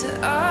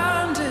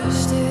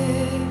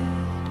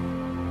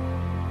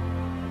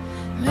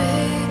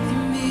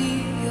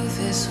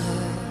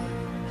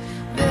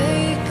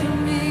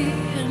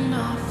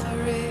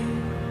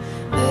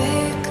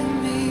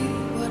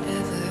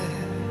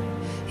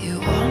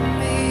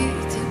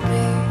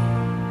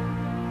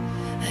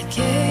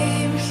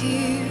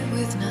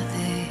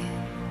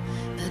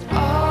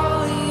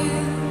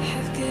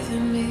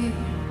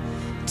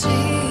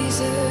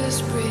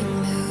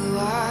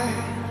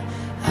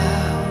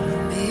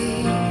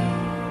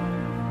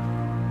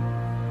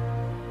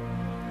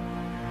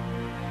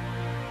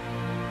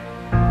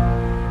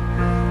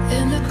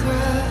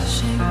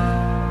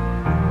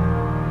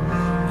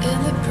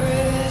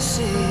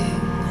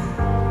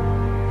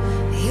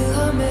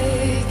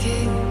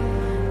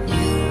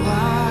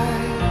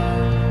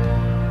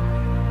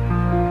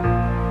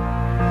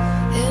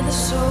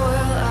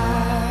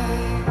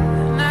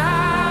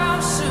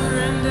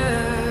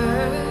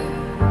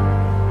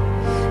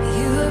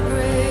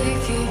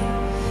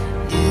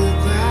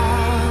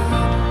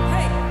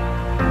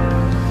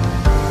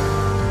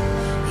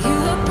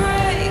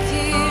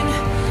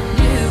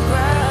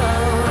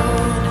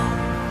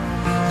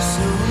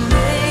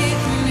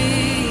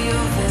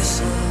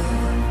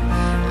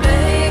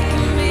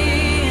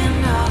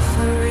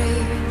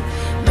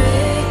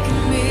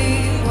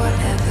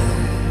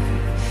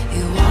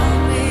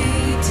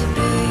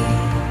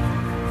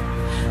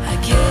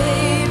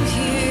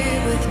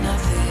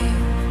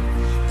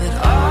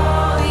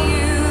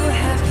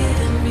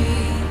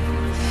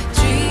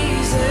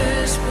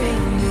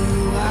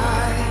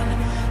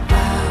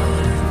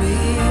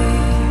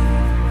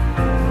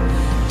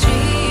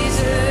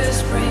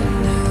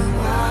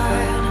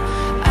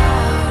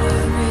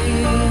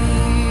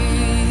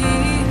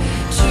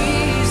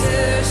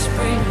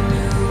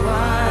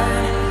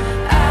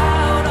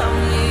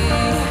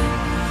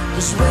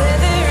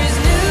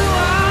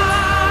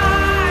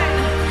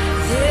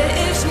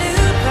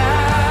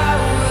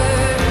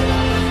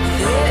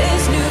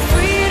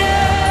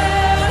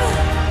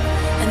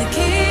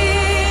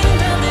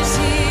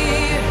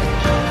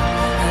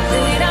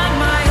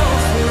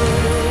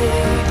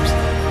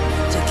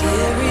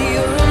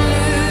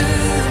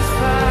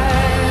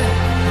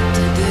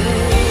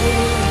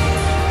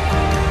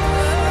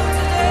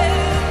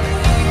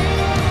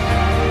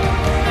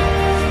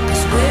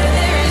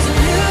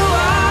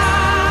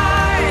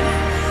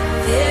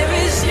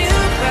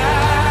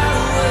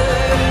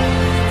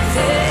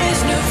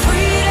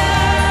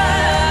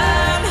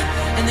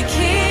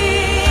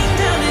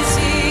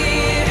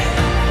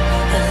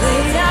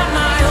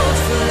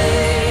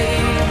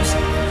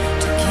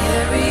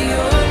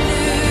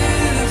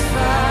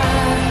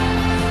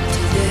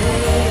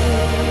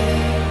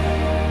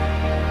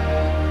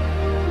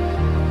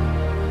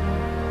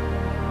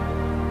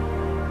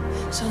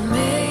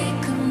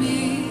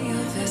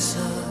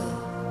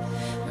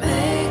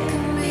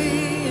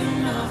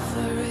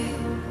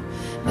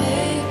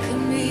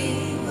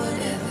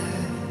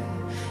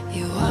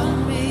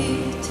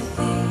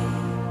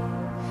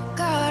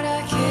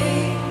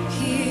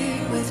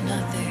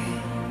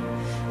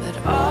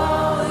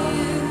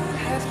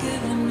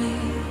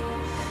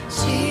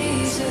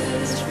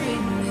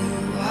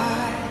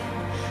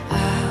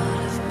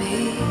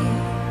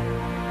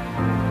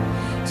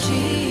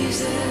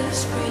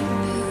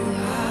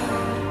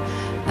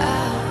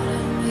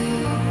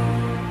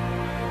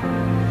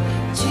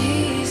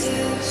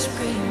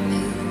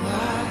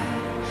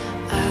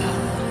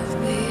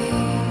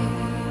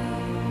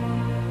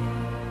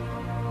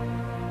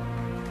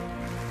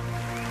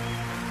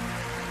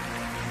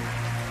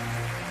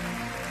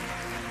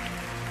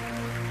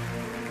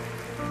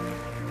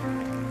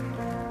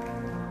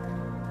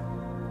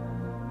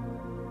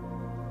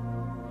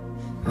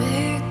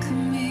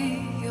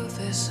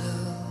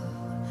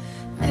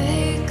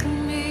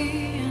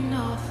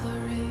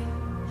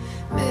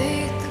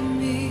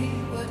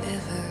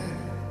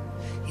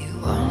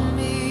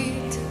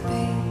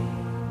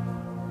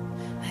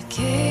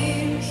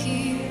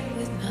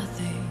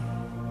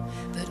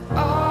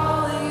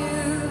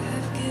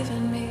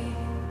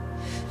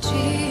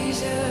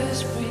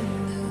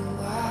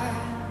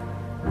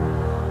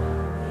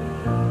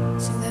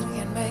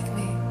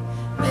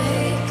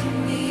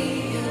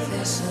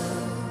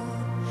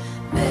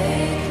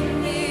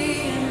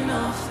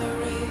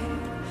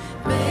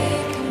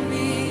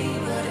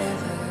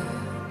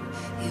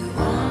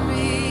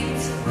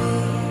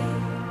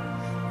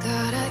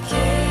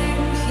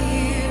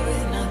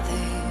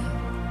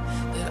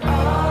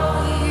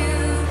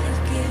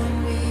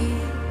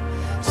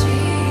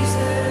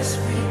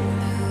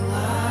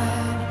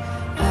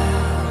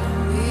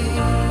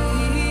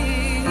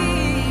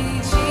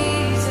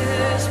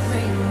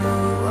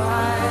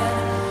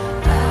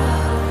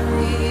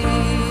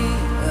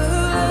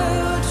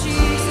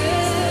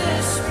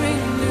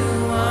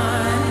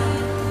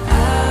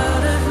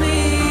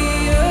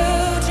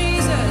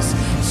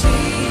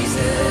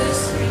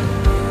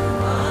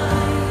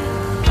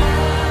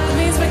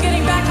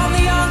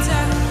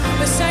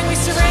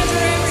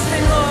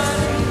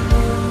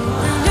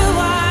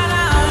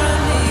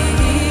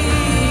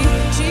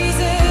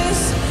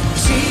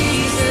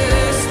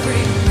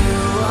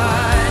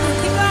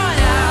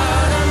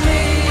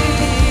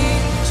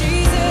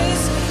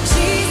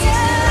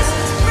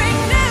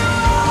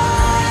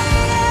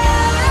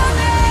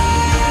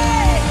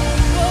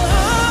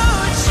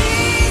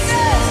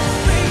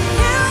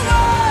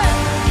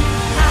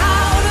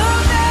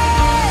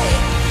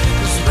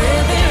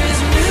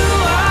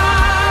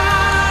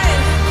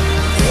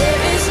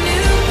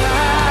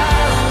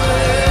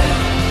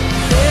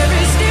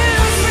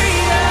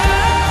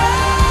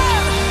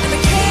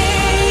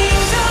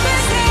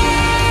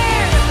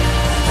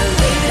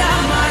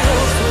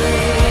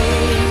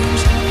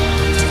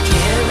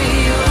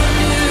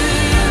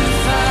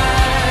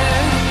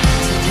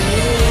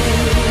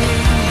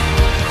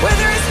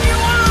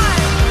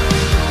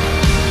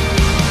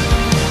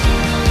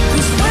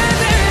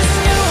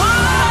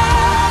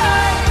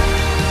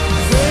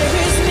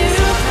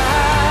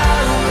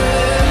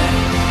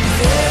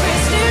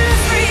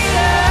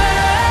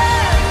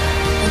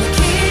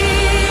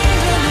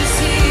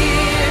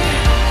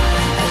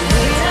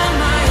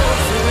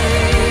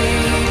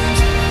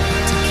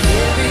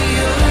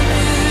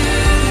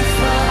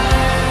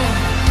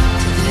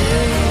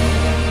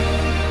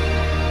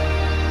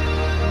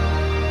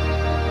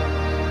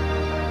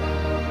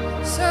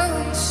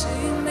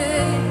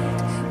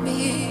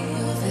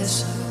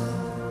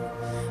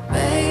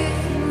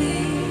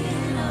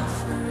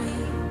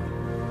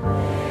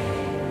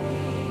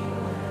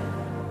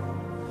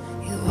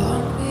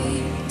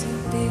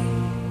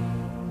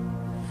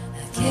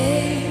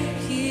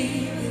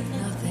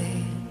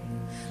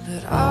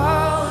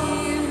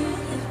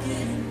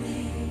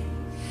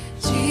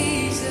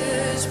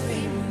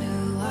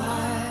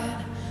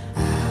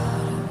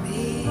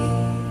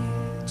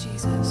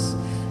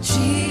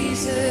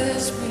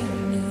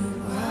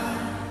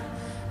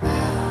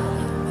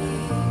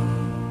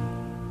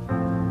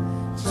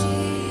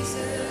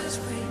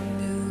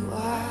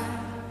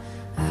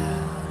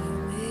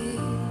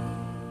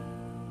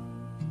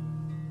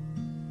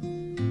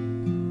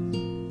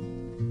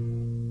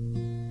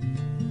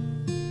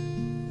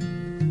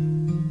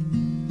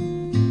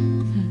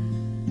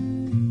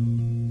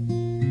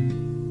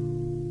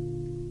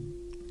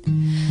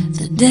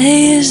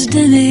day is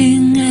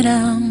dimming and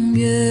I'm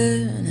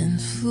yearning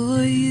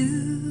for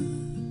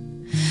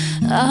you.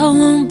 I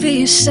won't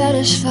be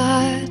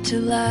satisfied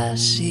till I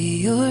see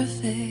your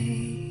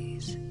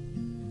face.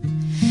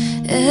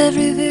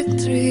 Every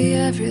victory,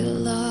 every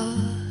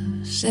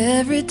loss,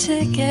 every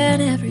tick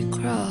and every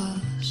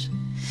cross,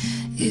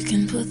 you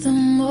can put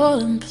them all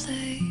in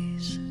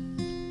place.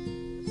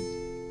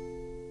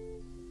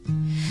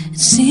 It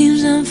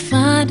seems I'm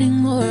finding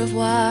more of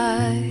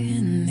why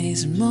in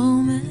these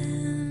moments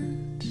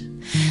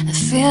I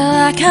feel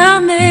like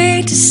I'm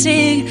made to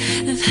sing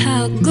of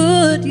how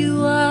good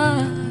you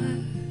are.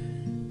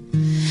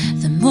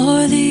 The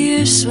more the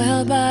years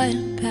swell by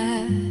and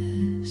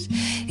pass,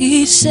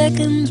 each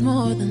second's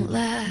more than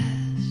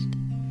last.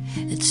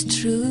 It's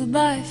true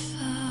by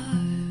far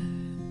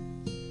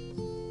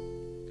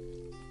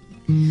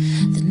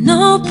that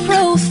no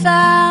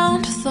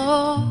profound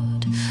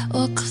thought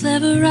or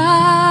clever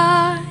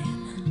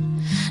rhyme,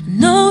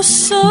 no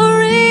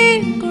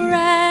soaring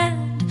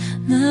grand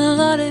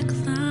melodic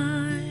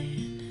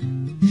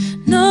line,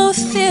 no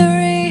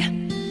theory,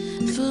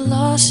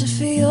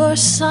 philosophy or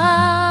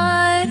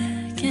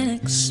sign can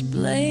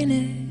explain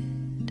it.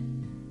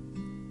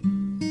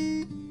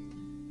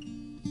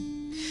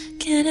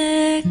 Can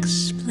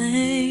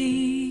explain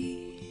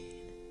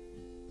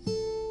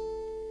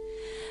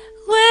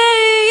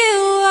where you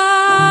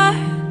are.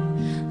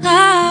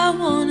 I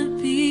wanna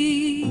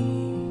be.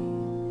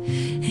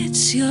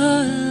 It's your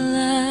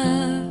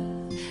love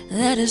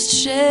that has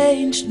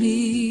changed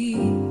me.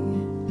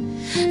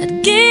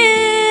 I'd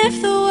give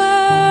the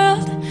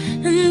world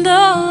and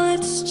all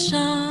its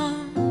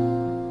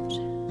charms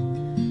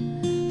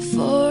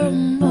for a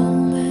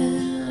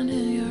moment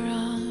in your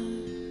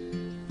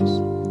arms.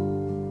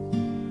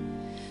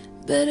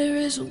 Better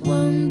is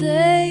one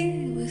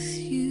day with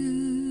you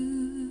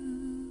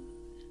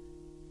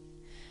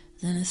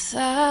than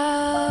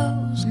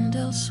 1,000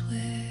 elsewhere.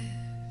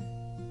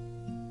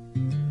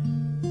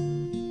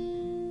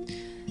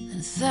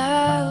 Than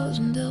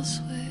 1,000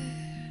 elsewhere.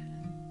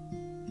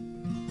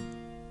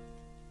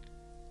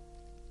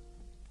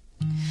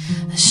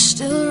 I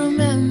still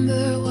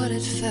remember what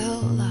it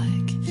felt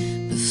like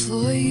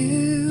before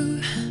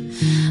you.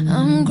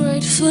 I'm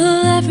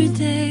grateful every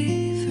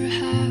day for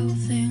how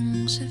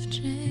things have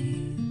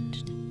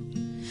changed.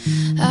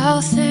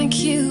 I'll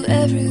thank you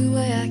every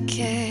way I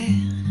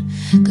can,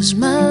 'cause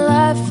my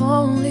life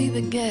only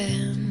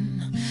began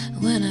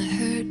when I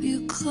heard you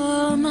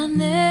call my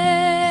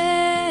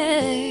name.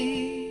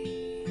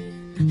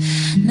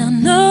 Now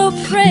no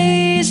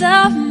praise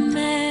of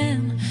man,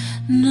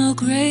 no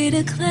great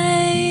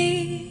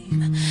acclaim,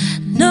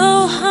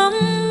 no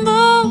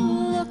humble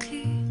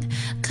looking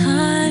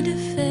kind of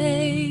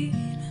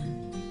fame,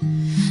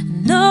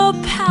 no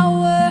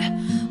power,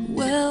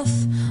 wealth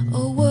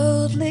or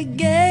worldly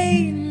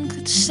gain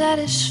could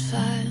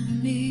satisfy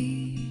me,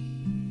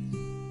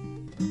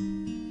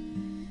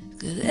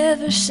 could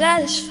ever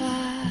satisfy.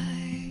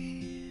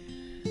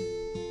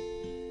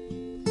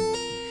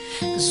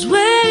 'Cause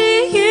where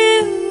you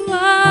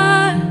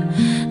are,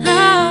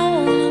 I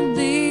wanna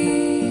be.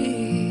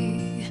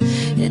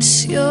 It's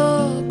your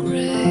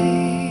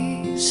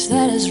grace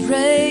that has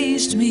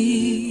raised me.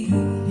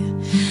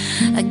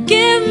 I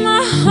give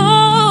my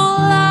whole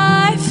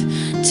life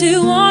to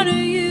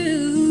honor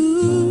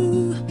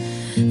you,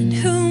 in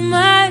whom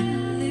I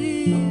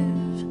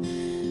live,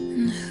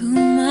 in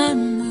whom I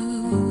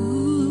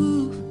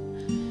move.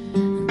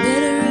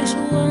 Better is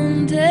one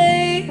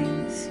day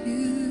with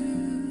you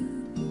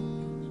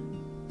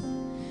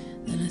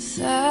than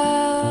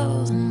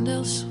 1,000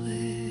 elsewhere.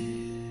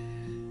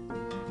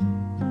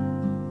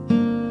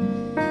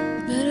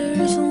 Better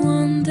is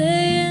one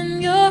day in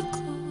your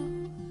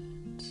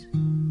courts.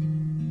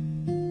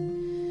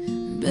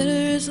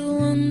 Better is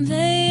one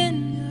day in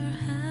your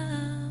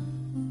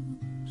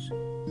house.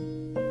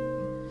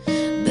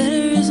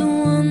 Better is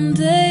one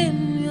day in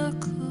your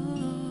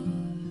courts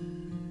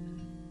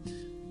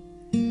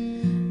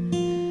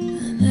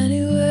than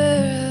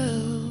anywhere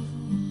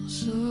else.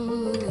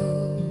 Oh,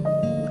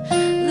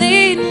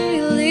 lead me,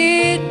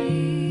 lead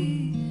me,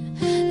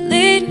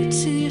 lead me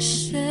to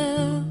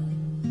yourself.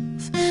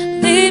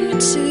 Lead me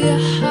to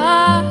your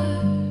heart.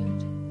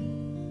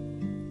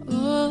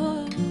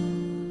 Oh,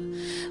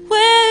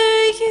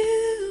 where you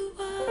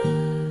are,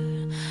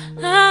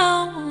 I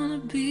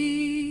wanna be.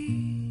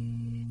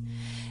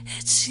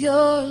 It's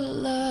your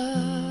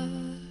love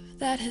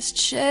that has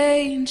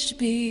changed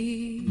me.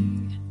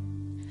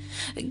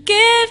 I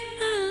give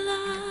my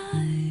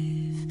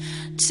life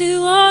to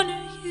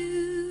honor you,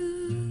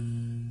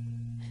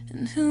 in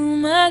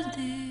whom I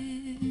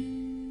live,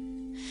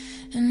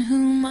 in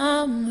whom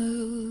I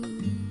move.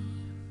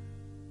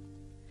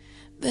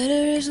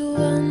 Better is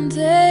one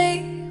day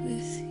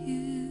with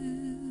you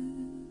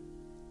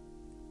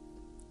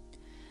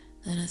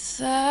than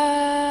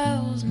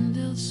 1,000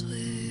 elsewhere.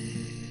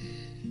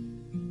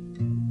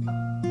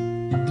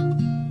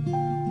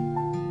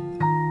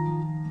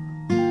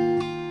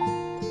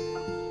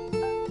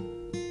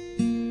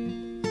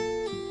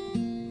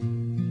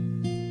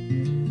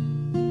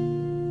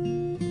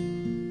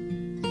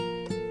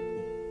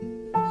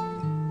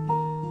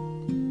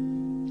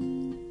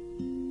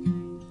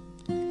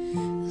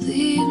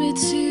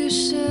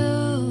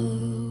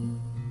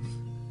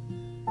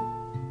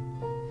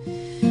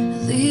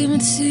 lead me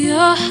to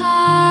your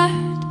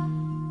heart.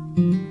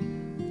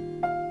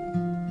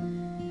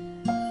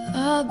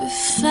 I'll be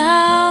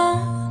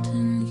found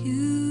in you.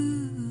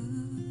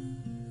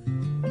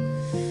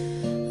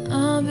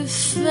 I'll be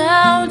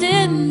found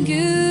in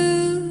you.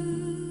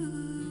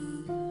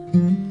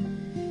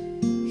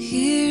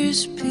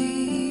 Here's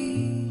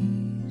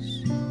peace,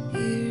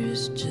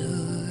 here's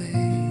joy,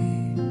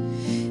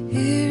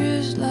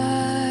 here's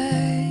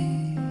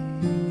life,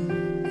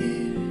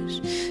 here's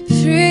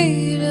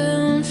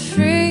freedom,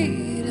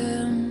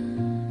 freedom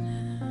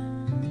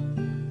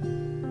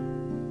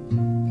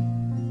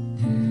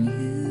in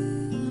you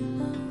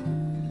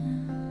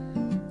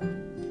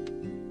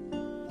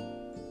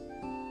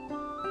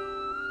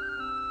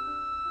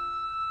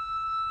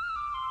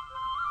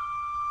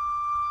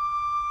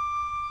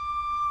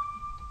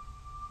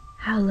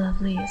How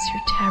lovely is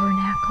your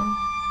tabernacle,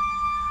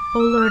 O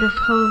Lord of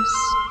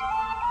hosts.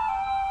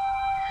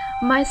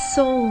 My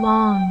soul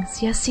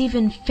longs, yes,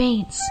 even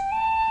faints,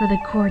 for the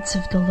courts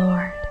of the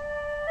Lord.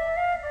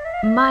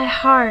 My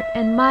heart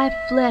and my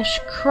flesh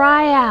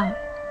cry out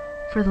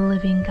for the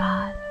living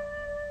God.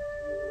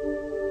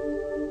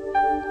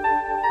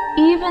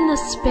 Even the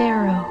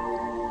sparrow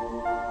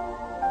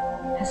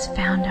has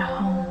found a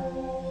home,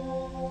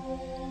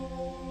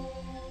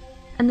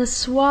 and the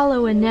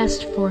swallow a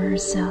nest for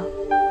herself,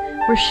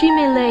 where she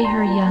may lay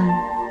her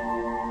young.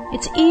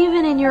 It's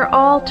even in your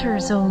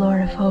altars, O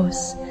Lord of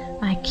hosts,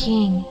 my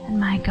King and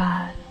my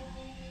God.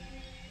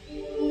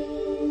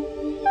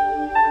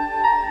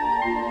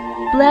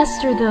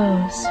 Blessed are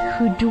those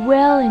who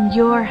dwell in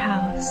your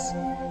house,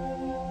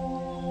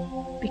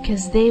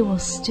 because they will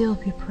still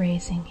be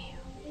praising you.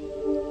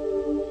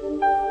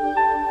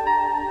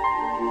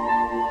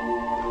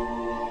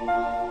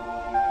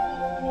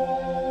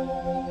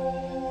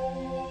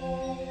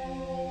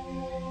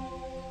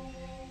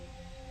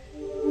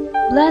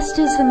 Blessed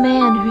is the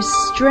man whose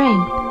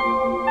strength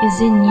is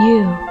in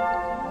you,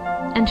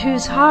 and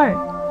whose heart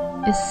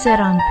is set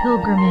on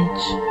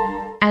pilgrimage,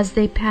 as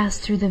they pass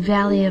through the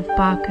valley of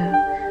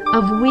Baca,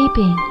 of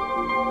weeping.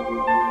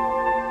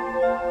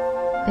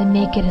 They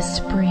make it a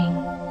spring.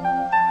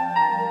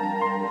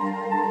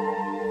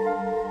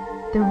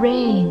 The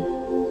rain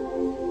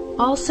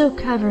also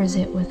covers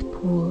it with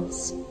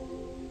pools,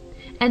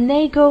 and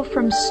they go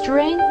from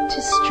strength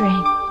to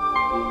strength.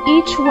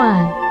 Each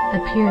one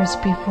appears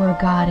before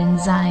God in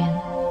Zion.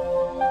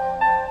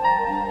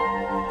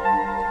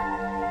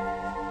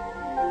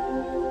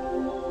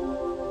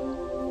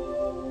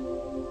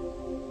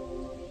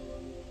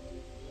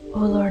 O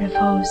Lord of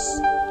hosts,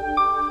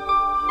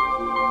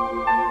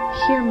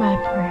 hear my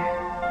prayer.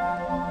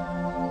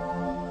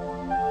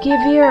 Give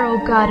ear, O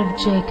God of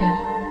Jacob.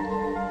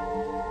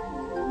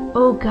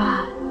 O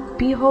God,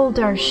 behold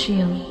our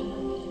shield,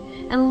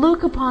 and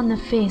look upon the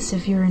face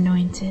of your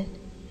anointed.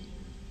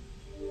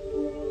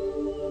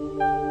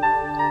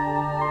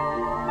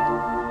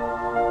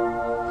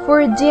 For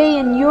a day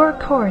in your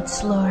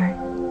courts, Lord,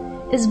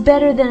 is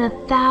better than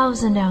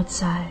 1,000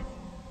 outside.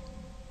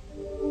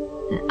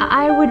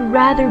 I would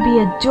rather be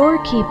a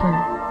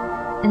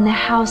doorkeeper in the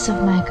house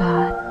of my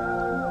God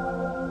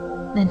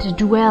than to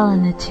dwell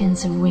in the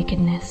tents of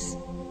wickedness.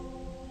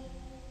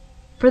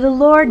 For the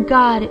Lord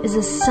God is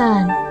a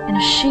sun and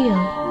a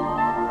shield,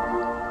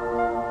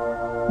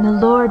 and the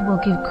Lord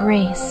will give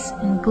grace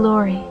and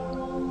glory,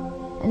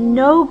 and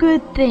no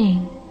good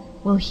thing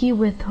will he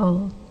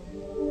withhold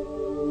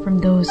from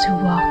those who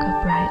walk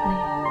uprightly.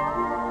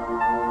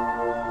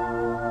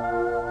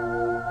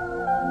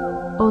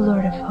 O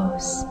Lord of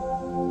hosts,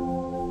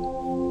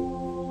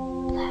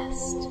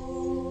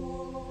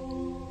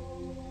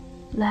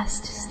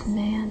 blessed is the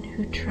man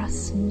who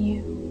trusts in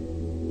you.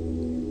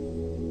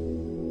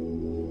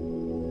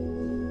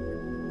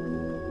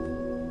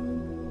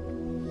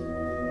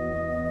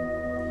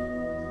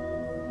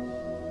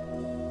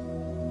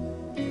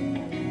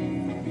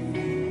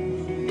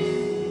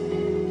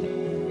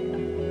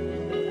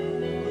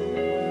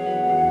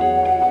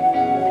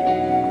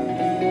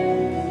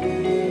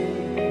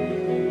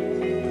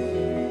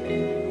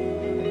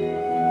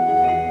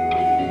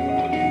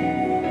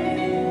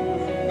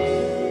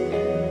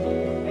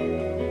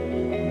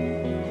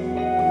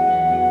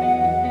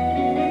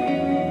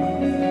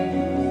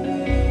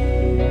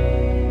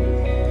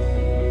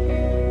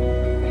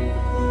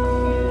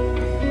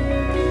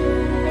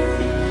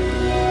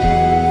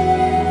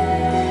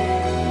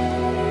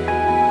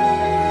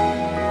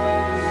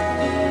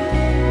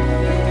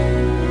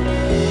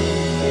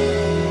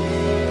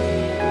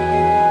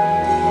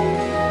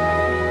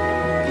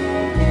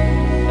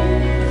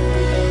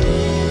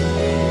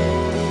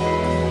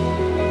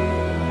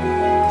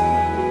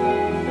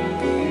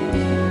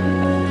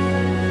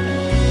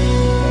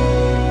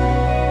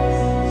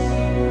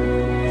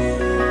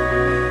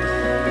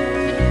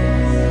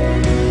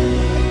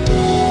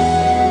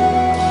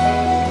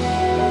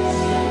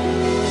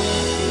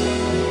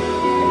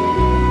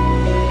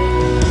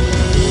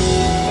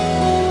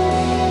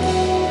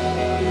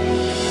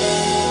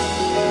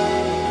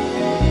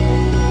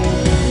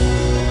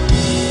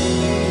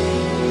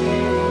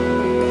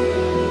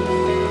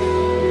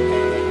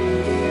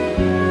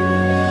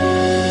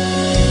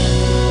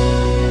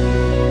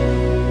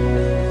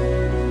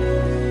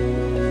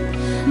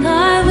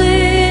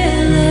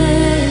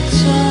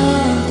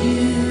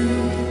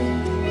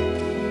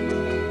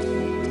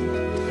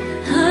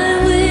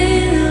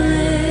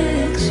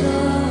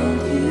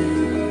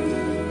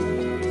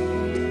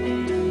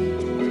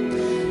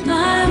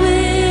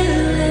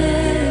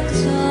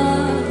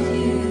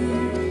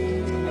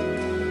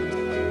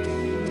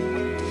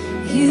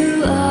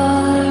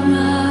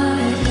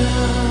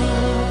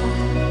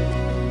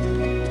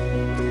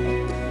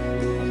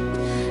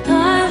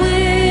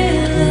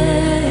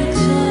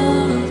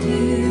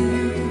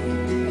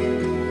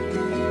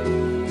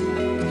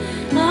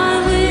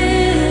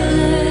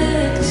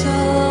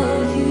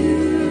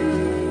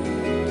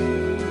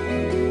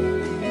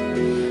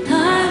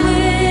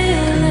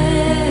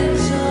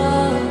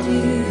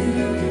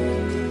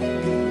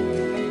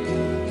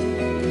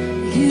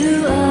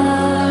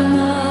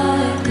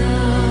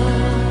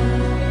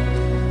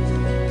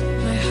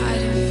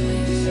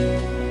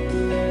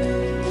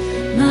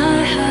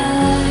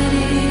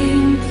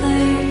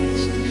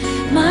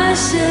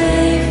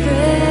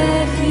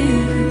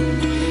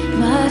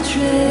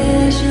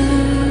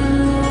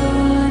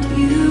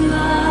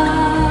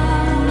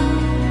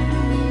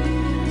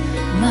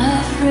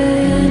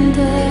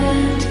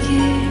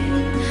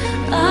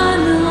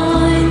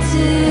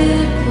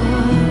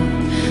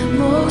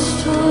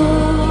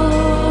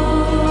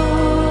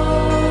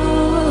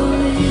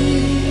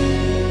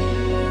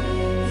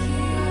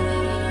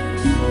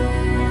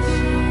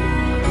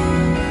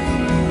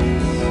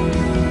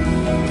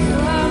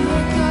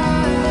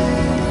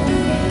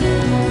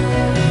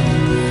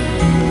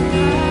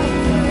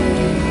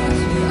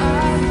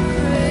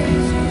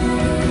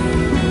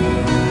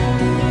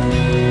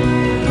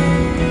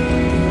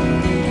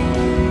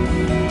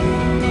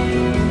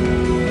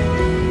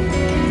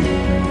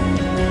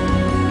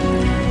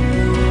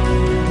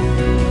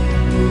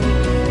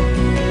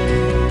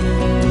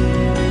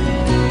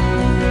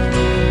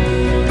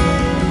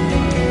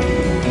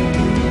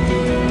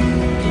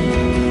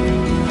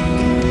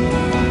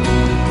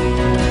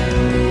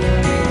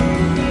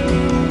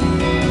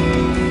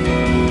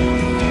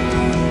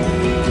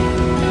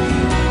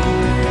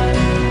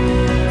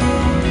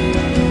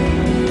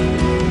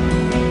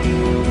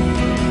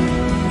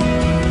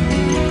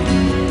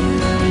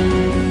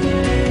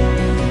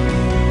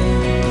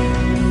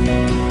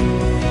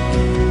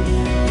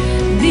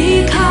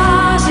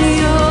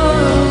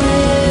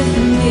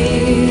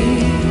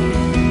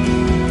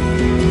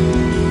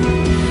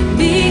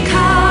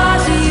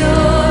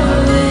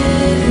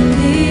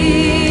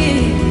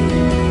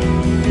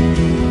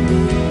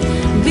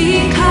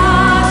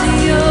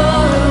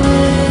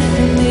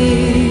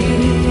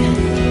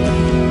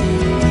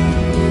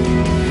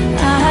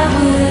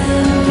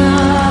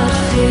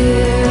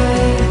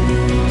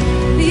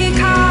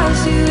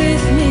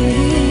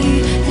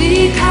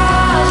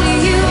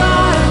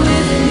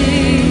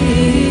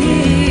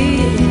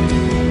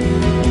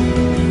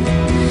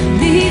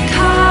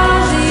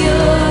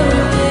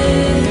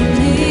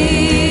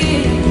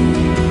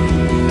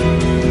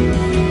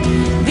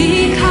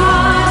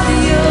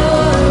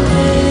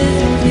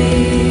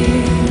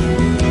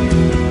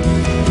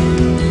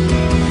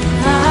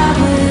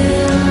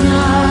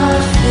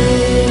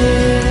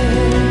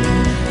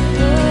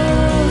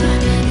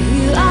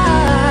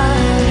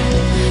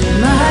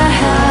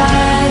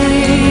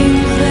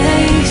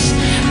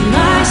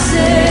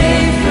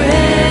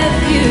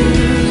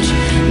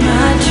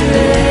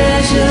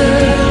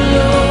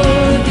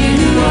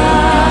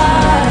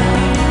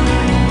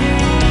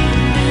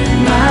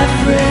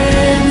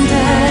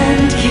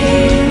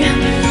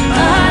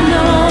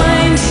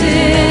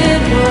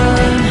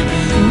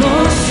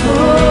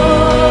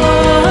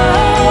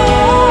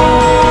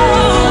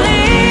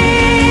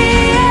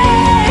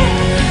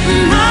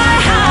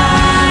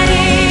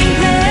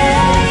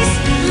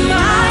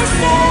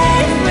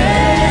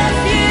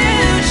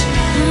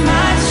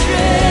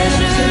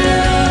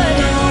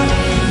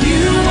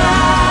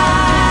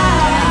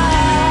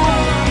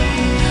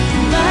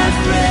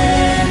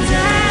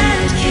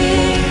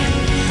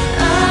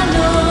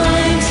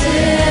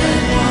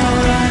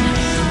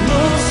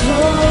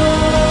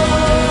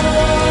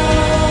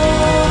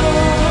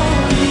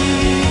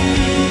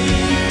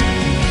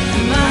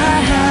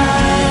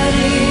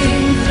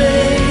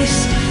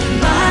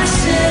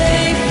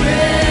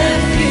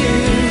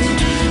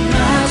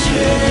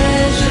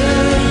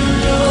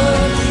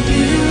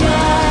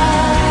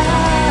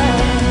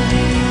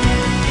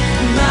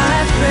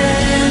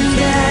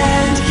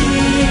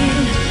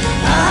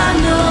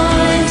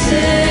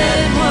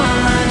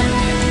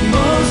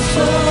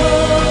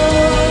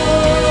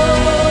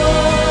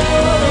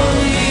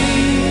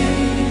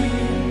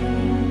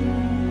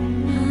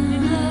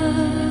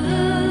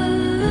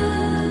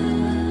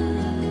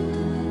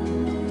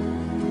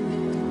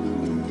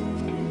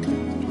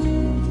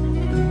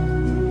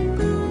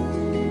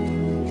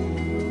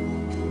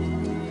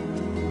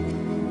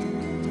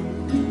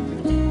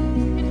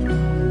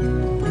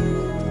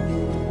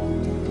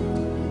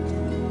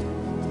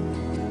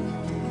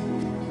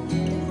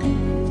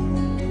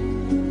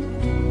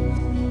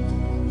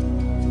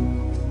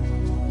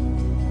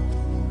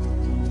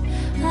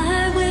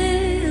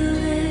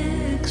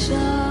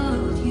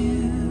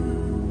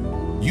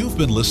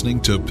 been listening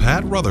to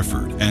Pat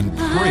Rutherford and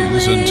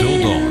Praise Until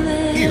Dawn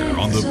here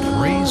on the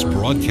Praise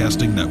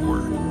Broadcasting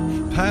Network.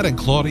 Pat and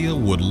Claudia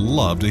would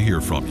love to hear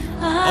from you.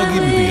 I'll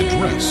give you the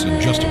address in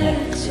just a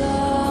moment.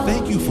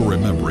 Thank you for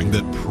remembering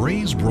that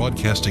Praise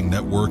Broadcasting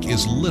Network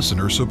is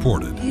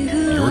listener-supported.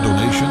 Your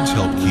donations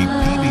help keep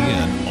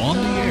PBN on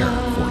the air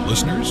for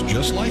listeners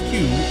just like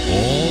you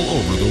all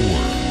over the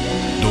world.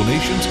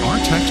 Donations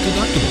are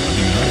tax-deductible in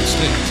the United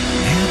States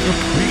and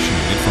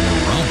appreciated from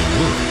around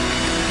the world.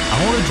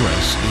 Our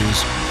address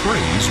is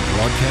Praise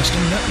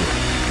Broadcasting Network,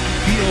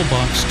 P.O.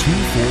 Box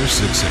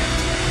 2468,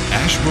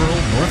 Asheboro,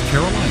 North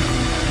Carolina,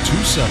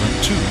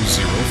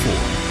 27204.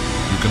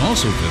 You can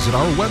also visit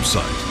our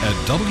website at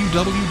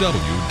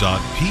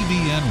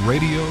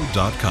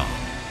www.pbnradio.com.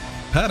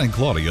 Pat and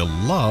Claudia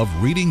love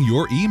reading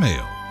your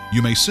email.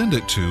 You may send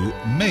it to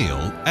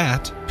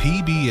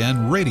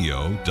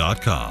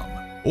mail@pbnradio.com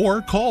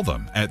or call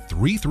them at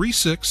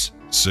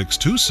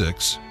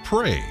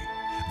 336-626-PRAY.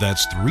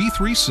 That's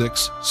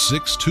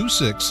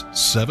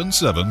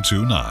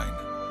 336-626-7729.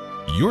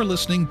 You're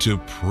listening to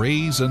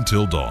Praise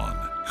Until Dawn,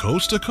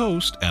 coast to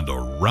coast and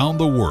around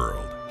the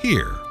world,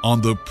 here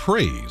on the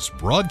Praise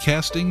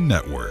Broadcasting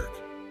Network.